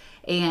things.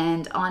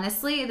 And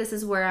honestly, this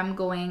is where I'm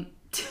going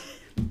to...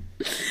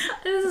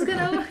 This is going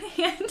to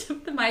hand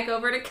the mic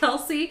over to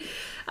Kelsey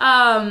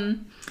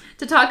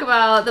to talk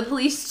about the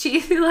police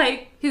chief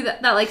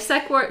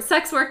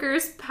sex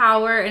workers'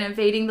 power in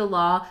evading the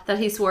law that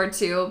he swore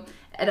to.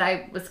 And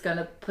I was going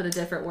to put a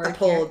different word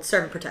Uphold,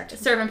 serve and protect.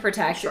 Serve and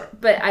protect. Sure.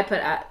 But I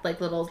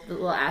put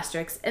little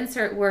asterisks.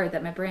 Insert word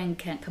that my brain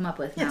can't come up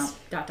with now. ...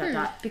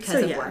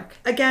 Because of work.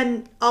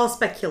 Again, all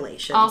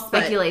speculation.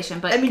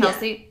 But I mean,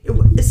 Kelsey... Yeah.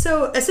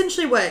 So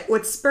essentially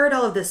what spurred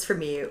all of this for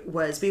me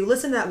was we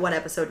listened to that one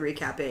episode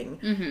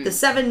recapping the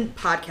 7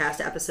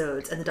 podcast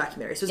episodes and the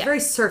documentary. So it's very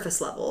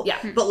surface level. Yeah.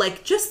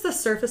 But just the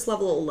surface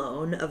level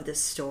alone of this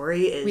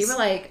story is we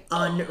were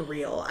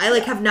unreal. I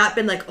have not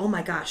been oh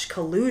my gosh,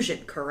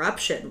 collusion,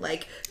 corruption,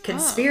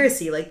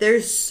 conspiracy.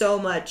 There's so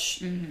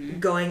much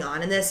going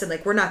on in this,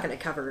 and we're not going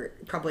to cover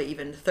probably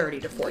even 30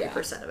 to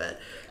 40% of it.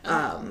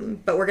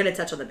 But we're going to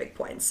touch on the big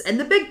points. And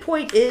the big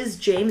point is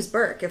James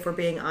Burke, if we're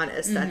being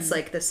honest. That's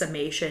the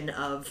summation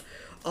of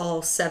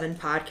all 7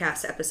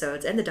 podcast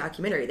episodes and the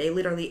documentary. They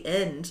literally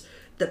end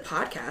the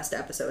podcast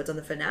episodes on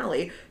the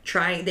finale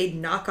they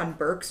knock on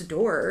Burke's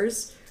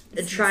doors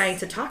and trying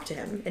to talk to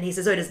him. And he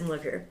says, oh, he doesn't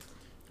live here.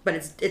 But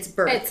it's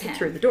Burke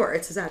through the door.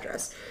 It's his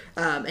address.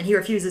 And he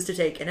refuses to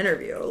take an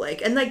interview.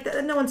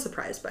 No one's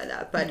surprised by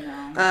that. But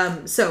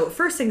no. So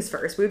first things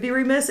first, we would be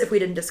remiss if we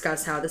didn't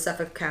discuss how the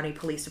Suffolk County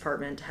Police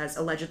Department has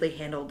allegedly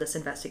handled this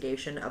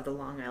investigation of the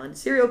Long Island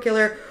serial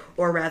killer,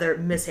 or rather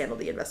mishandled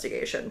the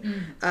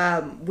investigation.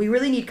 We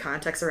really need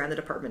context around the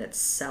department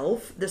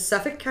itself. The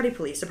Suffolk County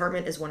Police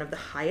Department is one of the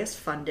highest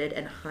funded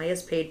and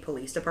highest paid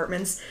police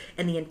departments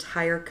in the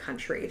entire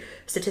country.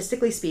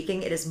 Statistically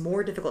speaking, it is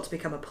more difficult to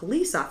become a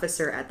police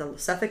officer at the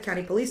Suffolk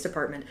County Police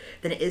Department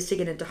than it is to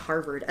get into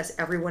Harvard, as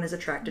everyone is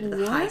attracted to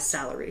the high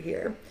salary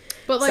here.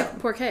 But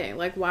por qué?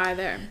 Why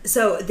there?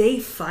 So they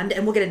fund,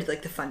 and we'll get into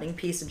the funding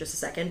piece in just a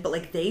second,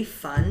 but they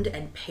fund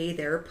and pay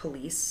their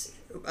police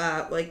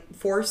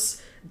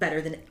force better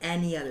than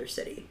any other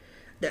city.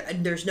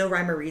 There's no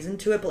rhyme or reason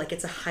to it, but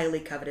it's a highly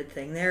coveted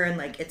thing there,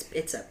 and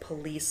it's a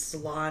police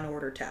law and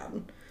order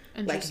town.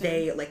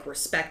 They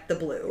respect the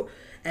blue.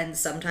 And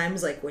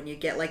sometimes, when you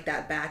get,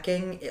 that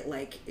backing,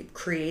 it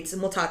creates...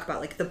 And we'll talk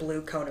about, the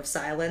blue cone of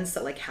silence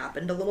that,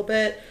 happened a little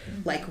bit,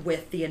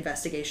 with the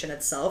investigation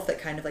itself that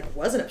kind of,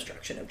 was an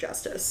obstruction of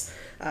justice.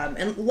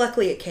 And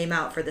luckily it came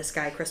out for this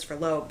guy, Christopher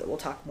Loeb, that we'll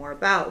talk more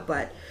about.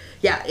 But,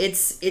 yeah,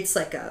 it's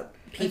a...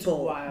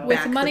 People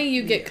with money,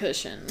 you get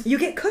cushion. You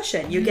get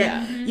cushion. You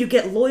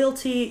get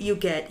loyalty. You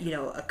get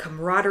a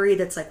camaraderie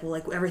that's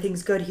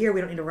everything's good here.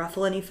 We don't need to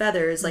ruffle any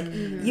feathers.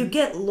 You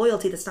get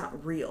loyalty that's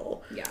not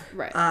real. Yeah,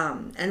 right.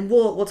 And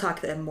we'll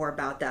talk more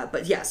about that.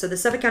 But yeah, so the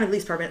Suffolk County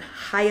Police Department,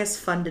 highest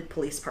funded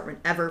police department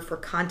ever. For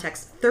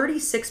context,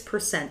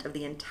 36% of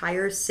the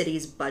entire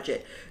city's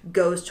budget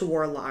goes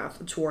toward law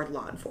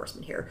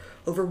enforcement here.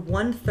 Over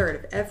 1/3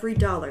 of every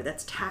dollar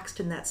that's taxed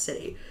in that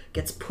city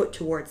gets put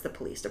towards the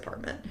police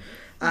department.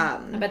 I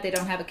bet they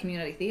don't have a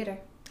community theater.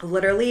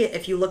 Literally,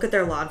 if you look at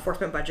their law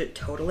enforcement budget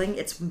totaling,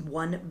 it's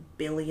 $1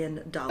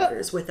 billion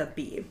with a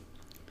B.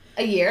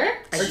 A year?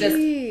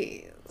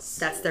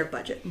 That's their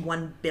budget.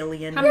 $1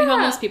 billion. How many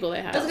homeless people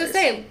they have? I was going to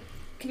say,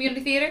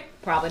 community theater?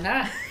 Probably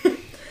not.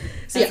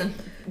 That's a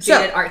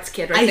jaded arts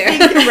kid right there.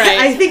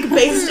 I think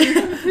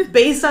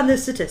based on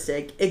this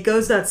statistic, it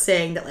goes without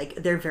saying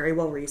that they're very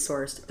well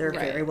resourced. They're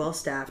very well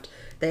staffed.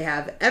 They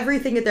have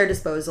everything at their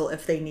disposal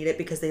if they need it,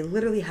 because they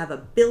literally have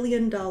 $1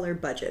 billion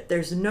budget.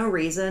 There's no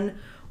reason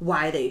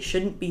why they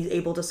shouldn't be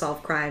able to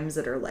solve crimes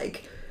that are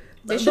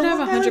they should have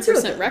a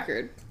 100%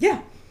 record.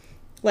 Yeah.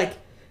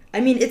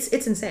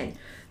 It's insane.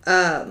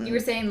 You were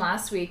saying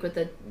last week with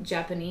the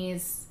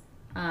Japanese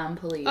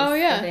police. Oh,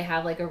 yeah. They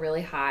have a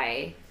really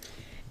high...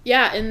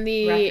 Yeah, in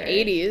the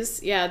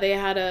 80s, they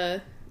had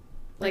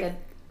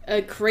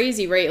a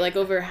crazy rate. Like,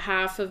 over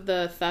half of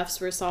the thefts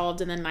were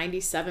solved, and then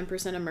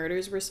 97% of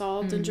murders were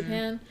solved in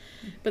Japan.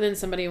 But then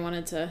somebody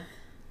wanted to...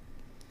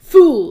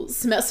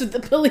 Fools mess with the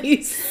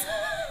police.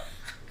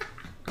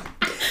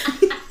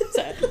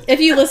 So, if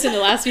you listened to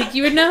last week,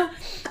 you would know.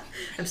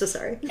 I'm so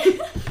sorry.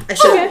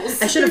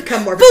 I should have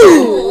come more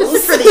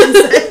fools for the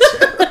inside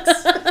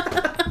jokes.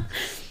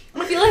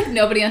 I feel like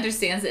nobody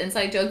understands the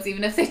inside jokes,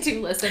 even if they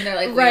do listen. They're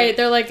like, right?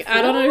 They're like,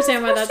 I don't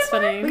understand why that's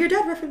funny. Well, your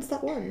dad referenced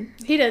that one.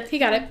 He did. He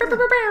got it.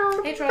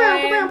 Hey,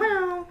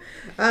 Troy.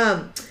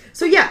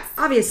 So yeah,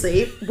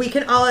 obviously, we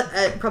can all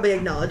probably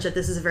acknowledge that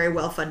this is a very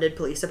well-funded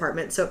police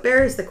department. So it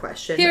bears the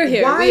question: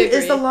 why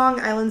is the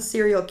Long Island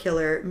serial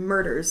killer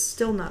murders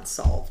still not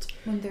solved?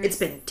 It's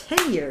been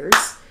 10 years.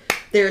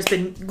 There's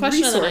been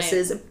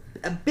resources,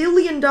 $1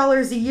 billion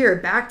a year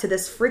back to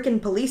this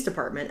freaking police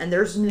department, and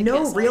there's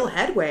no real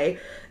headway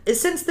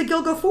since the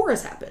Gilgo 4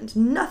 has happened.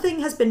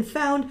 Nothing has been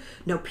found.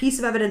 No piece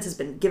of evidence has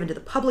been given to the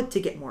public to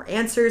get more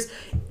answers.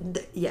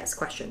 Yes,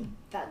 question.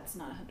 That's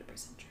not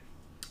 100% true.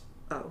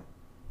 Oh.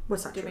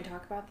 What's not true? Did we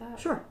talk about that?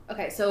 Sure.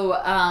 Okay, so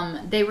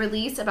they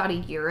released about a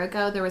year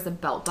ago. There was a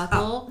belt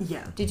buckle. Oh,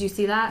 yeah. Did you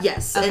see that?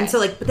 Yes. Okay. And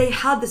so, but they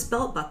had this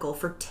belt buckle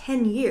for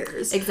 10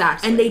 years.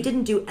 Exactly. And they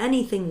didn't do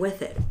anything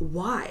with it.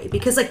 Why?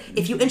 Because,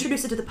 if you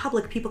introduce it to the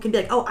public, people can be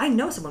like, oh, I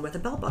know someone with a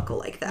belt buckle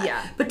like that.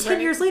 Yeah. But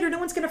 10 years later, no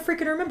one's going to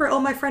freaking remember, oh,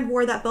 my friend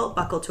wore that belt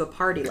buckle to a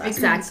party last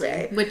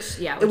Wednesday.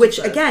 Which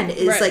again,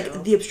 is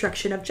the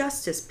obstruction of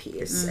justice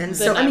piece. And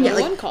so,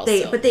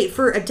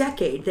 for a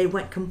decade, they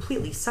went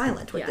completely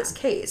silent with this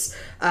case.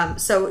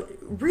 So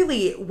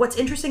really, what's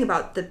interesting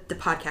about the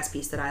podcast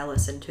piece that I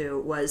listened to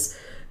was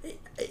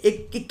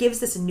it gives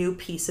this new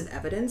piece of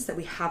evidence that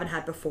we haven't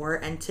had before,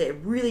 and to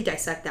really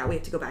dissect that, we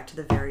have to go back to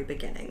the very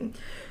beginning,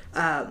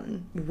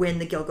 when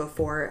the Gilgo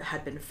 4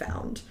 had been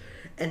found.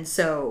 And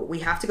so we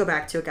have to go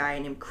back to a guy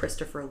named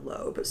Christopher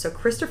Loeb. So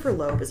Christopher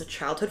Loeb is a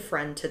childhood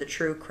friend to the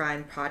true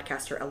crime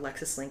podcaster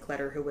Alexis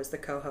Linkletter, who was the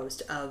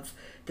co-host of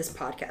this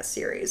podcast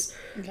series.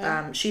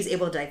 Okay. She's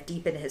able to dive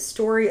deep into his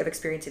story of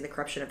experiencing the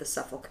corruption of the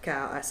Suffolk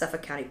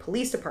County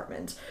Police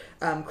Department.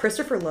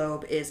 Christopher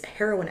Loeb is a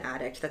heroin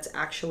addict. That's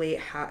actually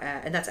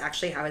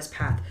how his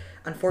path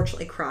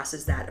unfortunately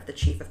crosses that of the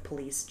chief of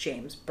police,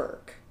 James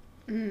Burke.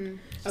 Okay.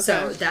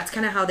 So that's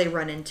kind of how they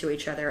run into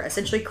each other.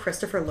 Essentially,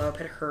 Christopher Loeb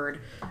had heard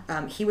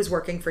he was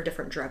working for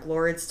different drug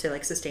lords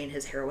to sustain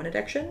his heroin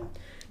addiction,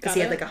 because he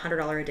had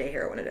 $100 a day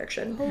heroin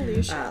addiction.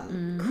 Holy shit.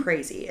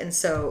 Crazy. And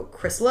so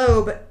Chris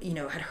Loeb,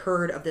 had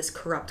heard of this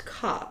corrupt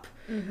cop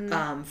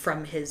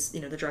from his,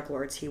 the drug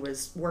lords he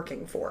was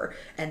working for.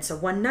 And so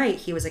one night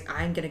he was like,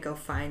 I'm going to go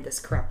find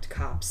this corrupt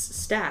cop's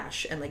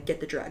stash and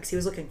get the drugs. He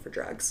was looking for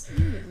drugs.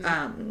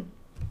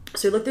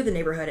 So he looked through the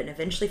neighborhood and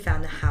eventually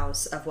found the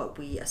house of what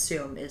we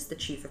assume is the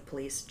chief of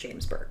police,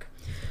 James Burke.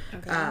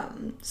 Okay.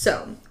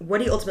 So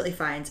what he ultimately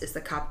finds is the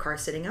cop car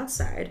sitting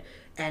outside,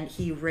 and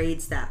he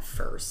raids that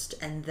first,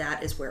 and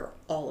that is where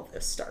all of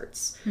this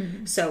starts.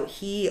 So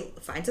he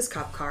finds his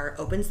cop car,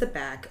 opens the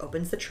back,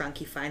 opens the trunk,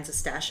 he finds a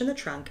stash in the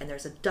trunk, and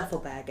there's a duffel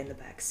bag in the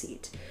back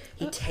seat.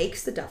 He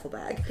takes the duffel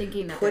bag,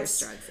 thinking that there's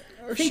drugs in it.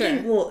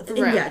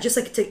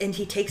 And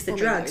he takes the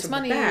drugs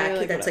from the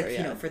back. That's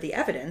for the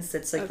evidence.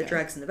 That's the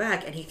drugs in the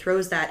back, and he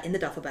throws that in the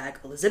duffel bag,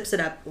 zips it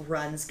up,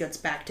 runs, gets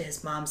back to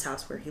his mom's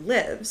house where he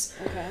lives.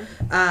 Okay.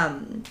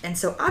 And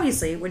so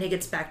obviously, when he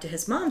gets back to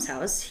his mom's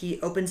house, he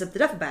opens up the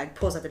duffel bag,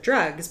 pulls out the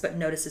drugs, but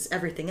notices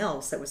everything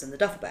else that was in the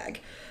duffel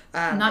bag.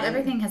 Not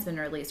everything has been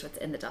released what's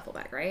in the duffel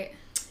bag, right?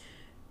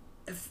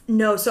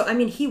 No, so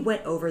he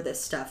went over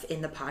this stuff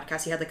in the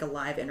podcast. He had a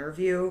live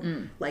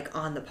interview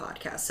on the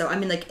podcast. So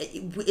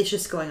it's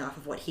just going off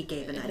of what he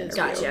gave in that interview.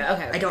 Gotcha.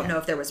 Okay. I don't know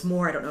if there was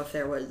more. I don't know if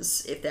that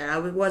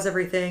was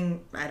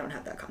everything. I don't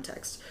have that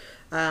context.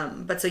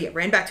 But so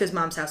ran back to his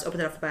mom's house,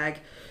 opened the duffel bag.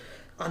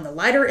 On the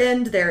lighter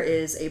end, there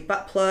is a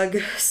butt plug,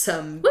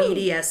 some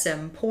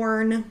BDSM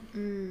porn,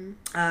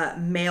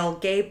 male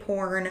gay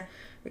porn,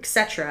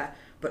 etc.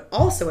 But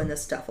also in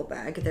this duffel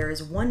bag, there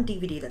is one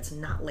DVD that's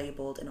not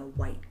labeled in a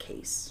white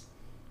case.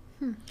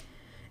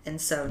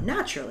 And so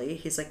naturally,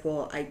 he's like,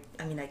 well, I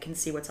can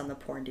see what's on the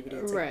porn DVD.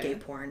 It's gay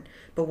porn.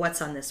 But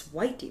what's on this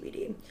white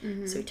DVD?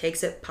 So he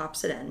takes it,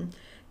 pops it in.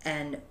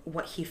 And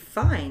what he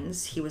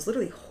finds, he was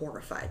literally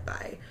horrified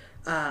by.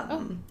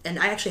 And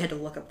I actually had to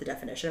look up the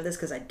definition of this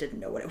because I didn't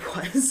know what it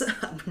was.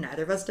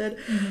 Neither of us did.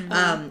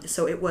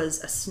 So it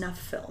was a snuff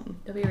film.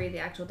 Did we read the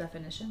actual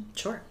definition?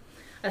 Sure.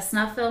 A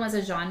snuff film is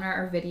a genre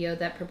or video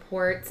that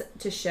purports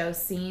to show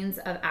scenes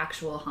of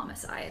actual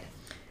homicide.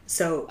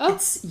 So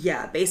it's,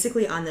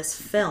 basically on this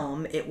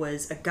film, it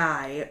was a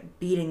guy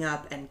beating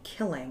up and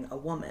killing a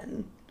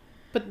woman.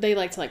 But they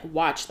like to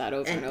watch that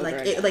over and over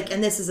again.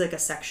 And this is a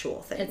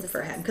sexual thing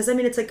for him. Because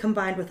it's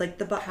combined with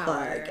the butt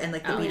plug and the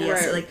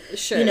BDS. Right.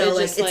 Sure.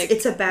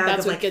 It's a bag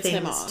of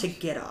things to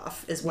get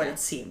off is what it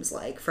seems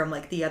like from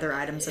the other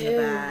items in the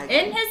bag.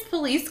 In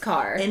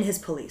his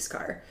police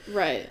car.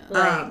 Right.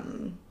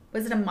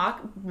 Was it a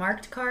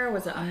marked car or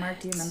was it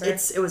unmarked? Do you remember?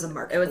 It was a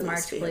marked. It was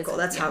marked vehicle.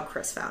 That's how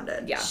Chris found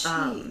it. Yeah.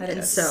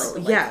 And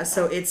so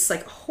so it's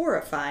like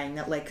horrifying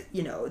that like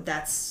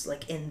that's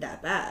like in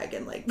that bag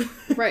and like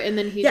right, and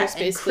then he just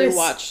basically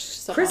watched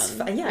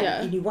someone.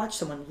 And you watch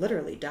someone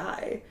literally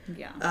die.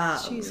 Yeah.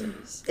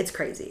 Jesus. It's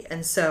crazy.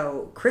 And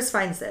so Chris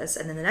finds this,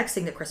 and then the next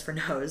thing that Christopher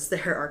knows,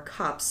 there are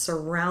cops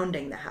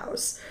surrounding the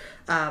house.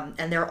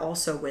 And they're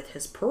also with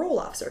his parole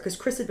officer because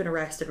Chris had been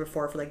arrested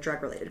before for like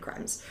drug-related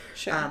crimes,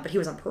 but he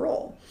was on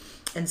parole,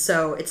 and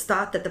so it's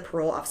thought that the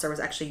parole officer was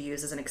actually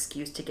used as an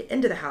excuse to get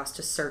into the house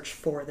to search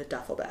for the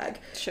duffel bag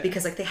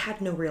because like they had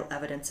no real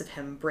evidence of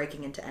him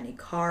breaking into any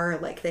car,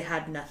 like they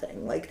had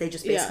nothing, like they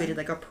just basically did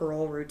like a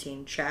parole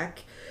routine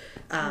check,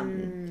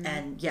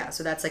 and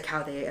so that's like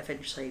how they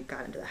eventually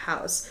got into the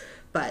house.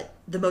 But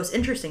the most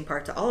interesting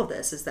part to all of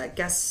this is that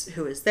guess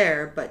who is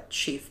there but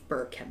Chief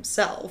Burke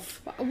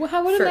himself. What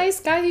a nice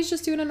guy. He's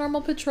just doing a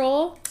normal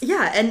patrol.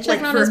 Yeah, and like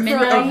for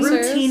a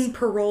routine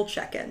parole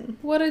check-in.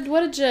 What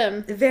a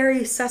gem.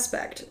 Very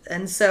suspect.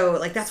 And so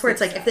like that's where it's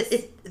like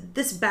if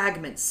this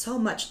bag meant so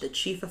much to the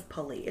chief of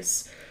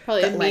police.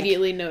 Probably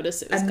immediately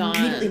noticed it was gone.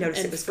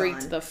 And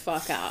freaked the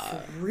fuck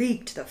out.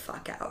 Freaked the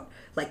fuck out.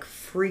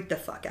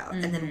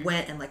 Mm-hmm. And then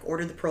went and like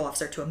ordered the parole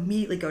officer to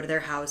immediately go to their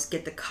house,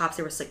 get the cops.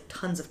 There was like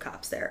tons of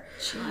cops there.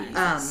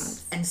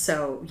 And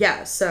so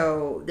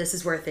this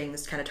is where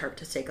things kind of start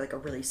to take like a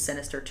really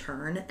sinister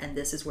turn, and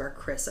this is where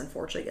Chris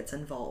unfortunately gets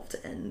involved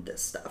in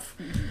this stuff.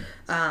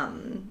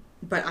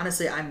 But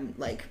honestly, I'm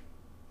like,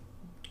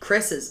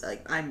 Chris is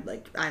like,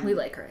 we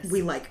like Chris.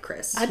 We like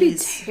Chris. I'd be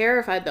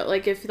terrified though.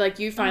 Like if like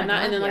you find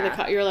that and then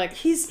like you're like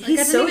he's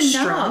so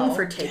strong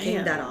for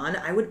taking that on.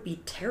 I would be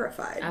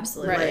terrified.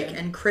 Absolutely. Like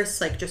and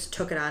Chris like just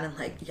took it on and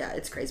like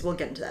it's crazy. We'll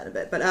get into that in a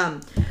bit. But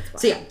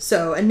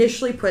so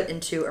initially put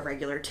into a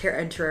regular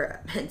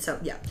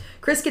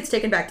Chris gets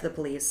taken back to the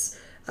police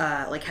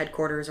like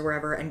headquarters or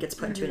wherever and gets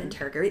put into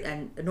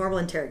a normal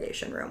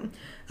interrogation room.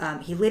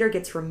 He later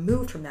gets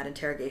removed from that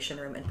interrogation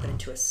room and put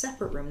into a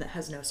separate room that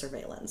has no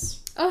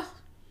surveillance. Oh,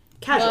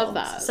 casual. Love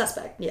that.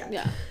 Suspect.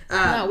 Yeah.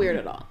 Not weird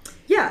at all.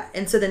 Yeah,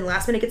 and so then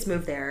last minute gets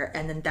moved there,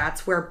 and then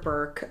that's where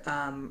Burke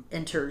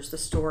enters the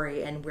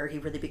story and where he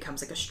really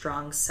becomes like a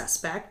strong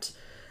suspect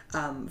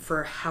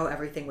for how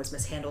everything was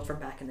mishandled from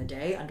back in the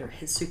day under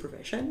his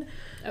supervision.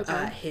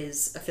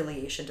 His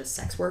affiliation to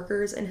sex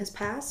workers in his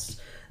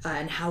past,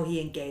 and how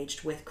he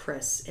engaged with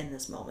Chris in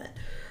this moment.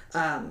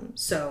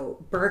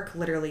 So Burke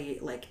literally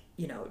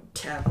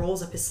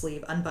rolls up his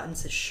sleeve,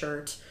 unbuttons his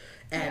shirt,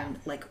 and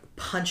like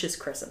punches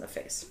Chris in the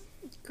face.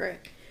 Great.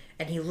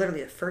 And he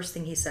literally, the first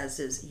thing he says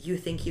is, "You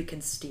think you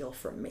can steal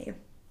from me?"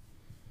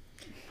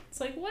 It's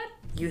like, what?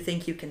 You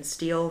think you can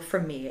steal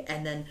from me?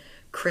 And then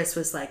Chris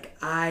was like,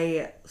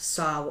 "I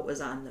saw what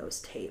was on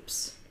those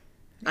tapes.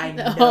 I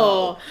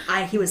know."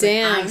 He was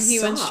damn, like, he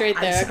went straight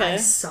there. I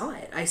saw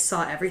it. I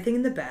saw everything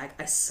in the bag.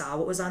 I saw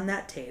what was on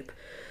that tape.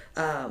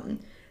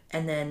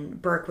 And then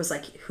Burke was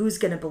like, "Who's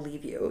gonna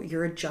believe you?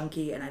 You're a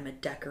junkie and I'm a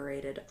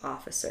decorated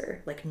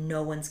officer. Like,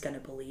 no one's gonna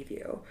believe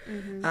you."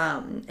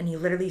 And he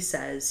literally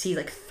says, he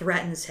like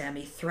threatens him.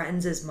 He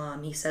threatens his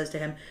mom. He says to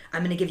him,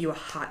 "I'm gonna give you a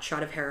hot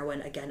shot of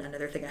heroin." Again,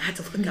 another thing I had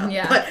to look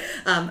up. But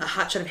a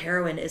hot shot of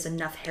heroin is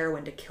enough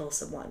heroin to kill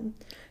someone.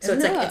 So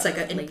it's like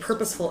a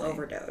purposeful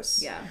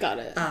overdose. Yeah. Got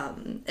it.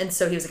 And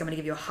so he was like, "I'm gonna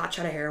give you a hot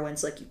shot of heroin,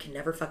 so like you can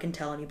never fucking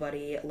tell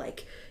anybody,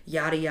 like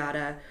yada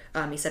yada."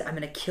 He said, "I'm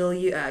gonna kill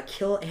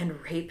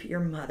and rape your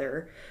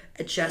mother,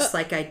 just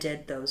like I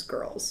did those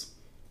girls."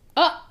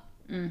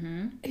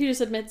 He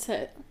just admits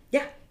it.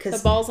 Yeah,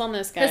 because the ball's on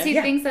this guy. Because he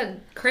thinks that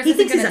Chris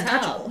isn't going to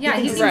tell. Yeah,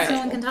 he thinks no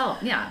one can tell.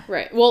 Yeah.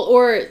 Right. Well,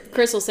 or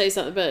Chris will say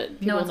something,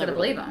 but no one's going to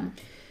believe him.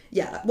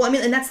 Yeah. Well, I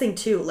mean, and that's the thing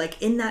too.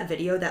 Like in that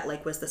video that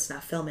like was the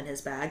snuff film in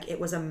his bag, it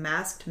was a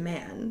masked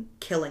man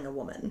killing a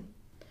woman.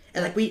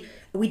 And like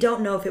we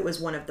don't know if it was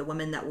one of the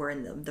women that were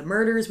in the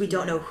murders. We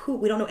don't know who.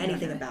 We don't know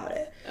anything about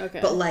it.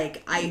 Okay. But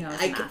like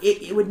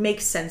it would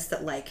make sense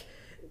that like,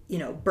 you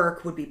know,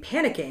 Burke would be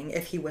panicking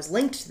if he was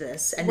linked to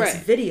this, and this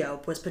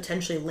video was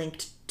potentially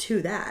linked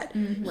to that.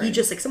 He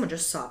just like someone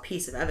just saw a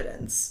piece of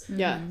evidence.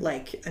 Yeah.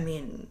 Like, I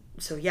mean,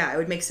 so yeah, it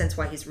would make sense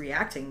why he's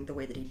reacting the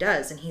way that he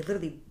does, and he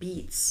literally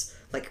beats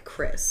like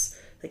Chris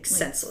like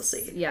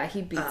senselessly. Yeah,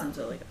 he beats him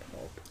to like a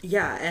pulp.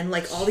 Yeah, and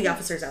like all the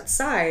officers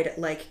outside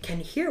like can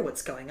hear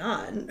what's going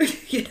on.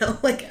 You know,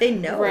 like they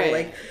know,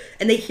 like,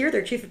 and they hear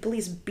their chief of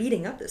police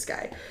beating up this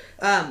guy.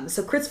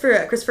 So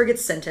Christopher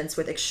gets sentenced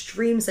with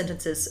extreme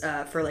sentences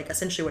for like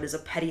essentially what is a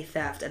petty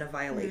theft and a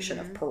violation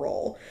of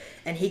parole,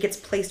 and he gets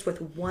placed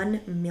with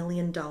 $1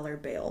 million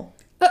bail.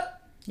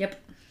 Yep.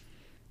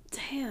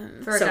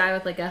 Damn. For a guy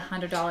with like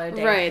 $100 a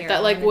day. Right.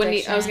 That like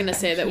wouldn't. I was gonna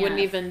say that wouldn't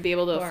even be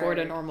able to afford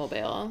a normal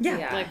bail.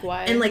 Yeah. Like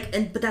why?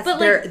 But that's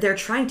they're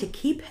trying to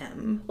keep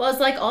him. Well, it's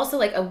like also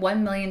like a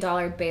 $1 million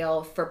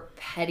bail for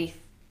petty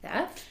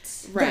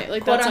theft. Right. Yeah.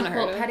 Like quote that's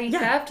unquote unheard of. petty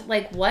theft.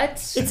 Like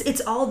what?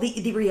 It's all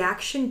the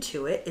reaction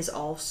to it is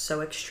all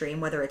so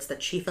extreme. Whether it's the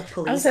chief of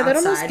police, I would say that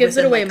almost gives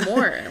it away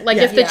more. Like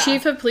if the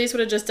chief of police would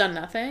have just done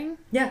nothing.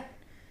 Yeah.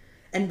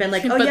 and been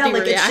like, oh yeah,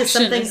 like it's just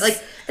something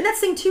like, and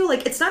that's the thing too,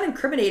 like it's not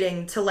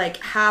incriminating to like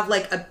have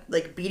like a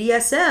like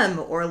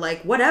BDSM or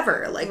like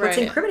whatever. Like what's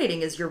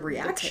incriminating is your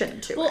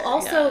reaction to it. Well,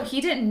 also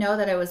he didn't know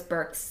that it was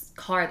Burke's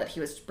car that he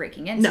was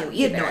breaking into. No,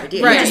 he had no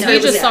idea. Right, he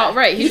just saw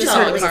he just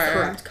saw it was a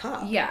corrupt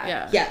cop.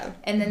 Yeah.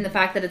 And then the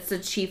fact that it's the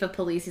chief of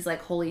police, he's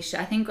like, holy shit.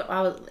 I think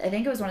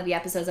it was one of the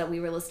episodes that we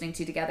were listening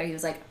to together. He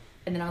was like,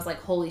 and then I was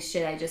like, holy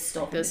shit, I just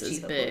stole from the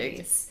chief of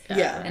police.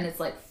 Yeah. And it's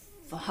like,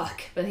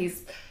 fuck. But he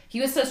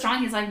was so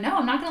strong. He's like, no,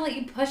 I'm not going to let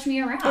you push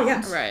me around. Oh,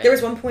 yeah. Right. There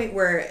was one point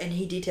where, and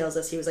he details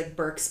this, he was like,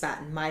 Burke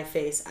spat in my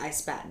face, I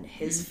spat in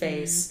his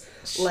face.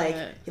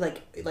 Shit.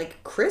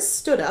 Like Chris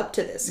stood up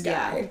to this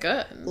guy. Yeah,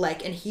 good.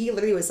 Like, and he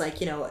literally was like,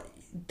 you know,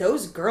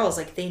 those girls,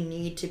 like, they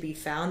need to be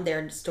found.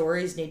 Their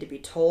stories need to be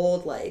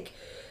told. Like,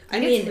 I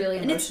mean, really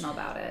emotional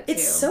about it, too.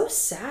 It's so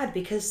sad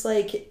because,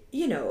 like,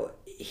 you know,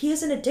 he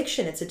has an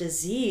addiction. It's a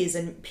disease,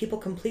 and people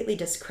completely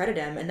discredit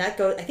him. And I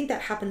think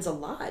that happens a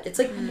lot. It's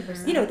like,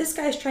 100%. You know, this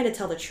guy's trying to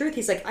tell the truth.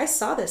 He's like, I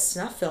saw this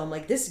snuff film.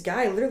 Like, this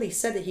guy literally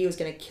said that he was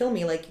going to kill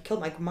me. Like, he killed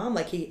my mom.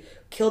 Like, he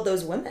killed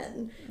those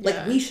women.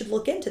 Like, we should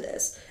look into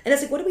this. And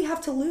it's like, what do we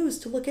have to lose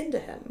to look into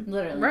him?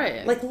 Literally.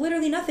 Right. Like,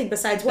 literally nothing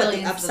besides what?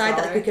 The upside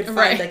that like, we could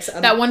find. Like,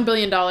 that $1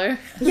 billion.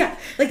 Yeah.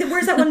 Like,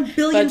 where's that $1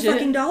 billion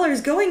fucking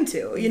dollars going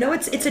to? You know,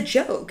 it's a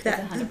joke.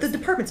 That the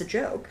department's a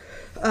joke.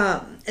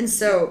 And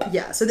so,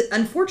 yeah. So,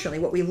 unfortunately,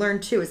 what we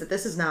learned, too, is that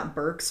this is not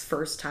Burke's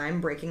first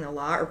time breaking the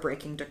law or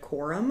breaking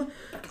decorum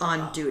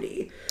on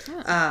duty.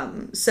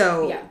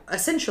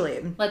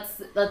 Essentially...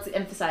 Let's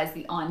emphasize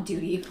the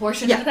on-duty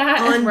portion of that.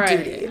 On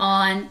duty.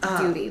 On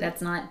duty.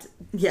 That's not...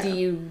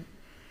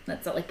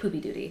 That's not like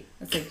poopy duty.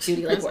 That's like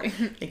duty like work.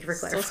 Thank you for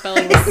clarifying. Still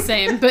spelling was the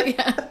same, but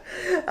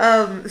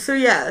yeah.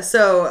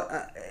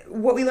 So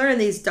what we learn in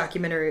these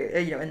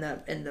documentary, you know,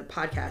 in the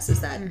podcast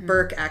is that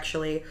Burke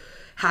actually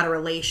had a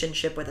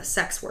relationship with a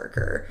sex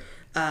worker.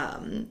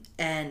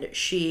 And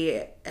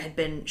she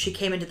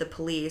came into the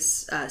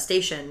police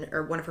station,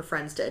 or one of her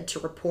friends did, to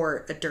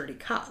report a dirty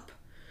cop.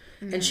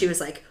 And she was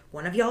like,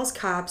 one of y'all's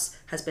cops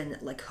has been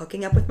like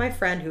hooking up with my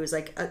friend who was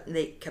like,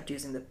 they kept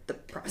using the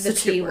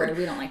prostitute the word.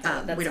 We don't like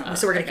that.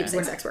 So we're going to keep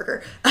saying sex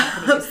worker.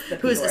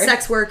 Who's a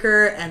sex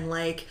worker, and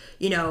like,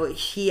 you know,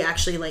 he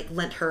actually like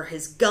lent her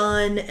his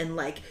gun, and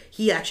like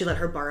he actually let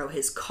her borrow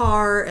his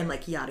car, and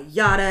like yada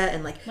yada,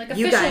 and like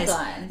you guys,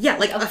 gun. Yeah,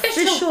 like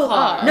official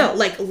car. No,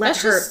 like let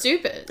That's her just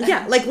stupid.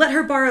 Yeah, like let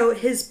her borrow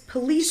his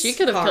police. She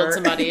could have killed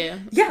somebody.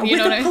 Yeah,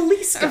 with a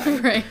police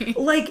gun. Right.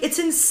 Like it's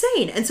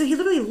insane. And so he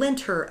literally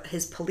lent her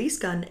his police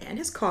gun and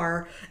his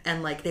car,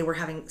 and like they were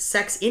having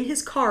sex in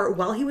his car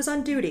while he was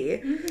on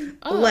duty.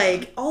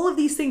 Like all of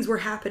these things were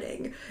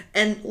happening,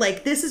 and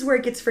like this is where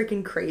it gets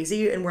freaking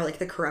crazy, and where like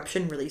the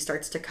corruption really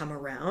starts to come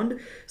around.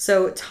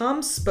 So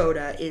Tom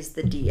Spoda is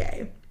the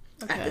DA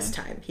at this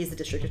time. He's the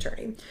district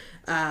attorney,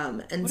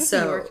 and what so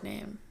a New York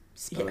name,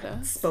 Spoda. Yeah,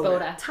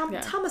 Spoda.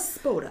 Thomas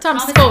Spoda.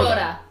 Thomas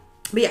Spoda.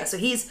 But yeah, so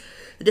he's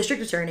the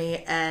district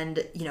attorney,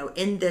 and you know,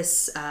 in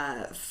this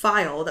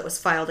file that was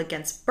filed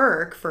against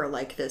Burke for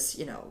like this,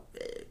 you know,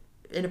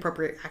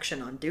 inappropriate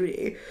action on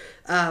duty,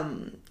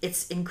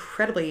 it's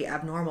incredibly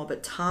abnormal,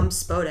 but Tom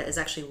Spoda is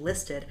actually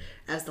listed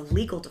as the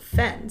legal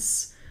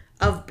defense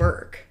of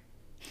Burke.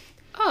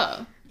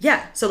 Oh.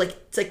 Yeah, so like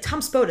it's like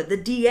Tom Spoda, the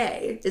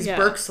DA, is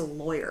Burke's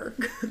lawyer.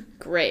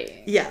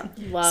 Great. Yeah.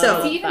 Love so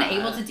is he even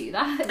able to do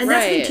that? And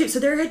that's the thing too. So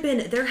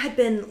there had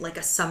been like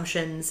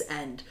assumptions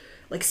and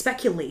like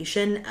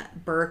speculation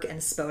at Burke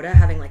and Spoda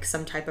having like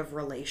some type of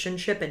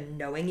relationship and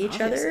knowing each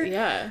other.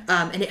 Yeah.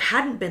 And it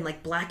hadn't been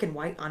like black and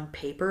white on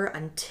paper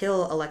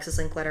until Alexis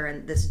Linkletter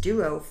and this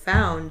duo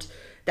found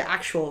the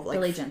actual like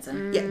Billy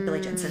Jensen. Yeah, Billy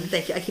Jensen.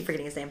 Thank you. I keep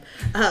forgetting his name.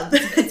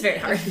 It's very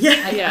hard.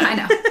 I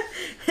know.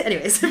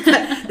 Anyways,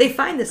 but they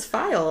find this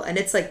file and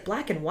it's like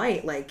black and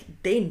white, like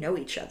they know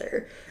each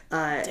other.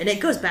 And it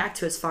goes back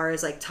to as far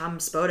as like Tom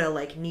Spoda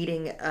like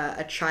needing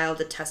a child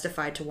to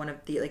testify to one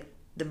of the like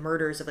the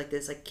murders of like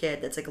this like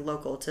kid that's like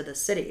local to the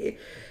city,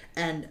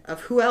 and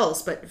of who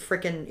else but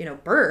frickin', you know,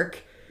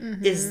 Burke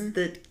is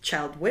the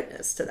child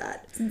witness to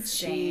that. It's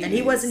insane. And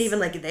he wasn't even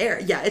like there.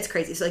 Yeah, it's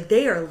crazy. So like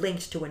they are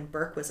linked to when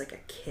Burke was like a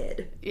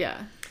kid.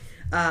 Yeah.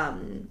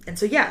 And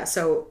so yeah,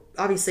 so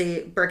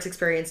obviously Burke's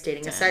experience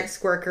dating a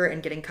sex worker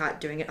and getting caught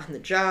doing it on the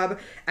job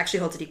actually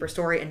holds a deeper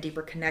story and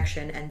deeper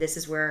connection, and this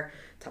is where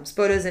Tom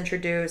Spoda is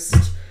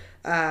introduced.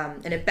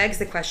 And it begs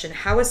the question,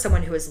 how is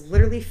someone who has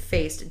literally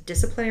faced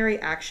disciplinary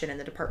action in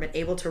the department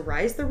able to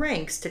rise the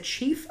ranks to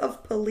chief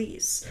of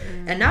police?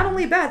 And not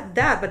only that,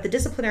 but the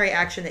disciplinary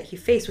action that he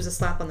faced was a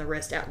slap on the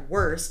wrist at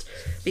worst,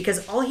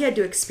 because all he had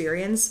to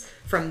experience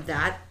from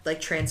that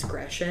like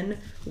transgression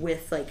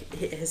with like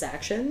his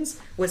actions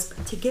was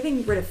to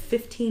getting rid of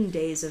 15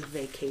 days of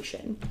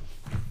vacation.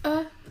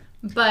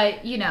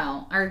 But, you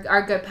know,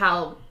 our good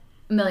pal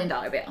 $1 million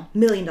bail. $1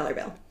 million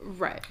bail.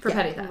 Right. For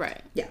petty theft.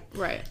 Right. Yeah.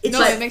 Right.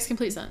 It makes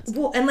complete sense.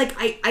 Well, and like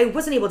I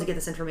wasn't able to get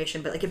this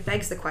information, but like it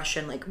begs the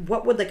question, like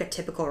what would like a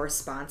typical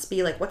response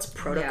be? Like what's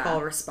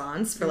protocol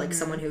response for like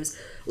someone who's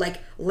like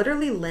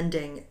literally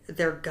lending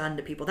their gun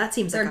to people? That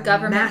seems like a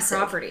government massive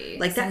property.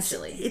 Like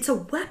it's a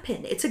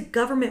weapon. It's a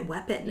government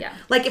weapon. Yeah.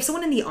 Like if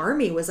someone in the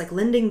army was like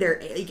lending their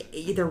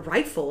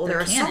rifle, their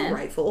assault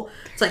rifle,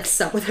 it's like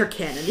some with their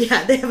cannon.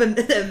 Yeah, they have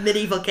a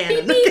medieval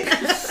cannon.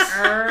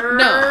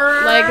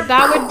 No, like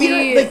that would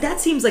be like that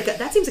seems like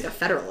a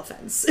federal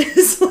offense.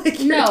 It's like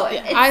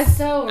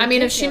I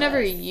mean, if she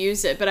never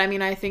used it, but I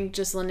mean, I think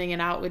just lending it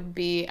out would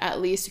be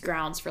at least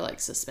grounds for like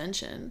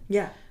suspension.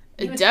 Yeah,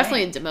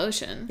 definitely a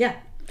demotion. Yeah.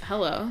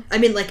 Hello. I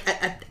mean, like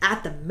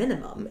at the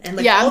minimum, and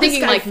like I'm all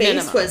thinking this guy like faced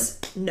minimum was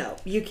no,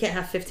 you can't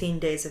have 15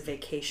 days of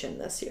vacation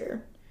this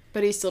year.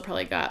 But he still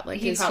probably got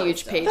like his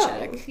huge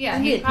paycheck. Oh, yeah,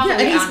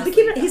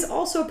 he's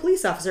also a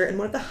police officer and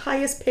one of the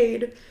highest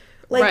paid.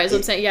 Like, right, as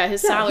I'm saying,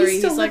 his salary,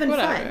 he's like,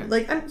 whatever. Fine.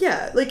 Like,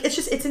 like, it's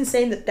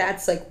insane that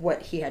that's, like,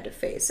 what he had to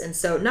face. And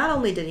so, not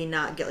only did he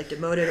not get, like,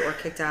 demoted or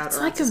kicked out it's or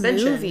like on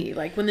suspension. a movie,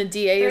 like, when the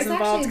DA is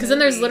involved. Because then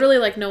there's literally,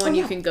 like, no one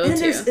you can go to.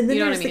 And then you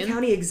know there's what I mean? the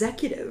county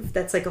executive.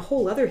 That's, like, a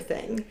whole other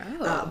thing.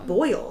 Oh.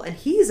 Boyle. And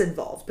he's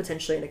involved,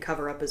 potentially, in a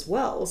cover-up as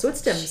well. So, it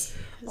stems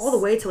all the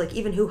way to, like,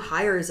 even who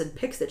hires and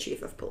picks the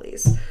chief of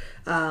police.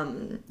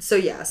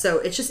 So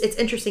it's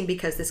interesting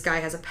because this guy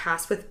has a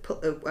past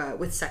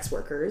with sex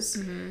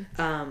workers,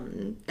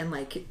 and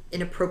like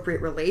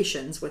inappropriate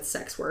relations with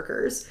sex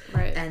workers,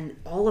 right? And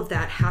all of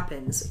that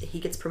happens.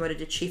 He gets promoted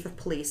to chief of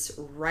police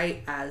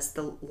right as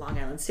the Long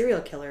Island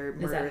serial killer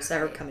murders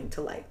are coming to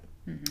light.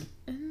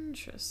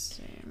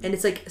 Interesting. And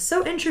it's like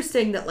so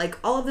interesting that like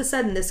all of a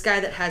sudden this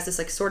guy that has this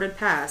like sordid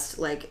past,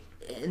 like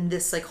in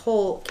this like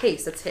whole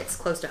case that hits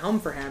close to home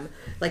for him,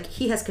 like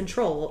he has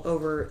control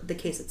over the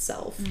case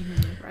itself.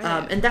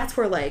 Right. And that's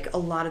where like a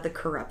lot of the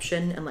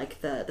corruption and like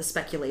the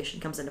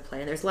speculation comes into play,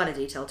 and there's a lot of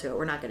detail to it.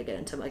 We're not going to get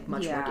into like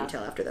much more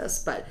detail after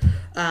this, but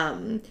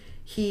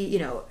he, you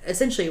know,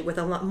 essentially with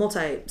a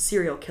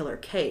multi-serial killer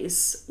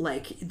case,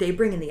 like they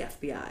bring in the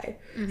FBI,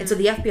 and so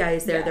the FBI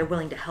is there. They're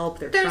willing to help.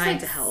 There's trying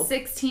to help.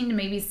 16 to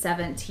maybe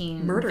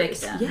 17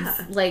 murders. victims.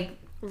 Yeah, like.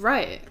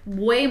 Right.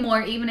 Way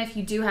more, even if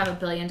you do have $1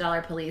 billion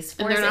police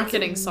force. And they're not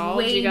getting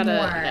solved. You gotta.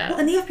 Yeah. Well,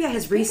 and the FBI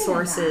has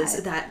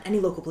resources that any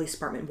local police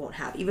department won't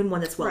have, even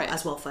one that's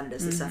as well funded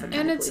as the Suffolk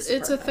County Police Department.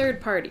 And it's a third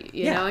party,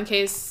 you know, in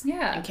case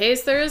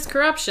there is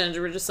corruption.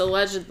 We're just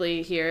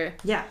allegedly here.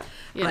 Yeah.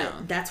 You know.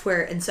 That's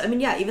where, and so I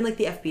mean, even like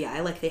the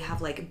FBI, like they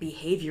have like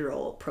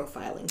behavioral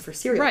profiling for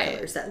serial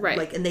killers that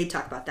like, and they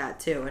talk about that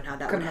too, and how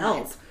that would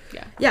help.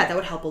 Yeah, that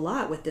would help a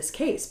lot with this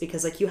case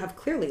because like you have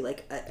clearly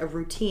like a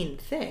routine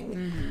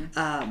thing.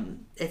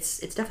 It's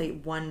definitely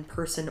one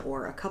person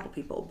or a couple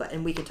people,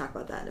 and we can talk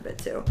about that in a bit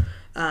too.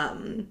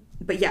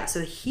 But yeah,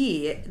 so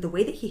the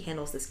way that he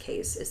handles this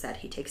case is that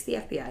he takes the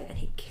FBI and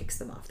he kicks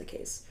them off the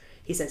case.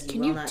 He says,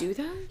 "Can you do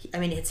that?" I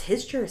mean, it's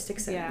his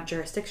jurisdiction.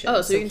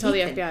 Oh, so you can tell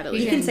the FBI to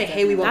leave. He can say,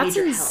 "Hey, we won't need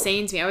your help." That's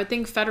insane to me. I would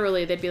think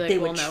federally they'd be like,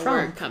 "Well, no,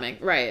 we're coming."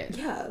 Right.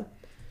 Yeah.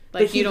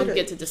 Like, you don't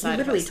get to decide. He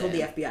literally told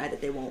the FBI that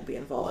they won't be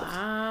involved.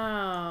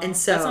 Wow. And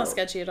so that's not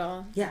sketchy at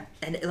all. Yeah,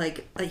 and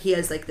like he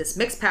has like this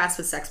mixed past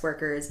with sex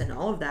workers and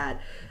all of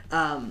that.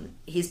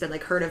 He's been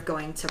like heard of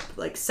going to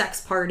like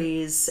sex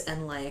parties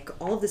and like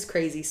all of this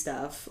crazy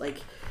stuff.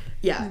 Like,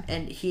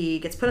 and he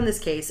gets put on this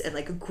case and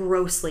like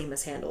grossly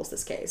mishandles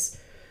this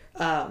case.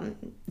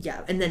 And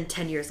then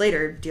 10 years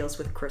later deals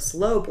with Chris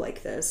Loeb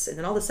like this, and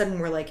then all of a sudden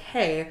we're like,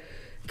 hey.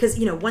 Because,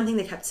 you know, one thing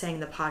they kept saying in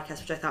the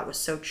podcast, which I thought was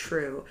so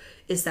true,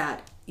 is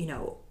that, you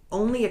know,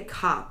 only a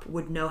cop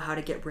would know how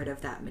to get rid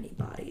of that many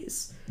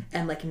bodies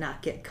and, like,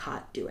 not get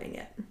caught doing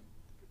it.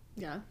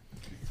 Yeah.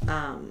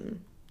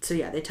 So,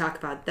 yeah, they talk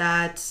about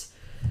that.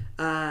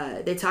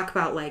 They talk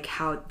about, like,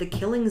 how the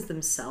killings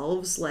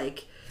themselves,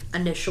 like,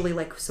 initially,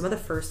 like, some of the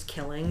first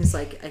killings,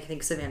 like, I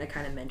think Savannah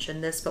kind of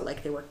mentioned this, but,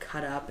 like, they were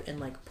cut up and,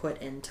 like,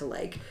 put into,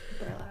 like,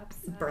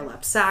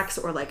 burlap sacks,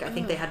 or, like, I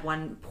think they had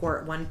one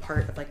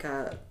part of, like,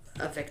 a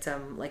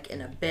victim like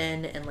in a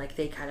bin, and like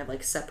they kind of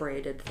like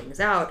separated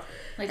things out.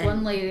 Like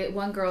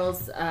one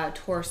girl's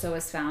torso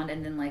was found,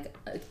 and then like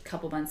a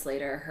couple months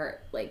later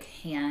her like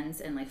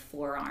hands and like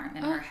forearm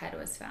and her head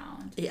was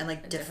found. Yeah, and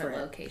like different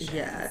locations.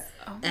 Yeah.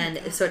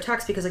 So it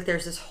talks because like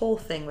there's this whole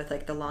thing with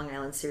like the Long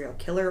Island serial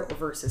killer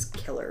versus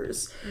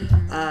killers.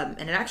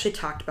 And it actually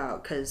talked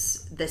about,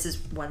 because this is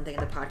one thing in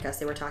the podcast,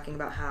 they were talking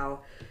about how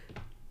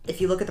if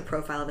you look at the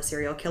profile of a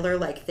serial killer,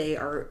 like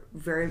they're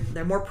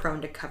more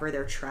prone to cover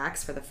their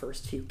tracks for the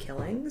first few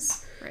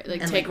killings. Right,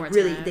 like and take like, more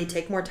really, time. They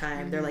take more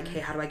time. They're like,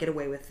 hey, how do I get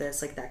away with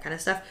this? Like that kind of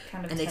stuff.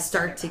 And they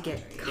start to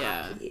get cocky.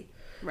 Yeah.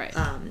 Right.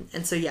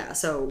 And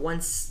so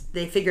once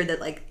they figured that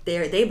like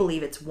they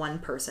believe it's one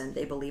person,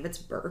 they believe it's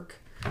Burke.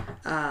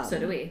 So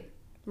do we.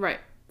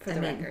 Right. For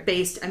the record.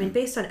 Based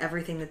on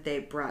everything that they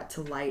brought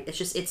to light, it's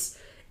just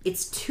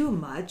it's too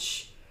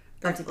much.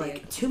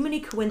 Like too many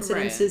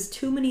coincidences,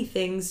 too many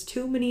things,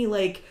 too many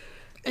like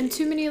And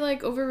too many,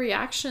 like,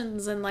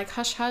 overreactions and, like,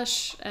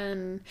 hush-hush.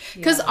 And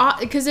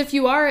because if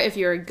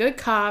you're a good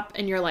cop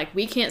and you're like,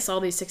 we can't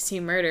solve these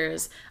 16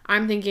 murders,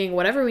 I'm thinking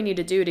whatever we need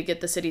to do to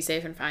get the city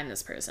safe and find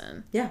this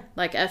person. Yeah.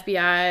 Like,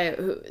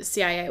 FBI,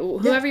 CIA,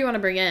 whoever you want to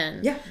bring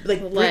in. Yeah.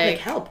 Like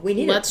help. We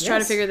need Let's try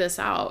to figure this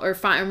out. Or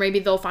maybe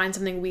they'll find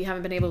something we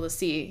haven't been able to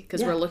see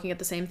because we're looking at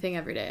the same thing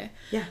every day.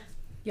 Yeah.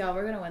 Y'all,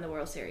 we're going to win the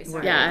World Series.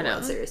 I know.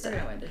 We're going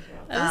to win this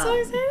World Series. I'm so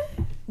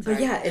excited. But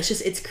yeah,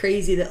 it's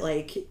crazy that,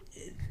 like,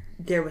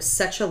 there was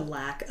such a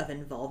lack of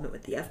involvement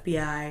with the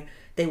FBI.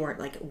 They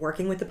weren't, like,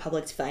 working with the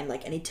public to find,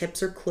 like, any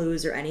tips or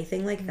clues or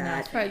anything like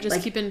that. Right, just,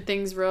 like, keeping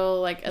things real,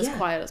 like, as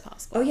quiet as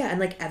possible. Oh, yeah, and,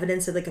 like,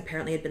 evidence that, like,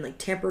 apparently had been, like,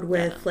 tampered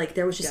with. Yeah. Like,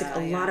 there was just, like,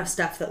 a lot of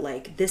stuff that,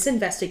 like, this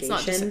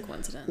investigation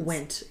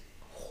went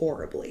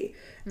horribly.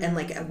 Mm-hmm. And,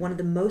 like, at one of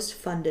the most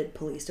funded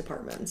police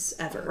departments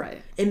ever.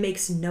 Right. It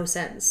makes no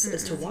sense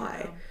as to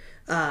why.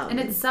 And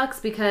it sucks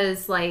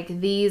because, like,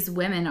 these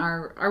women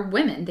are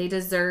women. They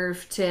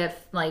deserve to,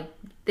 like,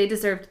 they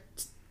deserve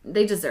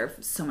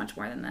so much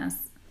more than this.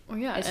 Well,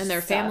 yeah, and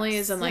their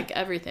families and, like,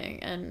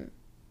 everything. And,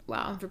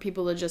 wow, for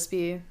people to just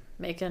be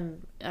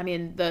making, I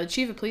mean, the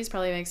chief of police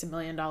probably makes $1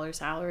 million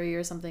salary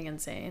or something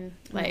insane.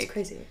 Like, it's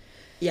crazy.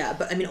 Yeah,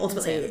 but I mean,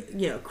 ultimately,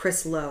 you know,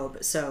 Chris Loeb,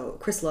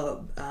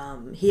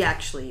 he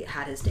actually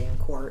had his day in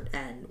court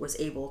and was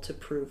able to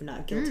prove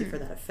not guilty for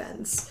that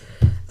offense.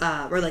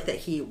 Or, like, that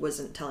he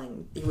was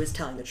telling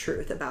the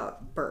truth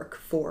about Burke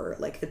for,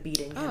 like, the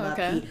beating him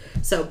up.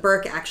 So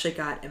Burke actually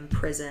got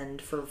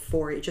imprisoned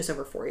for just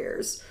over 4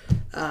 years.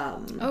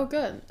 Good.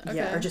 Okay.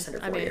 Yeah, or just under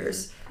 4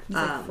 years.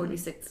 Like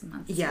 46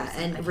 months. Yeah,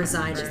 and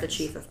resigned as the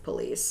chief of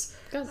police.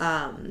 Good.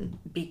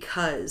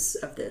 Because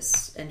of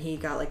this, and he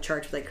got, like,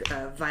 charged with, like,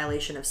 a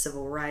violation of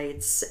civil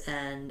rights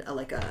and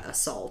a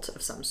assault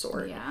of some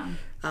sort. Yeah.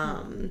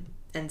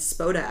 And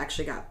Spoda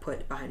actually got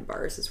put behind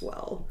bars as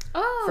well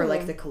for,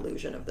 like, the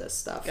collusion of this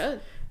stuff. Good.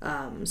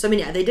 So I mean,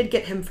 yeah, they did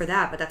get him for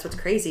that, but that's what's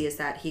crazy is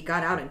that he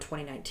got out in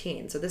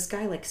 2019. So this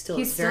guy, like,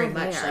 he's very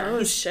much like,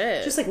 he's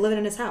just, like, living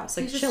in his house,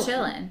 like, he's just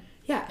chilling.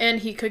 Yeah. And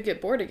he could get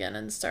bored again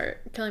and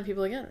start killing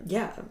people again.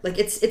 Yeah. Like,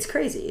 it's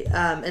crazy.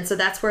 And so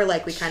that's where,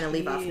 like, we kind of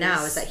leave off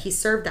now is that he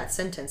served that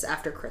sentence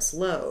after Chris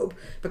Loeb.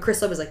 But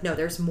Chris Loeb was like, no,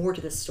 there's more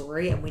to this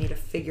story and we need to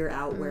figure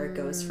out where it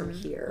goes from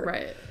here.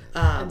 Right.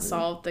 And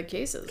solve the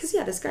cases. Because,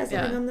 yeah, this guy's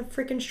living on the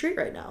freaking street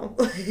right now.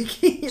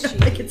 Like, you know,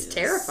 like, it's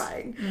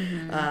terrifying.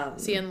 Mm-hmm.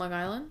 Is he in Long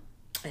Island?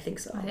 I think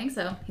so.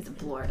 He's in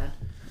Florida.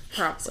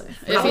 Probably.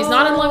 If he's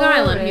not in Long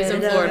Island, he's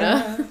in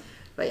Florida.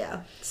 But,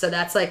 yeah. So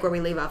that's, like, where we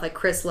leave off. Like,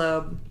 Chris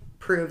Loeb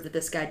proved that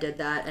this guy did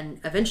that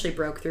and eventually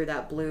broke through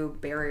that blue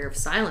barrier of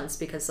silence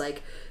because,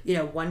 like, you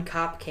know, one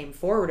cop came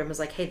forward and was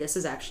like, hey, this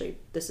is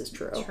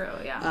true.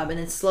 Yeah. And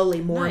then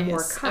slowly more and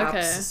more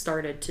cops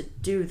started to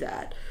do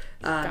that.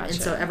 And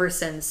so ever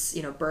since,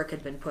 you know, Burke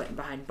had been put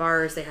behind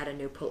bars, they had a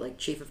new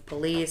chief of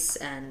police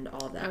and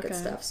all of that good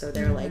stuff. So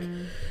they're like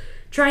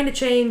trying to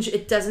change.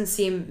 It doesn't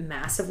seem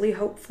massively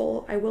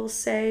hopeful, I will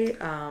say.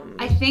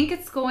 I think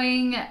it's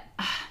going...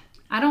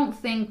 I don't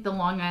think the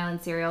Long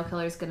Island serial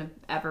killer is going to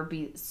ever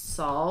be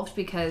solved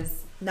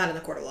because... Not in the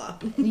court of law.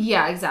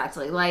 Yeah,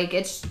 exactly. Like,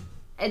 it's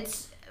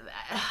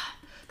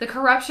the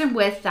corruption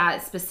with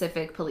that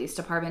specific police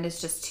department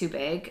is just too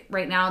big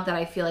right now that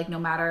I feel like no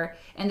matter...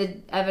 And the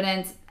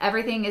evidence,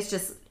 everything is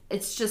just...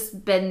 It's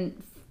just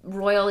been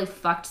royally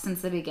fucked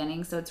since the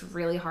beginning, so it's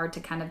really hard to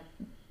kind of,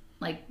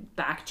 like,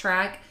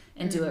 backtrack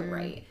and do it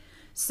right.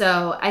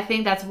 So I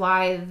think that's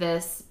why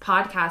this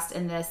podcast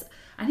and this...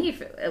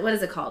 what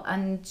is it called?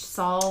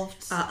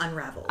 Unsolved?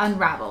 Unraveled.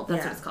 Unraveled.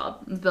 That's what it's called.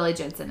 It's Billy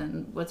Jensen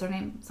and what's her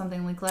name?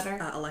 Something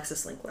Linkletter?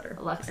 Alexis Linkletter.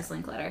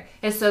 Linkletter.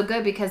 It's so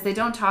good because they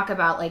don't talk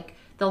about, like,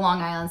 the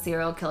Long Island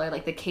serial killer,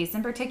 like the case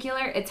in particular.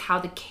 It's how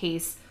the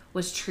case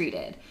was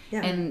treated.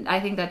 Yeah. And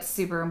I think that's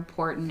super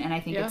important. And I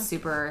think it's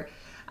super...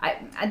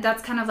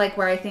 that's kind of like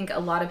where I think a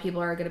lot of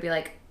people are going to be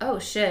like, oh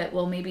shit,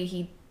 well maybe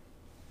he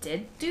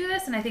did do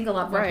this, and I think a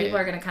lot more people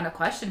are going to kind of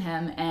question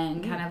him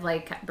and kind of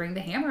like bring the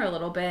hammer a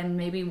little bit, and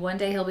maybe one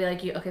day he'll be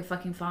like, okay,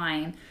 fucking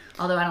fine.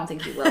 Although I don't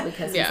think he will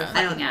because he's a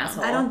fucking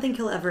asshole. I don't think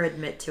he'll ever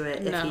admit to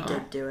it if he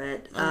did do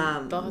it.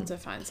 They'll have to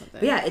find something.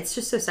 But yeah, it's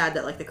just so sad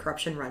that, like, the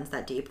corruption runs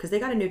that deep because they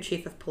got a new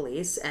chief of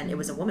police and it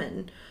was a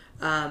woman.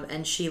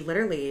 And she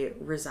literally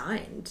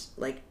resigned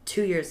like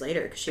 2 years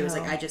later because she was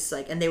like, I just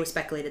like, and they were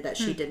speculated that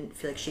she didn't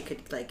feel like she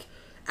could like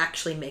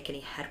actually make any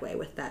headway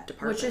with that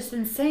department. Which is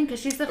insane because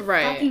she's the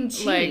fucking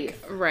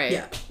chief.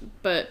 Yeah.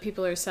 But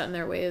people are set in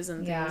their ways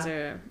and things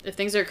are, if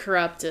things are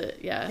corrupt,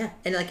 Yeah.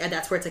 And like, and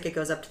that's where it's like, it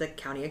goes up to the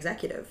county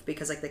executive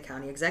because like the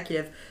county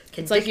executive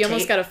can it's like you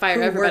almost got to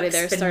fire everybody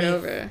there, start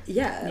over.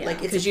 Yeah.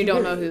 Like, because you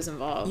don't know who's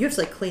involved. You have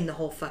to like clean the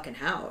whole fucking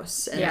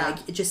house. And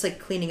like, just like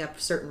cleaning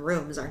up certain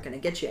rooms aren't going to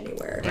get you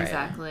anywhere.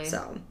 Exactly.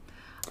 So.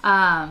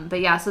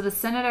 But yeah, so the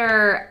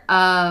senator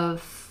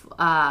of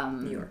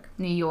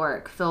New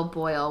York, Phil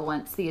Boyle,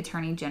 wants the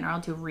Attorney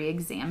General to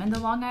re-examine the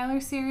Long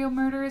Island serial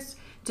murders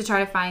to try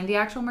to find the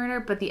actual murder,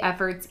 but the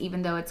efforts,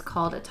 even though it's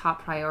called a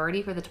top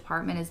priority for the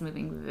department, is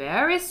moving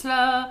very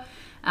slow.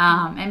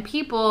 And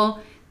people,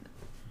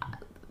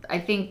 I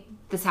think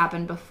this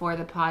happened before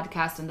the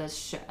podcast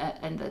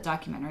and the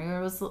documentary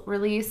was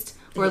released,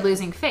 were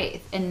losing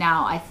faith. And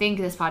now I think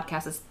this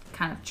podcast is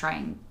kind of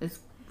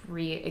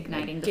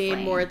reigniting the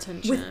flame. More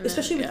attention.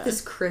 Especially with this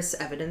Chris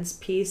Evidence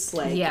piece.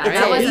 Like,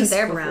 that wasn't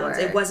there before.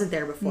 It wasn't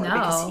there before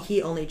because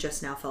he only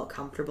just now felt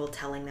comfortable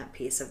telling that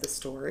piece of the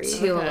story.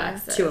 To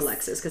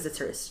Alexis. Because it's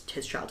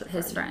his childhood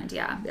friend. His friend,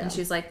 yeah. And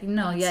she's like,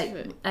 no,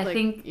 I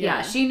think,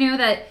 she knew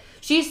that,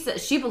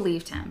 she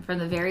believed him from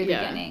the very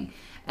beginning.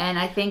 And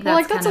I think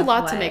that's that's a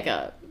lot to make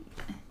up.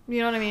 You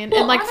know what I mean?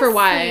 Well, and like, honestly, for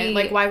why?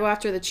 Like, why go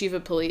after the chief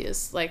of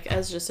police, like,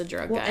 as just a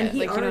drug guy? And he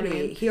like, already, you know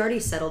what I mean? He already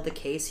settled the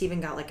case. He even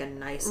got like a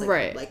nice,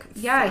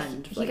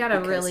 fund. He got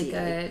a really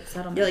good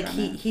settlement.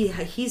 Yeah,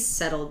 like he's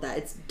settled that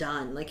it's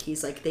done. Like,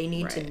 he's like, they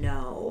need to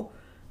know,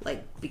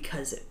 like,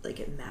 because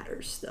it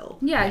matters still.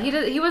 Yeah,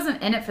 he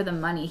wasn't in it for the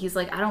money. He's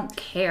like, I don't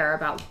care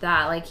about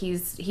that. Like, he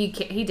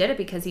did it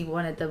because he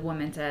wanted the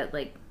woman to,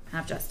 like,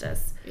 have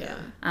justice. Yeah.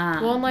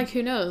 Well, and like,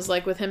 who knows?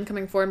 Like, with him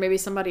coming forward, maybe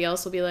somebody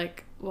else will be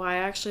like, well, I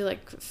actually,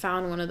 like,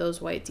 found one of those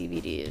white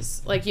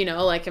DVDs. Like, you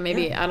know, like, and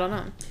maybe, I don't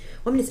know.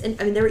 Well,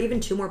 I mean, there were even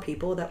 2 more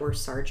people that were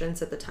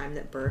sergeants at the time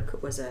that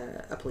Burke was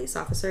a police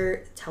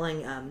officer,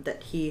 telling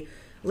that he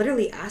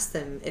literally asked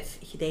them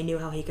if they knew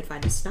how he could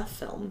find a snuff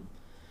film.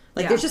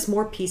 Like, there's just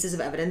more pieces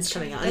of evidence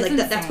coming out. And,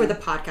 like, that's where the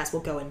podcast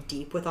will go in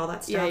deep with all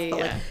that stuff. But,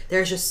 like,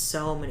 there's just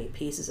so many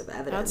pieces of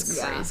evidence.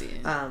 That's crazy.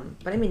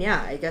 But, I mean,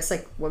 I guess,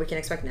 like, what we can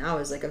expect now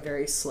is, like, a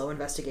very slow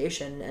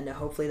investigation. And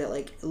hopefully that,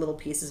 like, little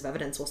pieces of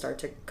evidence will start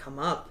to come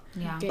up.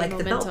 Yeah. Like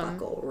the belt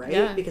buckle, right?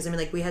 Yeah. Because, I mean,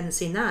 like, we hadn't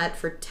seen that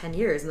for 10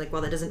 years. And, like,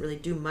 well, that doesn't really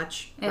do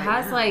much It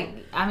has, now. like,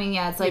 I mean,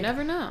 it's like... You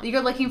never know.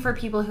 You're looking for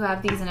people who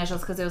have these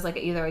initials because it was, like,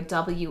 either a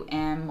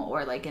WM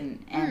or, like,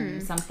 an M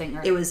something.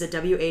 Or, it was a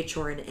WH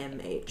or an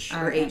MH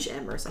or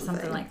HM or something.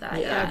 Something like that,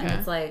 yeah. Okay. And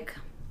it's like...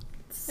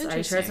 Are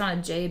you sure it's not a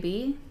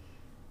JB?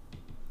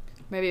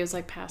 Maybe it was,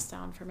 like, passed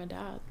down from a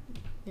dad.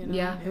 You know?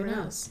 Yeah. Who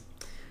knows?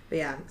 But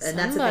yeah, and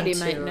somebody that's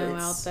the thing too. Might know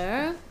out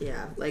there.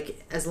 Yeah,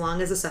 like, as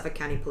long as the Suffolk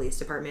County Police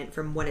Department,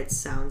 from what it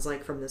sounds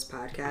like from this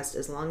podcast,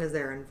 as long as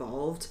they're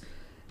involved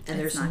and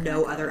there's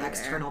no other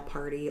external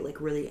party,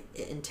 like, really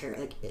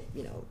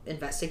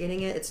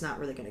investigating it, it's not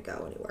really going to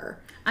go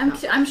anywhere.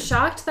 I'm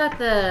shocked that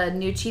the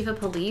new chief of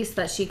police,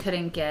 that she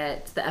couldn't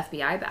get the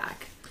FBI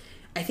back.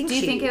 Do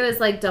you think it was,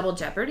 like, double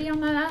jeopardy on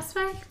that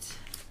aspect?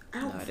 I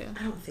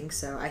don't think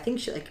so. I think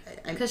she, like...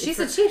 Because she's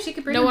the chief, she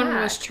could bring him back. No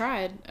one was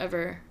tried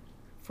ever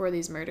for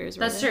these murders.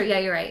 That's true. Yeah,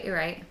 you're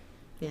right.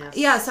 Yes.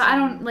 Yeah, so I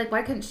don't, like,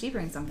 why couldn't she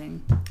bring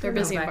something? They're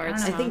busy in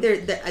Bardstown. I think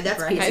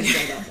that's pieces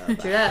I don't know.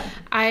 True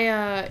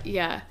that.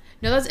 Yeah.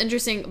 No, that's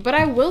interesting. But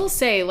I will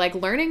say, like,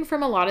 learning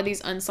from a lot of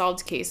these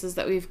unsolved cases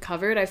that we've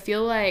covered, I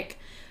feel like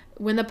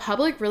when the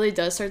public really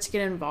does start to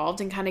get involved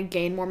and kind of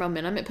gain more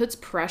momentum, it puts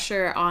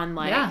pressure on,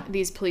 like,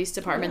 these police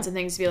departments and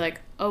things to be like,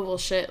 oh, well,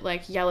 shit,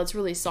 like, let's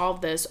really solve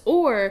this.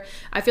 Or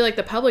I feel like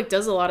the public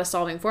does a lot of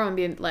solving for them,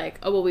 being like,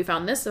 oh, well, we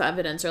found this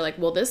evidence, or like,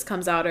 well, this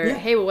comes out, or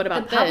hey, well, what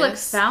about this? The public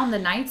found the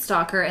Night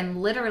Stalker and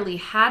literally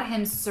had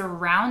him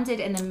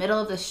surrounded in the middle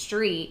of the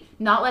street,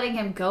 not letting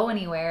him go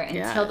anywhere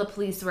until the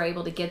police were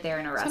able to get there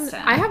and arrest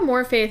him. I have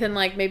more faith in,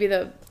 like, maybe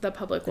the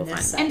public will find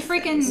and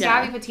freaking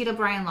Gabby Petito,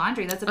 Brian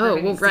Laundrie, that's a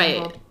perfect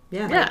example.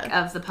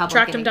 Of the public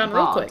tracked him down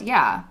involved. real quick.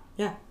 Yeah.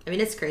 I mean,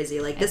 it's crazy.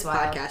 Like, this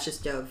podcast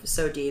just dove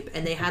so deep,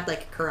 and they had,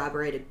 like,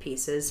 corroborated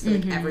pieces for,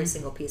 like, every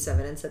single piece of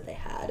evidence that they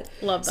had.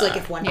 Love that. So, like,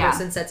 if one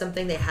person said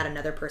something, they had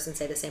another person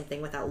say the same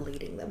thing without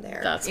leading them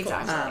there. That's cool.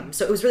 Exactly.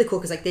 So it was really cool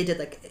because, like, they did,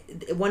 like,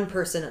 one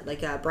person,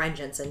 like, Brian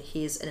Jensen,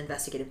 he's an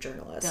investigative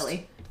journalist.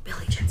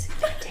 Billy Jensen.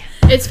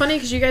 It's funny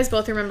because you guys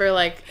both remember,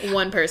 like,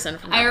 one person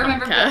from that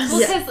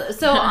podcast.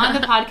 So on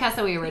the podcast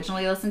that we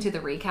originally listened to, the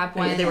recap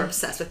one, they were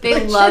obsessed with Billy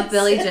Jensen. They love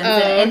Billy Jensen.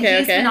 And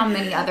he's been on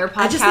many other podcasts.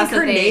 I just think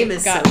her name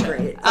is so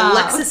great.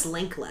 Alexis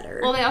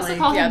Linkletter. Well, they also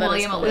call him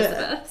William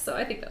Elizabeth, so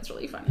I think that's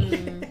really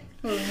funny.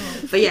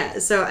 But yeah,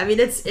 so I mean,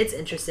 it's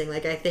interesting.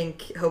 Like, I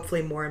think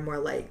hopefully more and more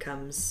light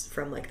comes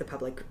from, like, the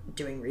public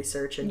doing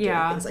research and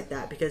doing things like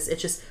that, because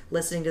it's just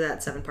listening to that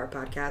 7-part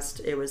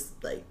podcast. It was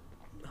like,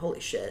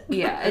 holy shit.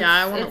 Yeah,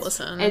 I want to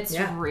listen. It's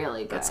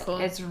really good. That's cool.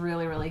 It's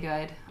really, really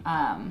good.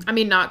 I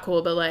mean, not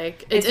cool, but,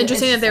 like, it's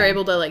interesting that they're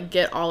able to, like,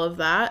 get all of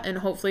that, and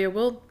hopefully it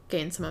will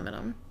gain some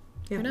momentum.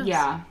 Who knows?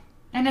 Yeah.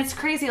 And it's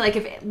crazy, like,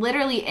 if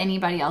literally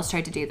anybody else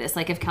tried to do this,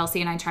 like, if Kelsey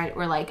and I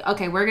we're like,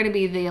 okay, we're going to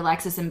be the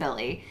Alexis and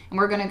Billy, and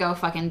we're going to go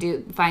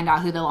fucking find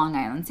out who the Long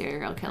Island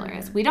serial killer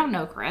is. We don't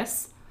know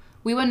Chris.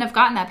 We wouldn't have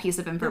gotten that piece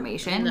of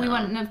information. No. We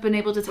wouldn't have been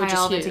able to tie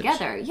all of it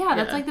together. Yeah,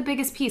 that's, like, the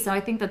biggest piece. So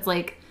I think that's,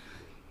 like,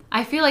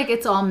 I feel like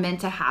it's all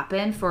meant to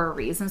happen for a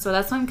reason. So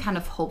that's why I'm kind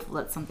of hopeful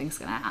that something's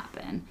going to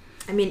happen.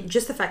 I mean,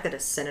 just the fact that a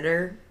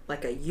senator,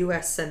 like a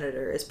U.S.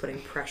 senator is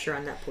putting pressure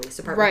on that police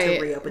department to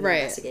reopen the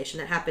investigation.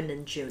 That happened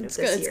in June of this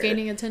year. It's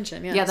gaining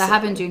attention. Yeah, that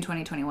happened June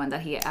 2021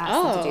 that he asked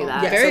them to do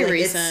that. Yeah, very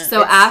recent.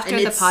 So after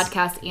the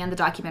podcast and the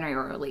documentary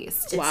were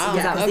released. Wow.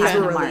 Yeah, because these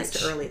were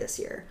released early this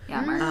year.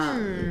 Yeah,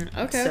 March.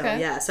 Okay.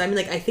 Yeah, so I mean,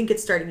 like, I think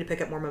it's starting to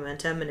pick up more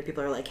momentum, and if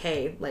people are like,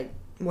 hey, like,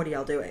 what are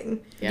y'all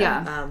doing?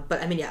 Yeah.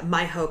 But I mean, yeah,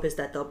 my hope is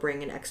that they'll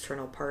bring an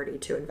external party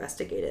to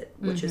investigate it,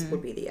 which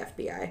would be the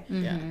FBI.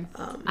 Yeah.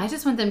 I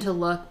just want them to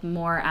look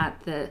more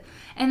at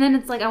and then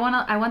it's like I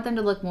want them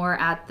to look more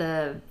at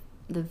the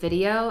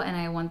video, and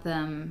I want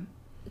them,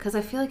 because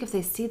I feel like if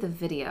they see the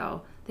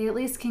video, they at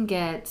least can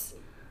get.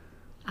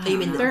 You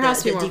mean the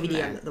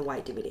DVD on the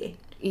white DVD?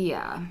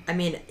 Yeah. I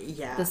mean,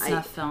 yeah. The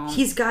snuff film.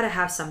 He's got to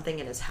have something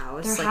in his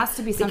house. There has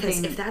to be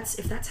something. Because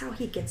if that's how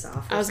he gets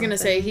off. I was gonna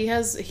say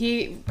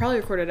he probably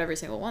recorded every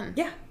single one.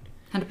 Yeah.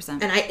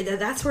 100%. And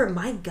that's where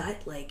my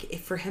gut, like,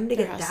 if for him to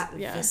get that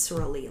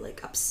viscerally,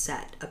 like,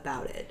 upset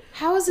about it.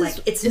 How is this?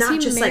 Like, it's not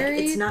just married?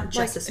 Like, it's not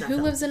just a snuff who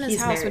film. lives in his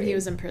house married. when he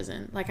was in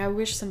prison? Like, I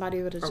wish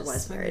somebody would have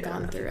just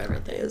gone through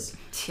everything.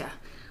 Yeah.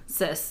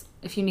 Sis,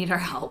 if you need our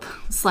help,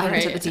 slide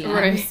into the DMs.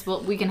 Right.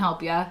 Well, we can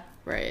help you.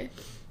 Right.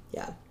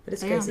 Yeah. But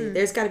it's crazy.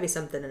 There's got to be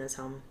something in his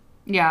home.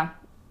 Yeah.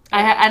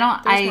 I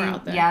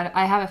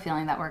have a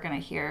feeling that we're going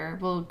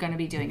to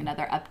be doing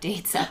another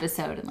updates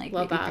episode in like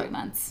maybe 3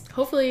 months.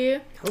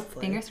 Hopefully.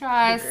 Fingers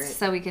crossed.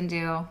 So we can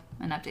do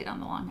an update on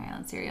the Long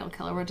Island serial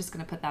killer. We're just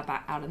going to put that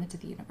back out into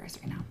the universe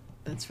right now.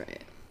 That's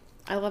right.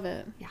 I love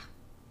it. Yeah.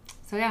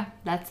 So yeah,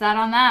 that's that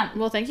on that.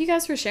 Well, thank you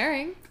guys for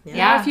sharing.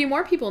 Yeah. A few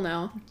more people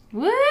know.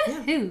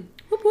 Woohoo! Yeah.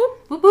 Whoop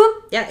whoop. Whoop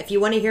whoop. Yeah, if you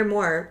want to hear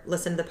more,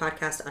 listen to the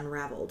podcast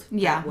Unraveled.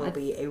 Yeah. That will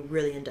be a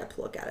really in-depth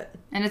look at it.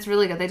 And it's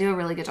really good. They do a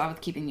really good job with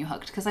keeping you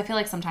hooked. Because I feel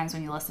like sometimes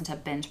when you listen to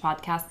binge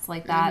podcasts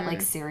like that,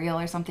 like Serial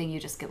or something, you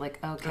just get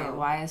like, okay,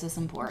 why is this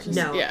important?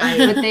 No.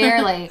 But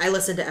they're like... I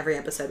listened to every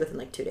episode within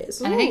like 2 days.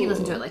 And I think you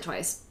listened to it like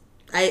twice.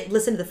 I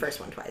listened to the first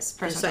one twice.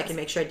 So I can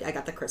make sure I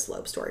got the Chris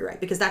Loeb story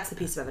right. Because that's the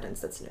piece of evidence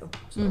that's new.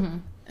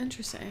 So.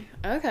 Interesting.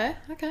 Okay.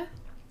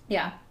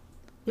 Yeah.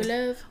 We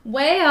live.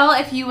 Well,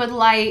 if you would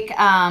like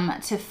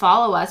to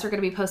follow us, we're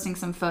going to be posting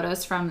some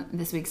photos from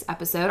this week's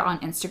episode on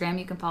Instagram.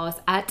 You can follow us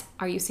at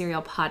Are You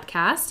Serial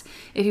Podcast.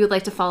 If you would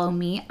like to follow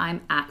me,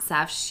 I'm at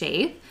Sav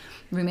Shaith.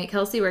 Roommate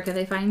Kelsey, where can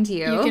they find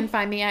you? You can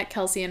find me at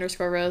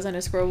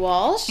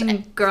Kelsey_Rose_Walsh.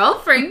 And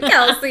girlfriend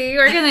Kelsey,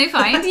 where can they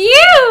find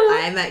you?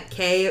 I'm at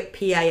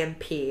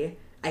KPIMPITONE,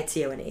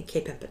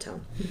 K-Pimpatone.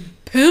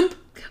 Pimp?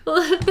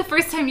 Well, the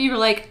first time you were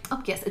like,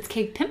 oh, yes, it's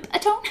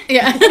K-Pimp-a-tone.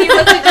 Yeah. And you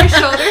looked at your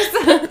shoulders.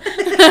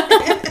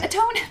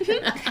 Pimp-a-tone.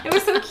 It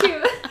was so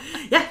cute.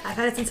 Yeah, I've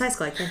had it since high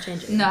school. I can't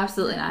change it. No,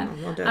 absolutely not.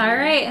 Won't do it. All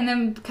right, and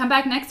then come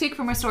back next week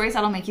for more stories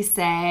that'll make you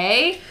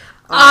say,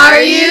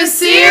 Are you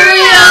serial?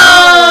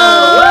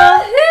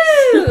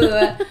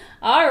 Woohoo!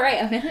 All right,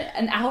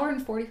 an hour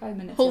and 45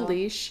 minutes.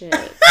 Holy shit.